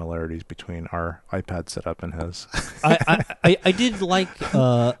about the similarities between our iPad setup and his. I did like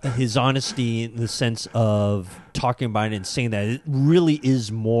his honesty in the sense of talking about it and saying that it really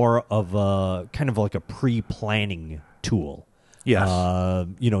is more of a kind of like a pre-planning tool. Yes.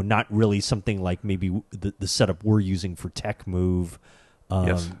 Not really something like maybe the setup we're using for TechMove.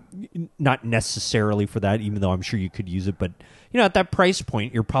 Yes. Not necessarily for that, even though I'm sure you could use it. But, at that price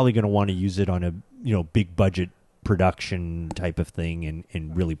point, you're probably going to want to use it on a, big budget production type of thing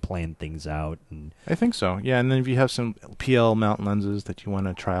and really plan things out. And I think so. Yeah. And then if you have some PL mount lenses that you want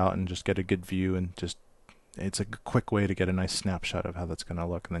to try out and just get a good view and it's a quick way to get a nice snapshot of how that's going to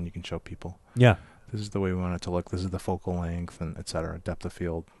look. And then you can show people. Yeah. This is the way we want it to look. This is the focal length and et cetera, depth of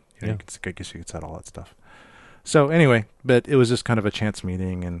field. I guess you could set all that stuff. So anyway, but it was just kind of a chance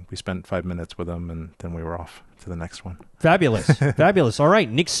meeting, and we spent 5 minutes with him, and then we were off to the next one. Fabulous. Fabulous. All right.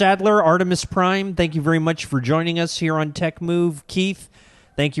 Nick Sadler, Artemis Prime, thank you very much for joining us here on TechMove. Keith,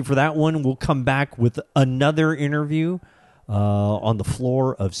 thank you for that one. We'll come back with another interview on the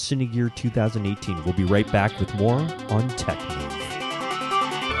floor of Cinegear 2018. We'll be right back with more on TechMove.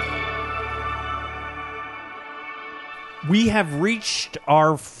 We have reached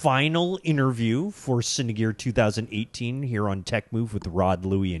our final interview for Cinegear 2018 here on TechMove with Rod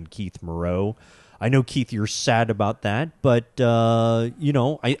Louie and Keith Moreau. I know, Keith, you're sad about that, but, I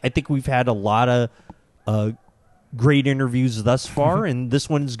think we've had a lot of great interviews thus far, and this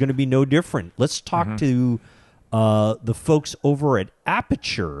one's going to be no different. Let's talk to the folks over at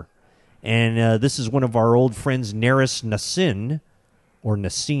Aputure, and this is one of our old friends, Naris Nassin,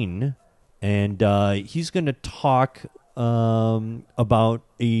 and he's going to talk about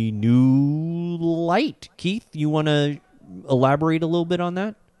a new light. Keith, you want to elaborate a little bit on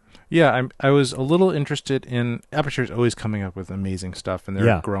that? Yeah, I was a little interested in Aputure is always coming up with amazing stuff, and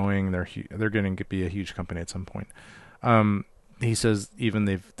they're growing. They're going to be a huge company at some point. He says even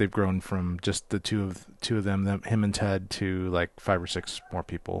they've grown from just the two of them, him and Ted, to like 5 or 6 more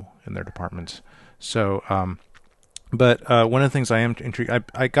people in their departments. So, but one of the things I am intrigued,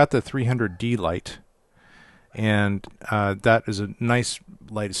 I got the 300D light. And that is a nice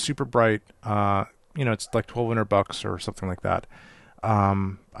light. It's super bright. It's like $1,200 or something like that.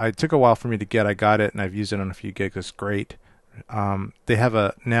 It took a while for me to get. I got it, and I've used it on a few gigs. It's great. They have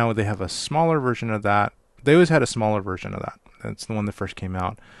a smaller version of that. They always had a smaller version of that. That's the one that first came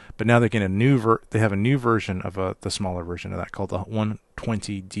out. But now they get they have a new version of the smaller version of that called the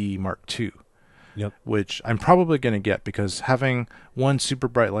 120D Mark II. Yep. Which I'm probably going to get, because having one super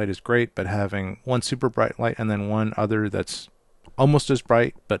bright light is great, but having one super bright light and then one other that's almost as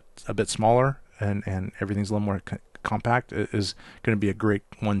bright but a bit smaller and everything's a little more compact is going to be a great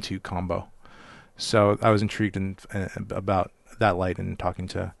 1-2 combo. So I was intrigued about that light and talking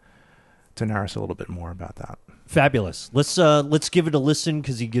to Naris a little bit more about that. Fabulous. Let's give it a listen,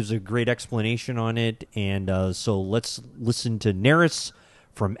 because he gives a great explanation on it. And so let's listen to Naris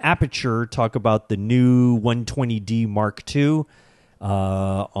from Aputure talk about the new 120D Mark II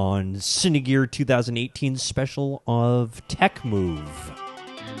on Cinegear 2018 special of TechMove.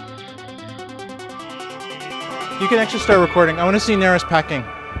 You can actually start recording. I want to see Naris packing.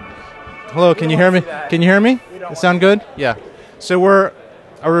 Hello, can you hear me? Can you hear me? It sound good? Yeah. So are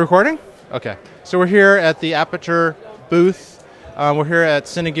we recording? Okay. So we're here at the Aputure booth. We're here at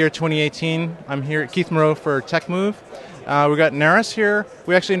Cinegear 2018. I'm here, Keith Moreau, for TechMove. We got Naris here.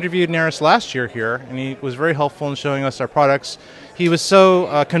 We actually interviewed Naris last year here, and he was very helpful in showing us our products. He was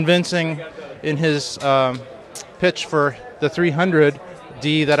so convincing in his pitch for the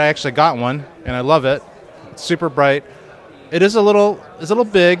 300D that I actually got one, and I love it. It's super bright. It is a little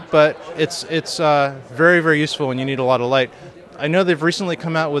big, but it's very, very useful when you need a lot of light. I know they've recently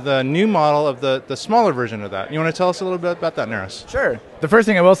come out with a new model of the smaller version of that. You want to tell us a little bit about that, Neris? Sure. The first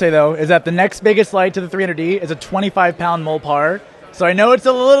thing I will say, though, is that the next biggest light to the 300D is a 25-pound Molpar. So I know it's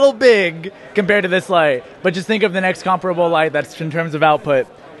a little big compared to this light, but just think of the next comparable light that's in terms of output.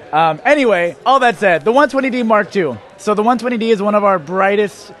 Anyway, all that said, the 120D Mark II. So the 120D is one of our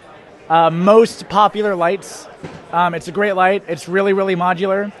brightest, most popular lights. It's a great light. It's really, really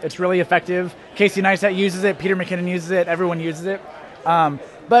modular. It's really effective. Casey Neistat uses it. Peter McKinnon uses it. Everyone uses it.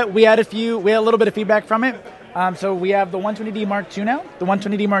 But we had a little bit of feedback from it. So we have the 120D Mark II now. The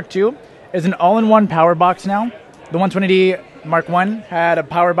 120D Mark II is an all-in-one power box now. The 120D Mark I had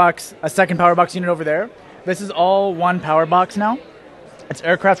a second power box unit over there. This is all one power box now. It's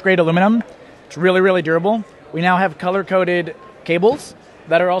aircraft-grade aluminum. It's really, really durable. We now have color-coded cables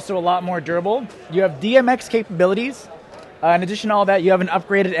that are also a lot more durable. You have DMX capabilities. In addition to all that, you have an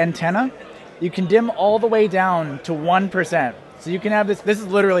upgraded antenna. You can dim all the way down to 1%. So you can have this. This is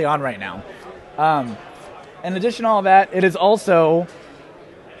literally on right now. In addition to all that, it is also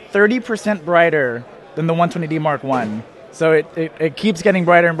 30% brighter than the 120D Mark I. So it keeps getting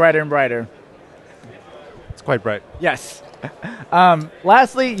brighter and brighter and brighter. It's quite bright. Yes.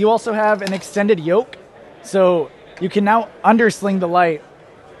 Lastly, you also have an extended yoke. So you can now undersling the light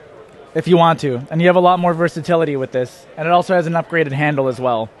if you want to. And you have a lot more versatility with this. And it also has an upgraded handle as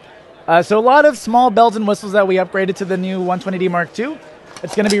well. So a lot of small bells and whistles that we upgraded to the new 120D Mark II.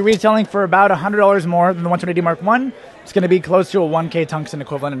 It's going to be retailing for about $100 more than the 120D Mark I. It's going to be close to a 1K tungsten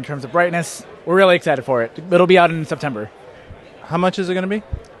equivalent in terms of brightness. We're really excited for it. It'll be out in September. How much is it going to be?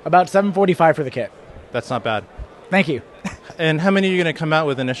 About $745 for the kit. That's not bad. Thank you. And how many are you going to come out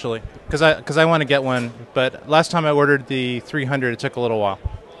with initially? Because I want to get one, but last time I ordered the 300, it took a little while.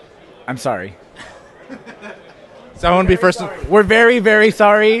 I'm sorry. So I want to be first. We're very, very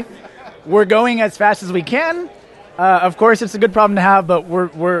sorry. We're going as fast as we can. Of course, it's a good problem to have, but we're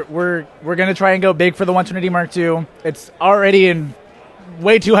going to try and go big for the 120D Mark II. It's already in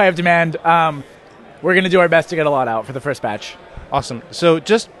way too high of demand. We're going to do our best to get a lot out for the first batch. Awesome. So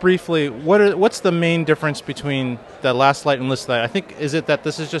just briefly, what's the main difference between the last light and this light? I think, is it that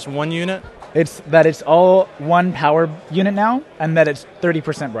this is just one unit? It's that it's all one power unit now, and that it's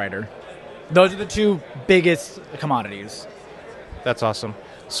 30% brighter. Those are the two biggest commodities. That's awesome.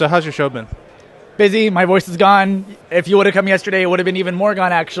 So how's your show been? Busy. My voice is gone. If you would have come yesterday, it would have been even more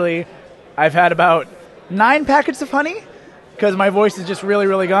gone, actually. I've had about 9 packets of honey because my voice is just really,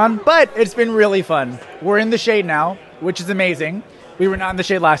 really gone. But it's been really fun. We're in the shade now, which is amazing. We were not in the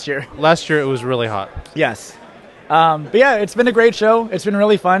shade last year. Last year it was really hot. Yes. But yeah, it's been a great show. It's been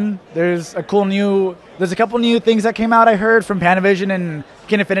really fun. There's a couple new things that came out, I heard, from Panavision and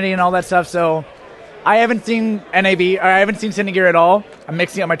Kinefinity and all that stuff. So I haven't seen NAB, or I haven't seen Cinegear at all. I'm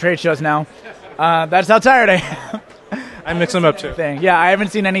mixing up my trade shows now. That's how tired I am. I mix them up too. Yeah, I haven't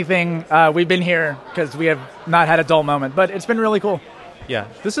seen anything. We've been here because we have not had a dull moment, but it's been really cool. Yeah,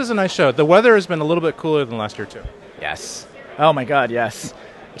 this is a nice show. The weather has been a little bit cooler than last year too. Yes. Oh my God, yes.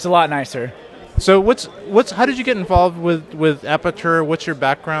 It's a lot nicer. So how did you get involved with Aputure? What's your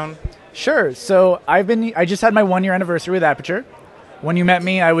background? Sure. So I just had my 1-year anniversary with Aputure. When you met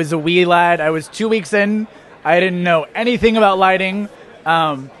me, I was a wee lad. I was 2 weeks in. I didn't know anything about lighting.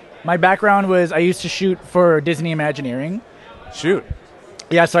 My background was I used to shoot for Disney Imagineering. Shoot.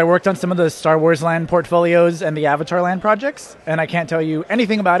 Yeah, so I worked on some of the Star Wars Land portfolios and the Avatar Land projects, and I can't tell you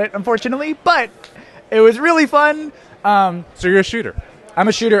anything about it, unfortunately, but it was really fun. So you're a shooter? I'm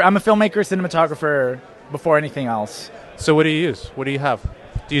a shooter. I'm a filmmaker, cinematographer before anything else. So what do you use? What do you have?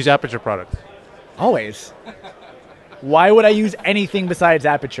 Do you use Aputure products? Always. Why would I use anything besides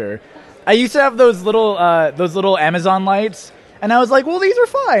Aputure? I used to have those little Amazon lights, and I was like, well, these are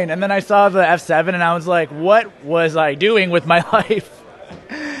fine. And then I saw the F7, and I was like, what was I doing with my life?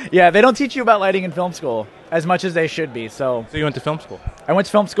 Yeah, they don't teach you about lighting in film school as much as they should be. So you went to film school? I went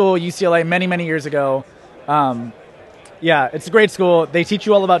to film school, UCLA, many, many years ago. Yeah, it's a great school. They teach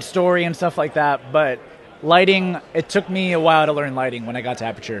you all about story and stuff like that, but lighting, it took me a while to learn lighting when I got to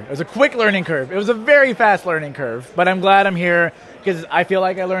Aputure. It was a quick learning curve. It was a very fast learning curve, but I'm glad I'm here because I feel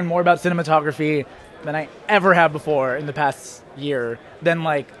like I learned more about cinematography than I ever have before in the past year than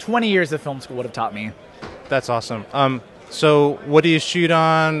like 20 years of film school would have taught me. That's awesome. So what do you shoot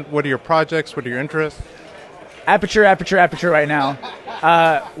on? What are your projects? What are your interests? Aputure right now.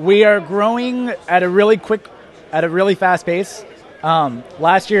 We are growing at a really fast pace.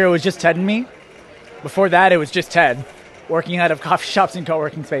 Last year it was just Ted and me. Before that it was just Ted, working out of coffee shops and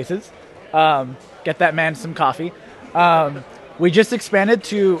co-working spaces. get that man some coffee. We just expanded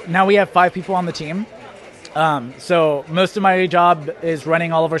to, now we have 5 people on the team. So most of my job is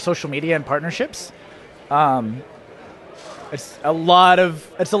running all of our social media and partnerships. It's a lot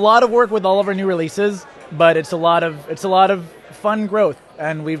of work with all of our new releases, but it's a lot of fun growth,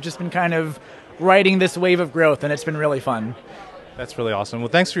 and we've just been kind of riding this wave of growth, and it's been really fun. That's really awesome. Well,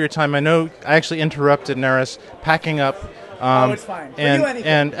 thanks for your time. I know I actually interrupted Neris packing up. It's fine.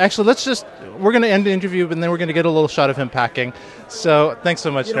 And actually, we're going to end the interview, and then we're going to get a little shot of him packing. So thanks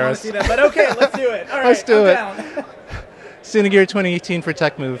so much, You don't want Neris. to see that, but okay, let's do it. All right, Let's do I'm it. down. Cinegear 2018 for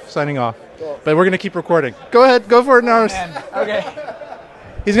TechMove, signing off. Cool. But we're going to keep recording. Go ahead, go for it, Neris. Okay.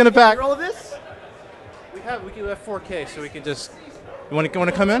 He's going to pack. All of this? We have 4K, so we can just. You want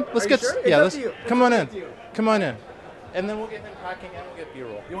to come in? Let's Are you get. sure? It's Yeah, up let's to you. come on in. It's up to you. Come on in, and then we'll get him packing, and we'll get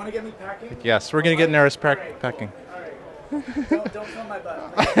B-roll. You want to get me packing? Yes, we're going to get Neris packing. All right. Don't film my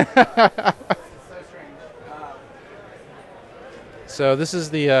butt. So strange. So this is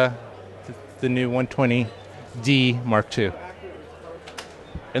the new 120D Mark II,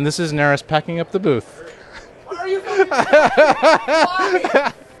 and this is Neris packing up the booth. Are you fucking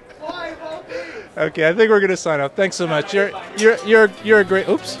Why? Why, Volpe? Okay, I think we're gonna sign off. Thanks so much. You're a great.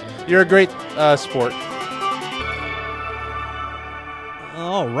 Oops, you're a great sport.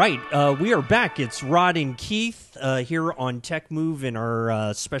 All right, we are back. It's Rod and Keith here on Tech Move in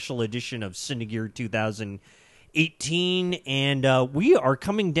our special edition of Cinegear 2018, and we are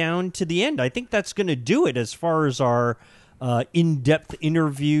coming down to the end. I think that's going to do it as far as our in-depth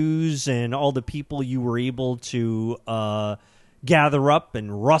interviews and all the people you were able to gather up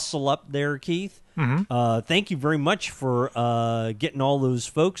and rustle up there, Keith. Mm-hmm. Thank you very much for getting all those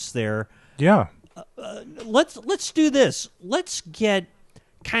folks there. Yeah. Let's do this. Let's get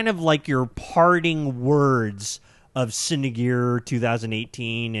kind of like your parting words of Cinegear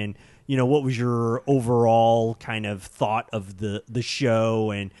 2018, and what was your overall kind of thought of the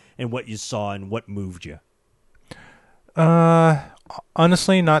show and what you saw and what moved you.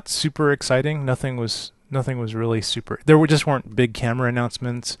 Honestly, not super exciting. Nothing was really super. Just weren't big camera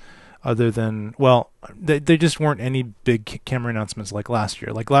announcements, other than they just weren't any big camera announcements like last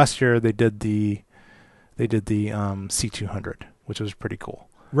year. Like last year, they did the C200, which was pretty cool.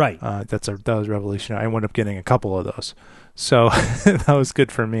 Right. That was revolutionary. I wound up getting a couple of those, so that was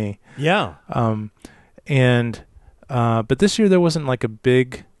good for me. Yeah. But this year there wasn't like a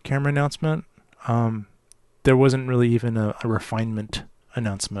big camera announcement. There wasn't really even a refinement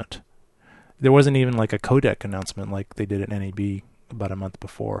announcement. There wasn't even like a codec announcement like they did at NAB about a month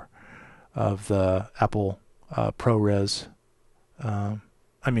before of the Apple ProRes.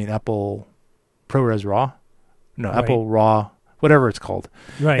 Apple ProRes RAW. No, right. Apple RAW. Whatever it's called.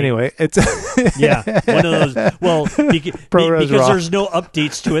 Right. Anyway, it's yeah, one of those. Well, because there's no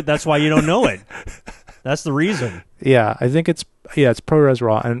updates to it, that's why you don't know it. That's the reason. Yeah, I think it's ProRes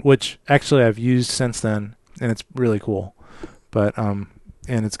RAW, and which actually I've used since then, and it's really cool. But and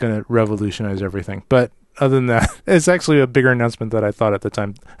it's going to revolutionize everything. But other than that, it's actually a bigger announcement than I thought at the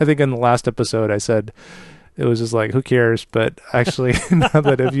time. I think in the last episode I said it was just like, who cares? But actually, now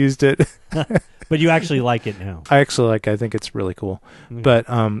that I've used it. But you actually like it now. I think it's really cool. Mm-hmm. But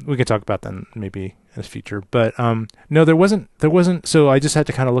we can talk about that maybe in the future. But no, there wasn't. So I just had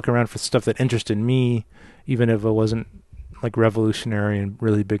to kind of look around for stuff that interested me, even if it wasn't like revolutionary and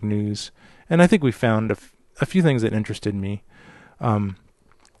really big news. And I think we found a few things that interested me.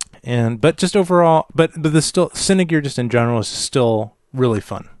 But just overall, but the still Cinegear just in general is still really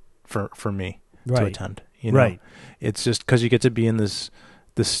fun for me to attend. Right. It's just because you get to be in this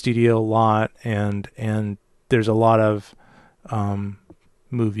studio lot, and there's a lot of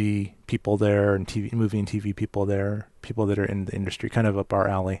movie people there, and movie and TV people there, people that are in the industry, kind of up our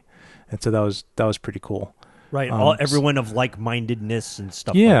alley, and so that was pretty cool. Right, everyone of like-mindedness and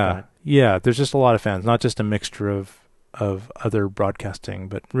stuff. Yeah, like that. Yeah. There's just a lot of fans, not just a mixture of other broadcasting,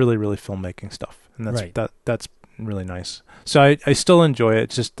 but really, really filmmaking stuff, and that's really nice. So I still enjoy it.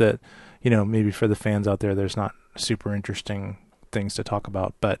 It's just that maybe for the fans out there, there's not super interesting things to talk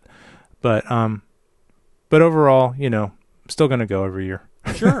about, but overall, I'm still going to go every year.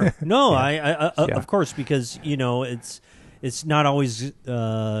 Sure. No, yeah. I of course, because it's not always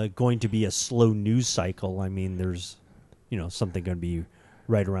going to be a slow news cycle. I mean, there's something going to be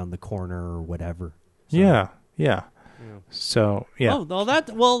right around the corner or whatever. So. Yeah. So yeah.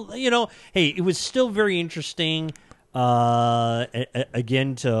 Hey, it was still very interesting.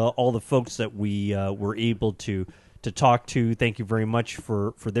 Again, to all the folks that we were able to talk to, thank you very much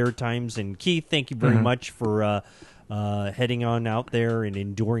for their times. And Keith, thank you very much for heading on out there and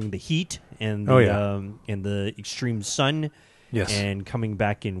enduring the heat and the extreme sun Yes. and coming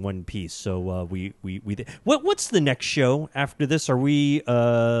back in one piece. So what's the next show after this? Are we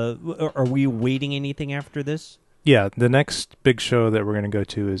waiting anything after this? Yeah, the next big show that we're going to go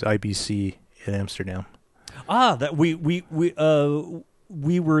to is IBC in Amsterdam. That we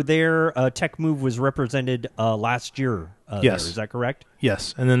were there. Tech Move was represented last year. Yes. there. Is that correct?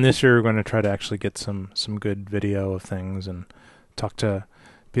 Yes, and then this year we're going to try to actually get some good video of things and talk to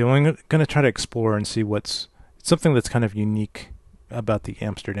people. I'm going to try to explore and see what's something that's kind of unique about the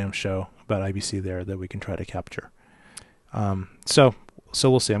Amsterdam show, about IBC there, that we can try to capture. So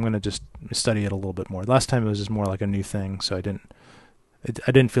we'll see. I'm going to just study it a little bit more. Last time it was just more like a new thing, so I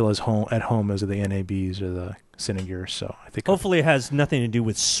didn't feel as at home as the NABs or the Cinegears. So I think Hopefully it has nothing to do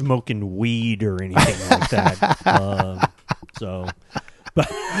with smoking weed or anything like that. But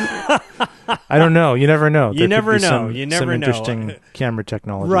I don't know. You never know. You There could never be know. some- You never some know. interesting camera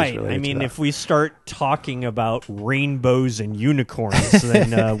technologies right. related I mean, to that. if we start talking about rainbows and unicorns,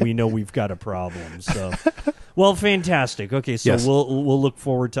 then we know we've got a problem. So, well, fantastic. Okay, so Yes. we'll look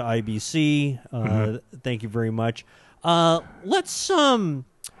forward to IBC. Thank you very much. Let's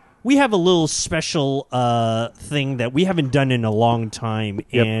we have a little special thing that we haven't done in a long time,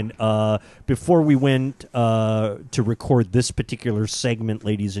 Yep. and before we went to record this particular segment,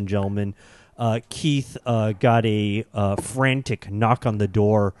 ladies and gentlemen, Keith got a frantic knock on the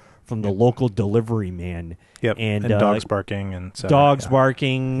door from the local delivery man. Yep. And, dogs barking and so, dogs yeah.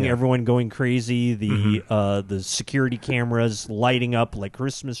 barking, Yeah. everyone going crazy, the security cameras lighting up like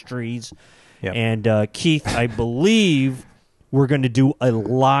Christmas trees. Yep. And Keith, I believe we're going to do a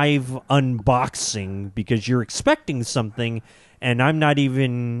live unboxing because you're expecting something, and I'm not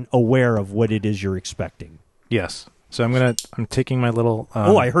even aware of what it is you're expecting. Yes. So I'm taking my little.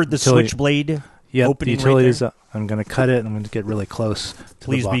 I heard the switchblade opening the utilities. right I'm going to cut it. I'm going to get really close to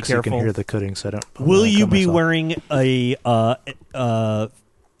Please the be box so you careful. can hear the cutting. So I don't. Will you cut be myself. wearing a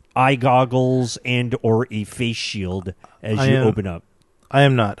eye goggles and or a face shield as I you am. open up? I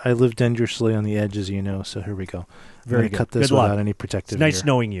am not. I live dangerously on the edge, as you know. So here we go. Very I'm good. gonna cut this Good luck. without any protective It's nice gear.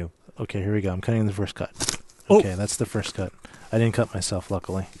 knowing you. Okay, here we go. I'm cutting the first cut. Oh. Okay, that's the first cut. I didn't cut myself,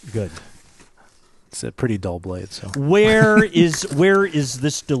 luckily. Good. It's a pretty dull blade. So Where is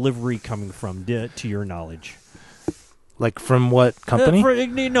this delivery coming from, to your knowledge? like from what company?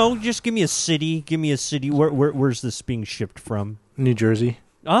 Just give me a city. Give me a city. Where's this being shipped from? New Jersey.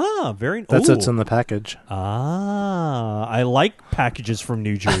 Ah, very. That's ooh. what's in the package. Ah, I like packages from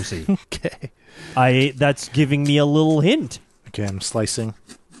New Jersey. Okay. That's giving me a little hint. Okay, I'm slicing.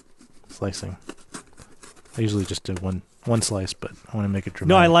 I usually just do one slice, but I want to make it dramatic.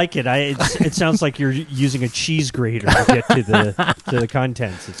 No, I like it. It sounds like you're using a cheese grater to get to the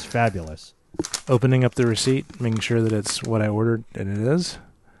contents. It's fabulous. Opening up the receipt, making sure that it's what I ordered, and it is.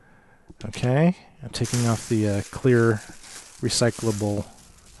 Okay, I'm taking off the clear, recyclable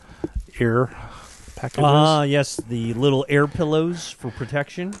air packages. Ah, yes, the little air pillows for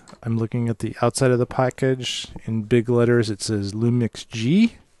protection. I'm looking at the outside of the package. In big letters, it says Lumix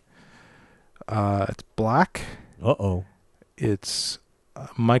G. It's black. Uh-oh. It's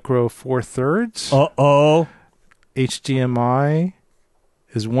micro 4/3. Uh-oh. HDMI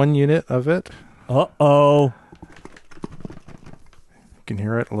is 1 unit of it. Uh-oh. You can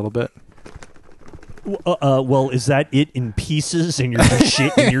hear it a little bit. Well, is that it in pieces and you're just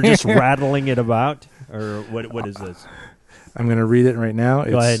you're just rattling it about? Or what is this? I'm going to read it right now.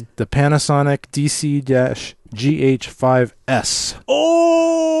 It's ahead. the Panasonic DC-GH5S.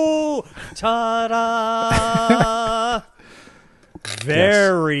 Oh! Ta-da!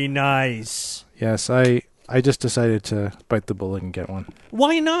 Very nice. Yes, I just decided to bite the bullet and get one.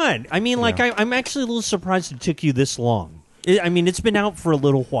 Why not? I mean, I'm actually a little surprised it took you this long. It's been out for a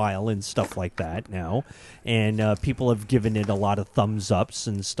little while and stuff like that now, and people have given it a lot of thumbs ups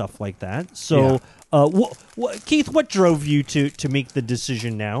and stuff like that. So, Keith, what drove you to make the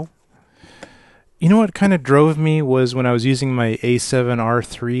decision now? You know what kind of drove me was when I was using my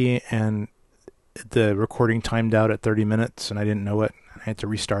A7R3 and the recording timed out at 30 minutes and I didn't know it. I had to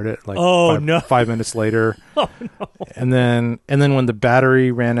restart it 5 minutes later. Oh no! And then when the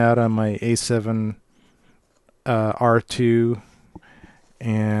battery ran out on my A7 R2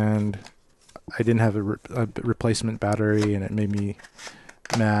 and I didn't have a replacement battery and it made me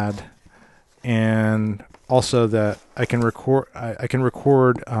mad. And also that I can record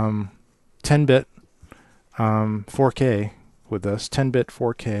 10-bit 4K with this 10-bit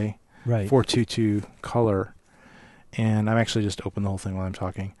 4K Right. 422 color, and I'm actually just open the whole thing while I'm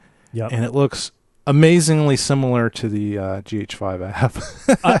talking. Yep. And it looks amazingly similar to the GH5 I have.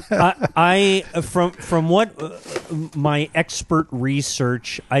 I from what my expert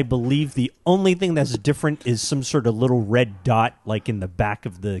research, I believe the only thing that's different is some sort of little red dot, like in the back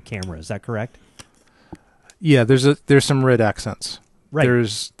of the camera. Is that correct? Yeah, there's some red accents. Right.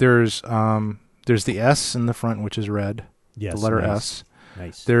 There's the S in the front, which is red. Yes, the letter nice. S.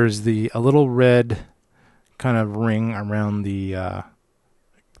 Nice. There's a little red kind of ring around the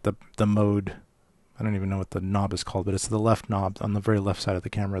mode. I don't even know what the knob is called, but it's the left knob on the very left side of the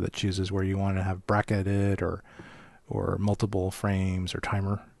camera that chooses where you want to have bracketed or multiple frames or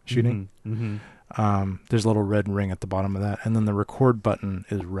timer shooting. Mm-hmm. There's a little red ring at the bottom of that, and then the record button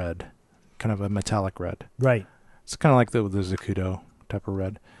is red, kind of a metallic red. Right. It's kind of like the Zacuto type of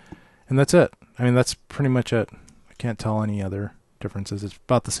red, and that's it. I mean, that's pretty much it. I can't tell any other differences. It's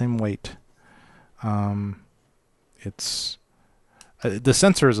about the same weight. It's the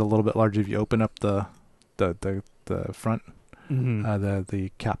sensor is a little bit larger if you open up the front,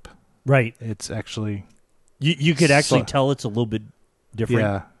 the cap. Right. It's actually you could actually tell it's a little bit different.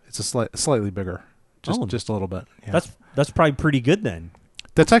 Yeah, it's slightly bigger, just a little bit. Yeah. That's probably pretty good then.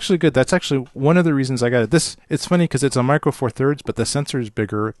 That's actually good. That's actually one of the reasons I got it. It's funny because it's a Micro Four Thirds, but the sensor is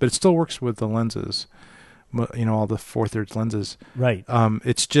bigger, but it still works with the lenses. All the 4/3 lenses. Right.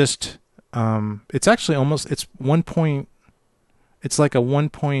 It's just it's actually almost it's like a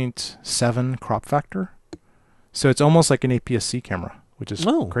 1.7 crop factor. So it's almost like an APS-C camera, which is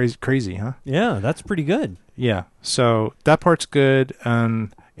crazy, huh? Yeah, that's pretty good. Yeah. So that part's good,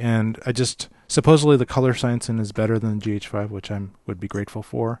 and I just supposedly the color science is better than the GH5, which I would be grateful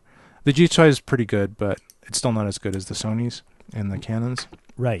for. The GH5 is pretty good, but it's still not as good as the Sonys and the Canons.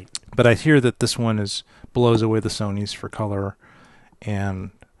 Right. But I hear that this one blows away the Sonys for color,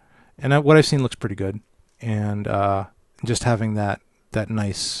 and what I've seen looks pretty good, and just having that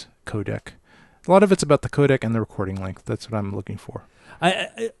nice codec. A lot of it's about the codec and the recording length. That's what I'm looking for.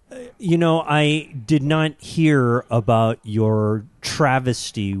 I did not hear about your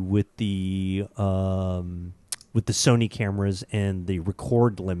travesty with the Sony cameras and the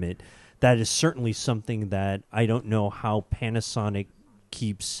record limit. That is certainly something that I don't know how Panasonic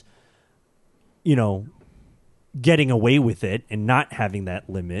keeps, getting away with it and not having that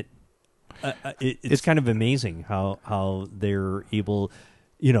limit. It's kind of amazing how they're able,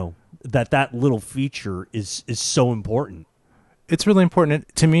 that little feature is so important. It's really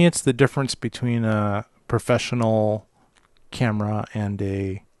important. To me, it's the difference between a professional camera and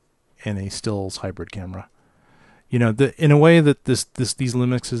a stills hybrid camera. In a way that these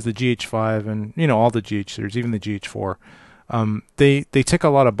Lumixes, the GH5 and all the GH series, even the GH4, they tick a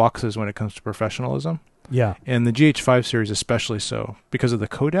lot of boxes when it comes to professionalism. Yeah. And the GH5 series especially so because of the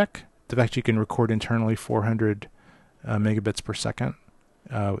codec. The fact you can record internally 400 megabits per second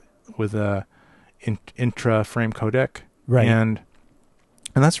with a intra-frame codec. Right. And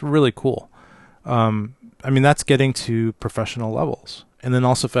that's really cool. That's getting to professional levels. And then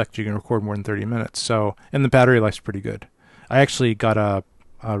also the fact you can record more than 30 minutes. So, and the battery life's pretty good. I actually got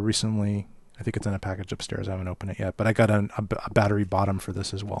recently, I think it's in a package upstairs. I haven't opened it yet, but I got a battery bottom for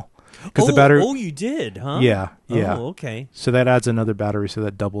this as well. The battery. Oh, you did, huh? Yeah. Oh, okay. So that adds another battery, so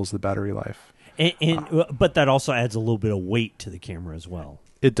that doubles the battery life. But that also adds a little bit of weight to the camera as well.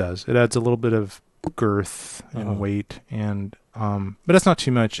 It does. It adds a little bit of girth and weight, and but it's not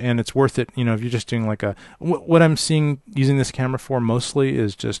too much, and it's worth it. If you're just doing like what I'm seeing using this camera for mostly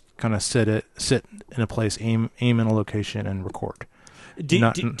is just kind of sit in a place, aim in a location, and record. Do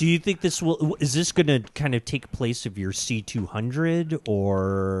you think is this going to kind of take place of your C200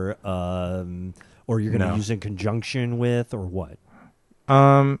 or you're going to use in conjunction with, or what?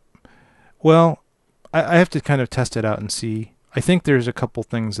 Well, I have to kind of test it out and see. I think there's a couple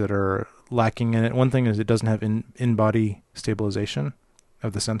things that are lacking in it. One thing is it doesn't have in-body stabilization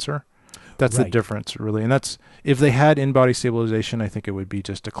of the sensor. That's the difference, really. And that's if they had in-body stabilization, I think it would be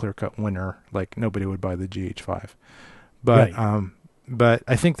just a clear-cut winner. Like nobody would buy the GH5. But but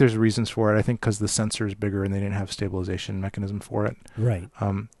I think there's reasons for it. I think because the sensor is bigger and they didn't have stabilization mechanism for it. Right.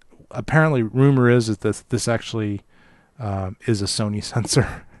 Apparently, rumor is that this actually is a Sony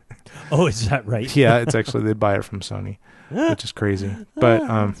sensor. Oh, is that right? Yeah, it's actually they buy it from Sony, which is crazy. But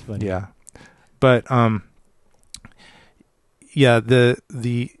yeah, but yeah,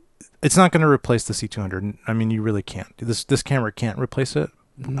 the it's not going to replace the C200. I mean, you really can't. This camera can't replace it.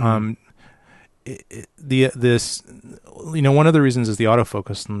 Mm-hmm. One of the reasons is the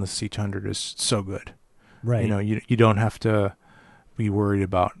autofocus on the C200 is so good. Right. You don't have to be worried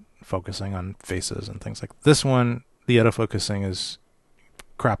about focusing on faces and things like this one. The autofocusing is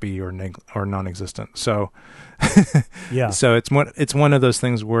crappy or non-existent. So Yeah. so it's one of those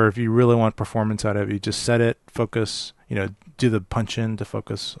things where if you really want performance out of it, you just set it, focus, do the punch in to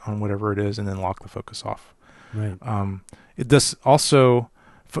focus on whatever it is, and then lock the focus off. Right. It does also,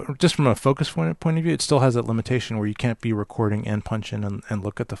 just from a focus point of view, it still has that limitation where you can't be recording and punch in and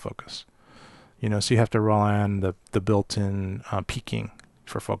look at the focus. So you have to rely on the built-in peaking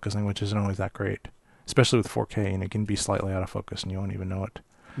for focusing, which isn't always that great, especially with 4K, and it can be slightly out of focus and you won't even know it.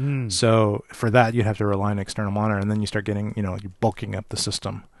 So for that, you have to rely on an external monitor, and then you start getting, you're bulking up the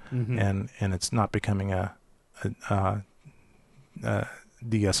system, and it's not becoming a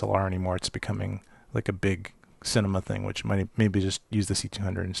DSLR anymore. It's becoming like a big cinema thing, which might maybe just use the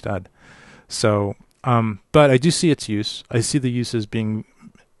C200 instead. So, but I do see its use. I see the use as being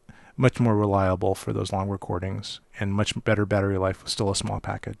much more reliable for those long recordings and much better battery life with still a small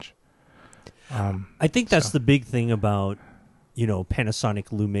package. I think that's the big thing about Panasonic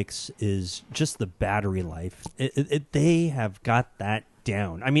Lumix is just the battery life. They have got that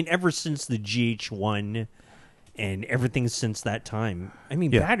down. I mean, ever since the GH1 and everything since that time. I mean,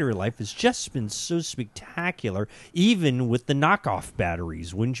 battery life has just been so spectacular, even with the knockoff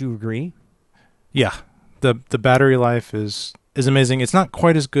batteries. Wouldn't you agree? Yeah, the battery life is amazing. It's not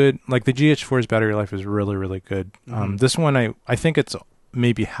quite as good. Like the GH4's battery life is really, really good. This one, I think it's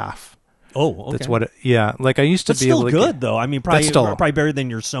maybe half. Oh, okay. That's what. Like I used to be able to. Still good though. I mean, probably better than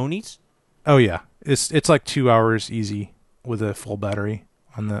your Sony's. Oh yeah, it's like 2 hours easy with a full battery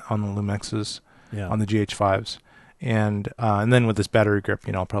on the Lumixes, on the GH5s, and then with this battery grip,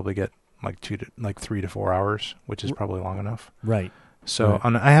 I'll probably get like 3 to 4 hours, which is probably long enough. Right. So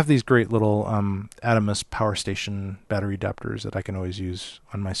I have these great little Adamus power station battery adapters that I can always use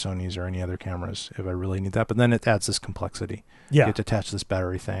on my Sonys or any other cameras if I really need that. But then it adds this complexity. You get to attach this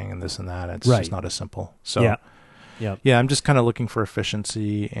battery thing and this and that. It's just not as simple. So I'm just kind of looking for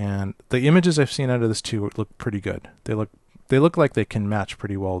efficiency, and the images I've seen out of this too look pretty good. They look like they can match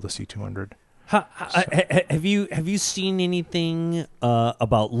pretty well the C200. Have you seen anything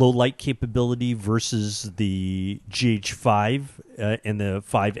about low light capability versus the GH5 and the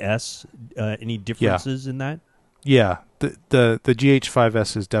 5S? Any differences in that? Yeah, the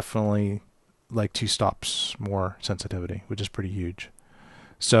GH5S is definitely like 2 stops more sensitivity, which is pretty huge.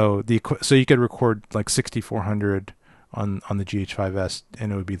 So you could record like 6400 on the GH5S,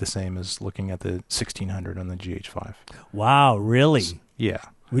 and it would be the same as looking at the 1600 on the GH5. Wow, really? Yeah.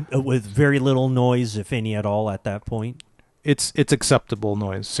 With very little noise, if any at all, at that point? It's acceptable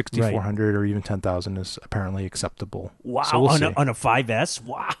noise. 6400 or even 10,000 is apparently acceptable. Wow, so we'll on a 5S?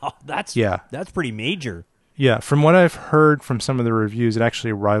 Wow, that's pretty major. Yeah, from what I've heard from some of the reviews, it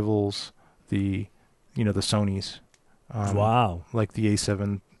actually rivals the Sonys. Wow. Like the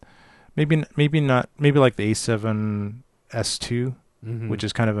A7, maybe not, maybe like the A7S2, which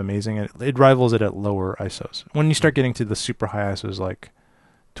is kind of amazing. It rivals it at lower ISOs. When you start getting to the super high ISOs, like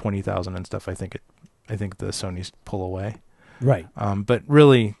 20,000 and stuff, I think the Sonys pull away. Right. But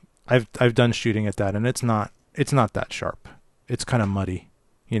really, I've done shooting at that, and it's not that sharp. It's kind of muddy.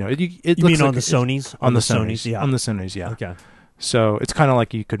 You mean on the Sonys? On the Sonys, yeah. On the Sonys, yeah. Okay. So it's kind of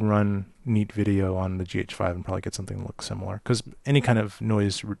like you could run neat video on the GH5 and probably get something that looks similar. Because any kind of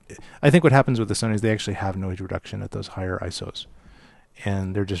noise, I think what happens with the Sonys, they actually have noise reduction at those higher ISOs,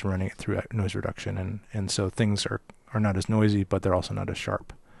 and they're just running it through noise reduction, and so things are not as noisy, but they're also not as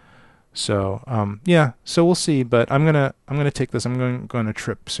sharp. So so we'll see. But I'm gonna take this. I'm going on a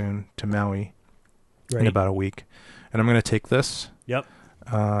trip soon to Maui in about a week, and I'm gonna take this. Yep.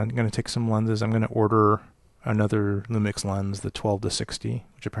 I'm gonna take some lenses. I'm gonna order another Lumix lens, the 12-60,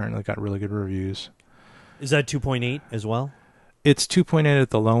 which apparently got really good reviews. Is that 2.8 as well? It's 2.8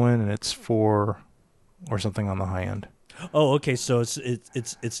 at the low end, and it's 4 or something on the high end. Oh, okay. So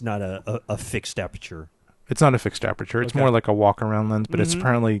it's not a fixed aperture. It's not a fixed aperture. It's more like a walk-around lens, but it's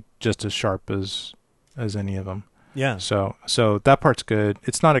apparently just as sharp as any of them. Yeah. So that part's good.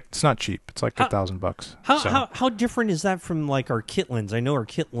 It's not cheap. It's like $1,000. How different is that from like our kit lens? I know our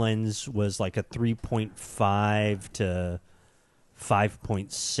kit lens was like a 3.5 to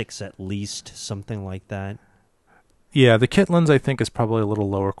 5.6 at least, something like that. Yeah, the kit lens I think is probably a little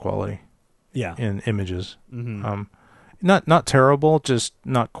lower quality. Yeah. In images. Mm-hmm. Not terrible, just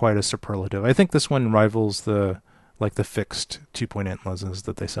not quite as superlative. I think this one rivals the fixed 2.8 lenses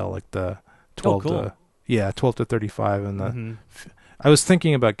that they sell, like the 12 12 to 35, and the. I was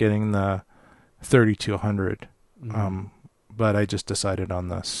thinking about getting the 30 to 100, but I just decided on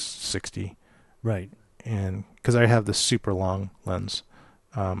the 60. Right. And because I have the super long lens,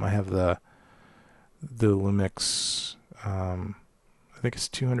 I have the Lumix. I think it's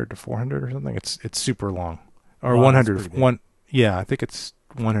 200 to 400 or something. It's super long. Or 100. I think it's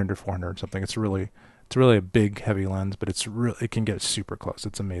 100, 400 something. It's really a big, heavy lens, but it can get super close.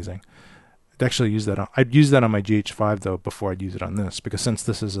 It's amazing. I'd use that on my GH5 though before I'd use it on this, because since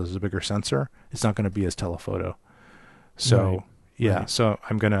this is a bigger sensor, it's not going to be as telephoto. So Right. so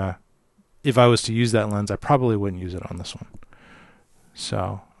I'm gonna, if I was to use that lens, I probably wouldn't use it on this one.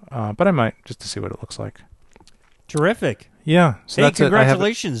 So, but I might, just to see what it looks like. Terrific. Yeah. So Hey, that's it.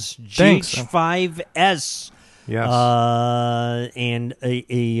 congratulations, Thanks. GH5S. Yes. And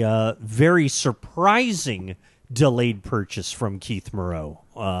a very surprising delayed purchase from Keith Moreau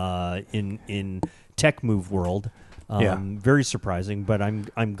in Tech Move world. Very surprising, but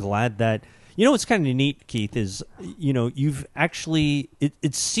I'm glad that, what's kind of neat, Keith, is you've actually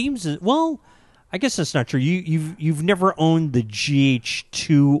it seems I guess that's not true. You've never owned the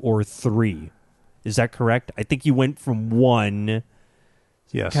GH2 or 3. Is that correct? I think you went from 1,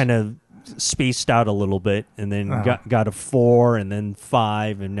 yes, kind of spaced out a little bit, and then got a 4, and then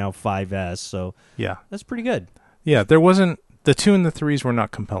 5, and now 5S. So yeah, that's pretty good. Yeah, there wasn't, the 2 and the 3s were not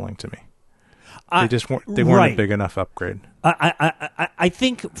compelling to me. They just weren't. They weren't right. a big enough upgrade. I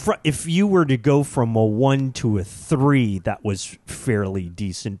think if you were to go from a 1 to a 3, that was fairly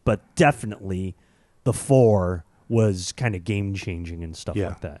decent, but definitely the 4 was kind of game changing and stuff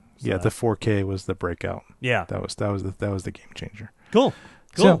like that. So Yeah, the 4K was the breakout. Yeah, that was the game changer. Cool.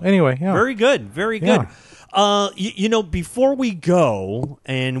 So anyway, yeah, very good. Before we go,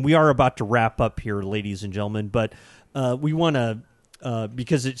 and we are about to wrap up here, ladies and gentlemen, but we want to,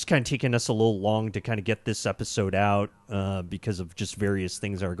 because it's kind of taken us a little long to kind of get this episode out because of just various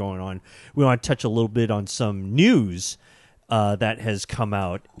things that are going on. We want to touch a little bit on some news that has come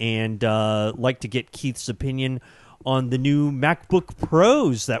out, and like to get Keith's opinion on the new MacBook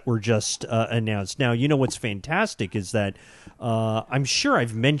Pros that were just announced. Now, what's fantastic is that I'm sure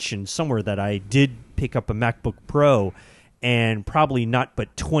I've mentioned somewhere that I did pick up a MacBook Pro, and probably not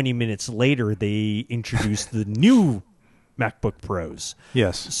but 20 minutes later, they introduced the new MacBook Pros.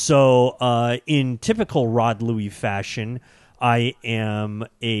 Yes. So in typical Rod Louie fashion, I am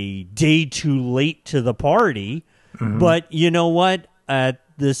a day too late to the party, but you know what? At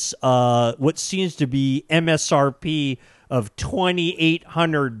this, what seems to be MSRP of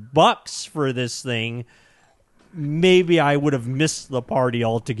 $2,800 for this thing, maybe I would have missed the party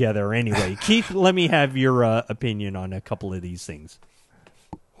altogether anyway. Keith, let me have your opinion on a couple of these things.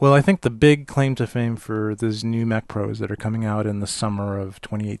 Well, I think the big claim to fame for these new Mac Pros that are coming out in the summer of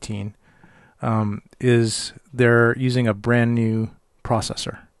 2018 is they're using a brand new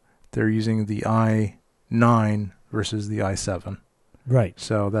processor. They're using the i9 versus the i7. Right.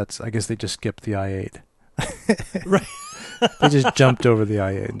 So I guess they just skipped the i8. Right. They just jumped over the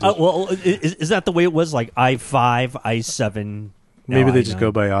i8. Is that the way it was? Like i5, i7. Maybe they i9? just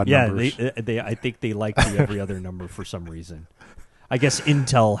go by odd numbers. Yeah, I think they like the every other number for some reason. I guess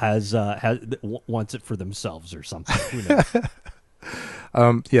Intel wants it for themselves or something. Who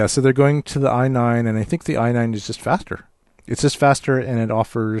knows? So they're going to the i9, and I think the i9 is just faster. It's just faster, and it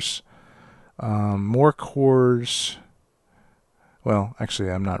offers more cores. Well,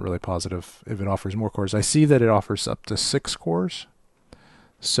 actually, I'm not really positive if it offers more cores. I see that it offers up to 6 cores.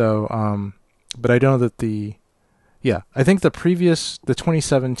 So, but I know that I think the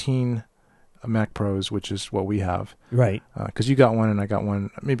 2017 Mac Pros, which is what we have. Right. Because you got one and I got one,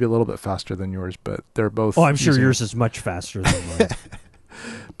 maybe a little bit faster than yours, but they're both... Oh, I'm sure yours is much faster than mine.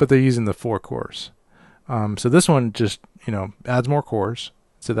 But they're using the 4 cores. So this one just, adds more cores.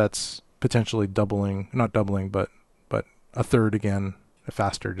 So that's potentially not doubling, but a third again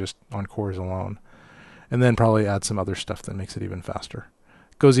faster just on cores alone. And then probably add some other stuff that makes it even faster.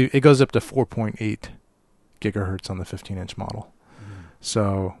 It goes up to 4.8 gigahertz on the 15-inch model.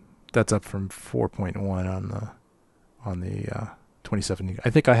 So that's up from 4.1 on the 2017. I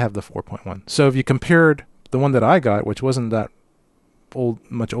think I have the 4.1. So if you compared the one that I got, which wasn't that old,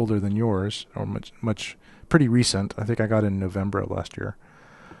 much older than yours, or much pretty recent. I think I got it in November of last year,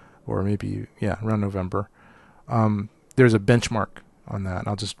 or maybe around November. There's a benchmark on that.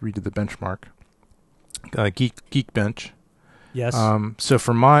 I'll just read you the benchmark. Geekbench. Yes. So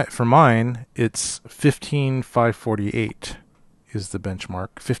for mine, it's 15,548 is the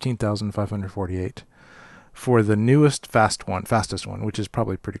benchmark. 15,548. For the newest fastest one, which is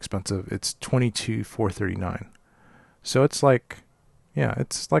probably pretty expensive, it's 22,439. So it's like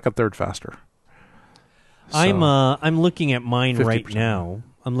a third faster. So, I'm looking at mine 50%. right now.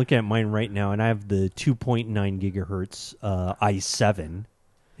 And I have the 2.9 gigahertz i7.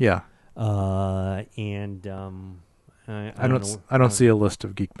 Yeah. I don't see a list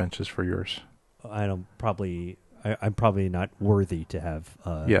of Geekbenches for yours. I'm probably not worthy to have.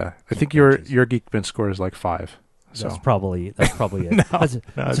 I think your Geekbench score is like 5. So That's probably it. no,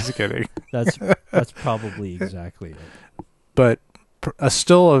 I'm just kidding. That's probably exactly it. But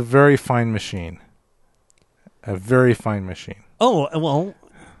still a very fine machine. A very fine machine. Oh well,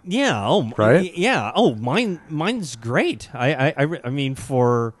 yeah. Oh Right? Yeah. Oh, mine's great. I mean,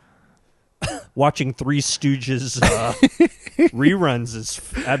 for watching Three Stooges reruns is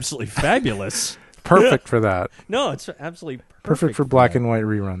absolutely fabulous. Perfect for that. No, it's absolutely Perfect for black and white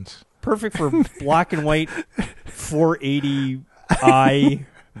reruns. Perfect for black and white 480i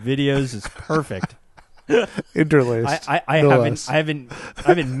videos is perfect. Interlaced. I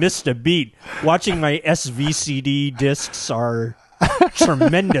haven't missed a beat. Watching my SVCD discs are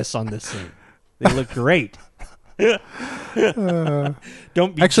tremendous on this thing. They look great.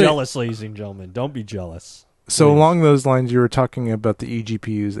 Don't be jealous, ladies and gentlemen. Don't be jealous. So please. along those lines, you were talking about the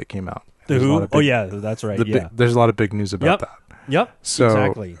eGPUs that came out. The who? Oh yeah, that's right. Yeah. There's a lot of big news about that. Yep. So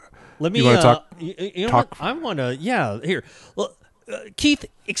exactly. Let me. You want to talk? You know what? I want to. Yeah. Here, well, Keith,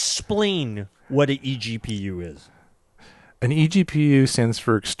 explain what an eGPU is. An eGPU stands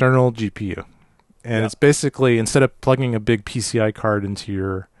for external GPU, and it's basically, instead of plugging a big PCI card into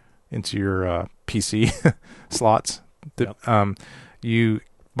your PC slots, you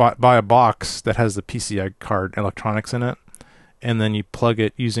buy a box that has the PCI card electronics in it, and then you plug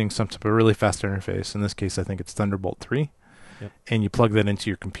it using some type of really fast interface. In this case, I think it's Thunderbolt 3. Yep. And you plug that into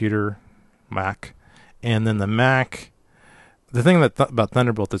your computer, Mac, and then the Mac. The thing about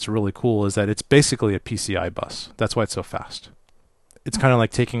Thunderbolt that's really cool is that it's basically a PCI bus. That's why it's so fast. It's kind of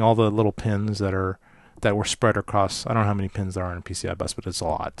like taking all the little pins that were spread across. I don't know how many pins there are in a PCI bus, but it's a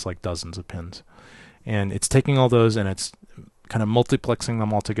lot. It's like dozens of pins, and it's taking all those and it's kind of multiplexing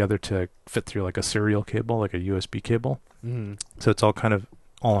them all together to fit through like a serial cable, like a USB cable. Mm-hmm. So it's all kind of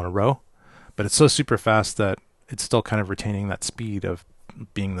all in a row, but it's so super fast that it's still kind of retaining that speed of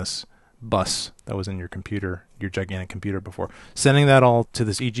being this bus that was in your computer, your gigantic computer before. Sending that all to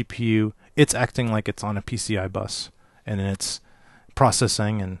this eGPU, it's acting like it's on a PCI bus, and then it's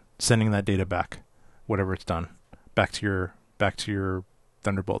processing and sending that data back, whatever it's done, back to your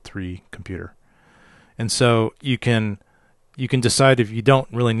Thunderbolt 3 computer. And so you can decide, if you don't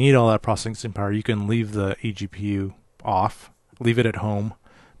really need all that processing power, you can leave the eGPU off, leave it at home.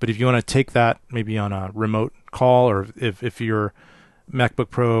 But if you want to take that maybe on a remote call, or if your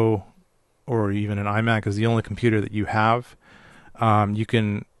MacBook Pro or even an iMac is the only computer that you have, you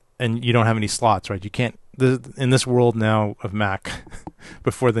can, and you don't have any slots, right? You can't, in this world now of Mac,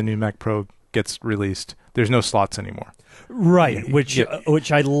 before the new Mac Pro gets released, there's no slots anymore. Right, which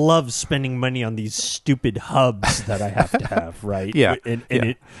I love spending money on these stupid hubs that I have to have, right? Yeah.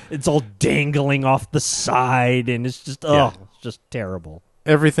 And it's all dangling off the side, and it's just, it's just terrible.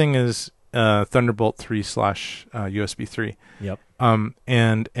 Everything is Thunderbolt 3 / USB 3. Yep.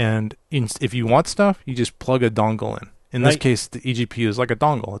 If you want stuff, you just plug a dongle in. In this case, the eGPU is like a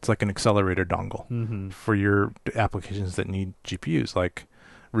dongle. It's like an accelerator dongle for your applications that need GPUs. Like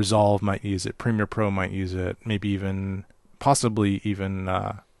Resolve might use it, Premiere Pro might use it, maybe possibly even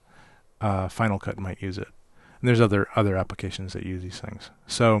Final Cut might use it. And there's other applications that use these things.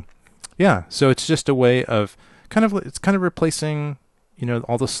 So, yeah. So it's just a way of kind of replacing,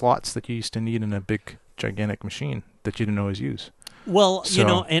 all the slots that you used to need in a big, gigantic machine that you didn't always use. Well,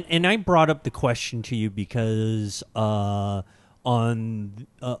 and I brought up the question to you because on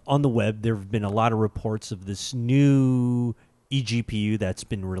the web there have been a lot of reports of this new eGPU that's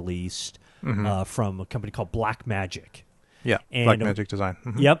been released from a company called Blackmagic. Yeah, Blackmagic Design.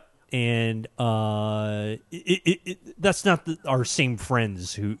 Mm-hmm. Yep, and that's not our same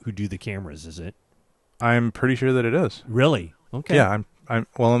friends who do the cameras, is it? I'm pretty sure that it is. Really? Okay. Yeah, I'm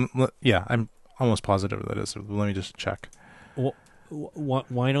almost positive that it is. Let me just check. Well,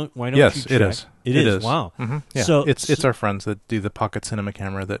 why don't yes, you check? It is. It is. Wow. Mm-hmm. Yeah. So it's our friends that do the Pocket Cinema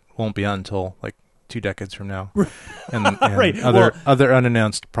camera that won't be out until like 2 decades from now, and right. other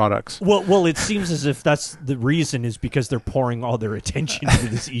unannounced products. Well, it seems as if that's the reason is because they're pouring all their attention to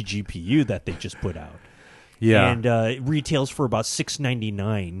this eGPU that they just put out. Yeah, and it retails for about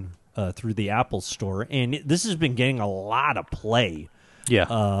 $6.99 through the Apple Store, and this has been getting a lot of play. Yeah,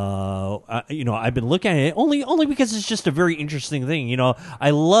 I've been looking at it only because it's just a very interesting thing. I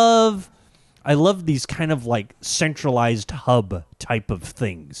love these kind of like centralized hub type of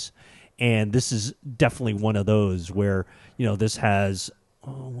things. And this is definitely one of those where, this has,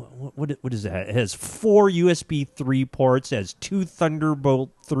 what is that? It has 4 USB 3 ports, it has 2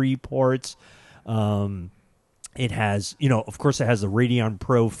 Thunderbolt 3 ports. It has, of course, it has the Radeon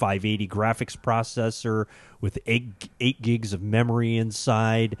Pro 580 graphics processor with 8 gigs of memory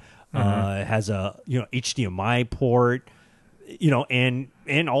inside. It has a, HDMI port,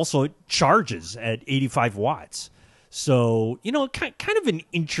 and also it charges at 85 watts. So, kind of an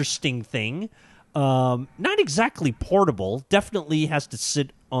interesting thing. Not exactly portable. Definitely has to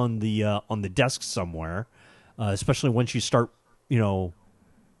sit on the desk somewhere, especially once you start,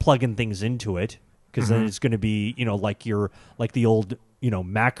 plugging things into it, because then it's going to be, like the old,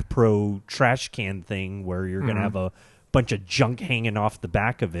 Mac Pro trash can thing where you're going to have a bunch of junk hanging off the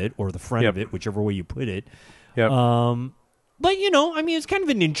back of it or the front of it, whichever way you put it. Yep. But it's kind of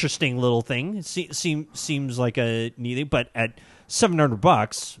an interesting little thing. It seems like a neat thing, but at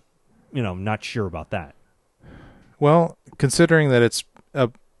 $700, not sure about that. Well, considering that it's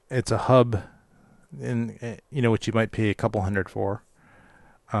a hub, in which you might pay a couple $100 for,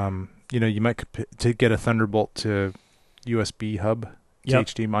 you might to get a Thunderbolt to USB hub, to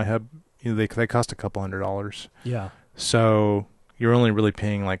HDMI hub. They cost a couple $100. Yeah. So you're only really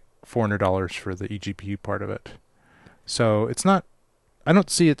paying like $400 for the eGPU part of it. So it's not. I don't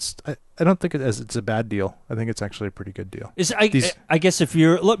see it's. I don't think it's a bad deal. I think it's actually a pretty good deal. I guess if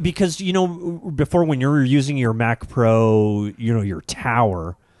you're because before when you were using your Mac Pro, your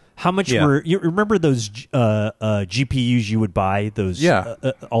tower, how much were you remember those GPUs you would buy, those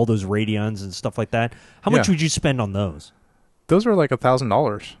all those Radeons and stuff like that? How much would you spend on those? Those were like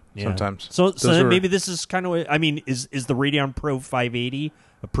 $1,000 sometimes. So maybe this is kind of. I mean, is the Radeon Pro 580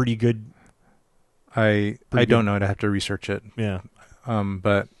 a pretty good? I don't know. I'd have to research it. Yeah.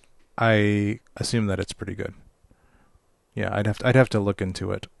 But I assume that it's pretty good. Yeah, I'd have to look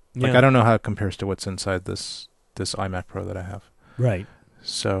into it. Like I don't know how it compares to what's inside this iMac Pro that I have. Right.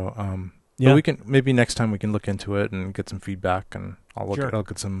 So but we can maybe next time we can look into it and get some feedback, and I'll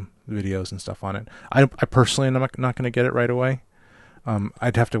look at some videos and stuff on it. I personally am not going to get it right away.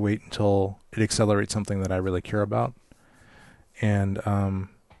 I'd have to wait until it accelerates something that I really care about. And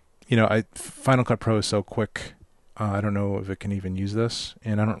Final Cut Pro is so quick. I don't know if it can even use this,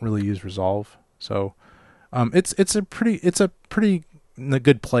 and I don't really use Resolve. So it's a pretty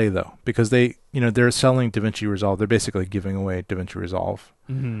good play though, because they're selling DaVinci Resolve. They're basically giving away DaVinci Resolve.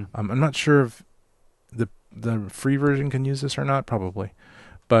 Mm-hmm. I'm not sure if the free version can use this or not, probably,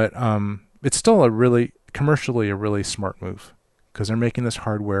 but it's still commercially a really smart move, because they're making this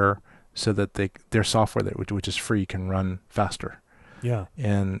hardware so that their software which is free can run faster. Yeah.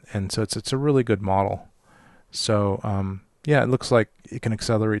 And so it's a really good model. So it looks like it can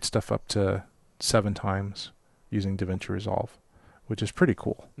accelerate stuff up to 7 times using DaVinci Resolve, which is pretty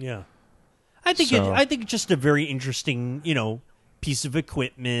cool. Yeah. I think it's just a very interesting, piece of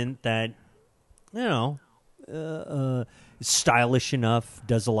equipment that, is stylish enough,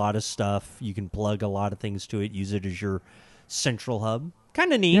 does a lot of stuff. You can plug a lot of things to it, use it as your central hub.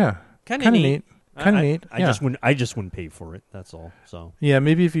 Kind of neat. Yeah. Kind of neat. Neat. I just wouldn't pay for it. That's all. So yeah,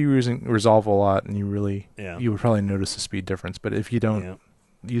 maybe if you were using Resolve a lot and you would probably notice the speed difference. But if you don't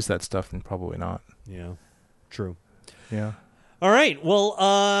use that stuff, then probably not. Yeah, true. Yeah. All right.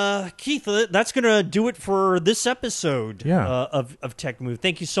 Well, Keith, that's gonna do it for this episode. Of Tech Move.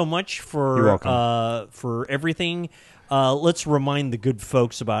 Thank you so much for everything. Let's remind the good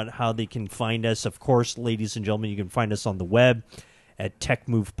folks about how they can find us. Of course, ladies and gentlemen, you can find us on the web at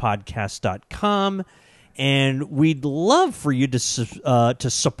techmovepodcast.com, and we'd love for you to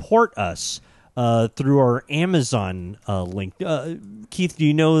support us through our Amazon link. Keith, do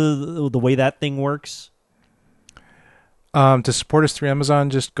you know the way that thing works? To support us through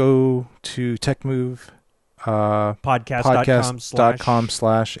Amazon, just go to techmove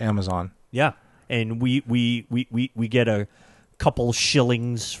podcast.com/Amazon. Yeah, and we get a couple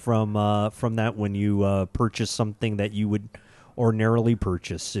shillings from that when you purchase something that you would ordinarily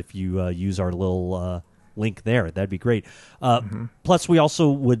purchase if you use our little link there. That'd be great. Plus, we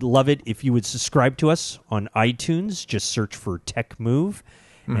also would love it if you would subscribe to us on iTunes. Just search for Tech Move.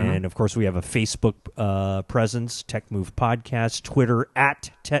 And, of course, we have a Facebook presence, Tech Move Podcast, Twitter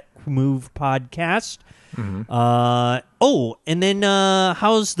at Tech Move Podcast. And then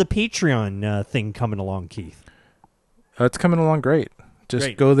how's the Patreon thing coming along, Keith? It's coming along great.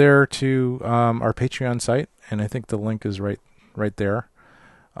 Just go there to our Patreon site, and I think the link is right there.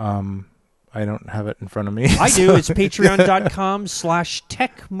 I don't have it in front of me. I do. It's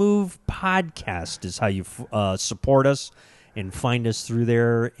patreon.com/techmovepodcast is how you support us and find us through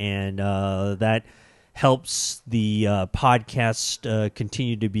there. And that helps the podcast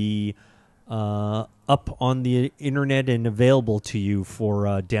continue to be up on the internet and available to you for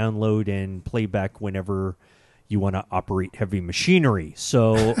download and playback whenever you want to operate heavy machinery.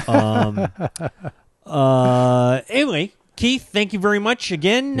 So anyway, Keith, thank you very much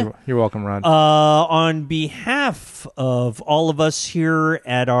again. You're welcome, Ron. On behalf of all of us here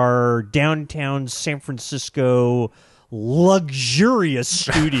at our downtown San Francisco luxurious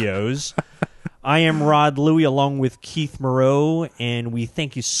studios, I am Rod Louie along with Keith Moreau, and we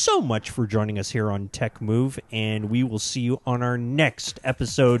thank you so much for joining us here on Tech Move, and we will see you on our next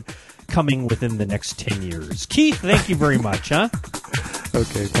episode coming within the next 10 years. Keith, thank you very much, huh?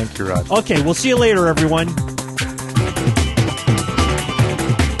 Okay, thank you, Rod. Okay, we'll see you later, everyone.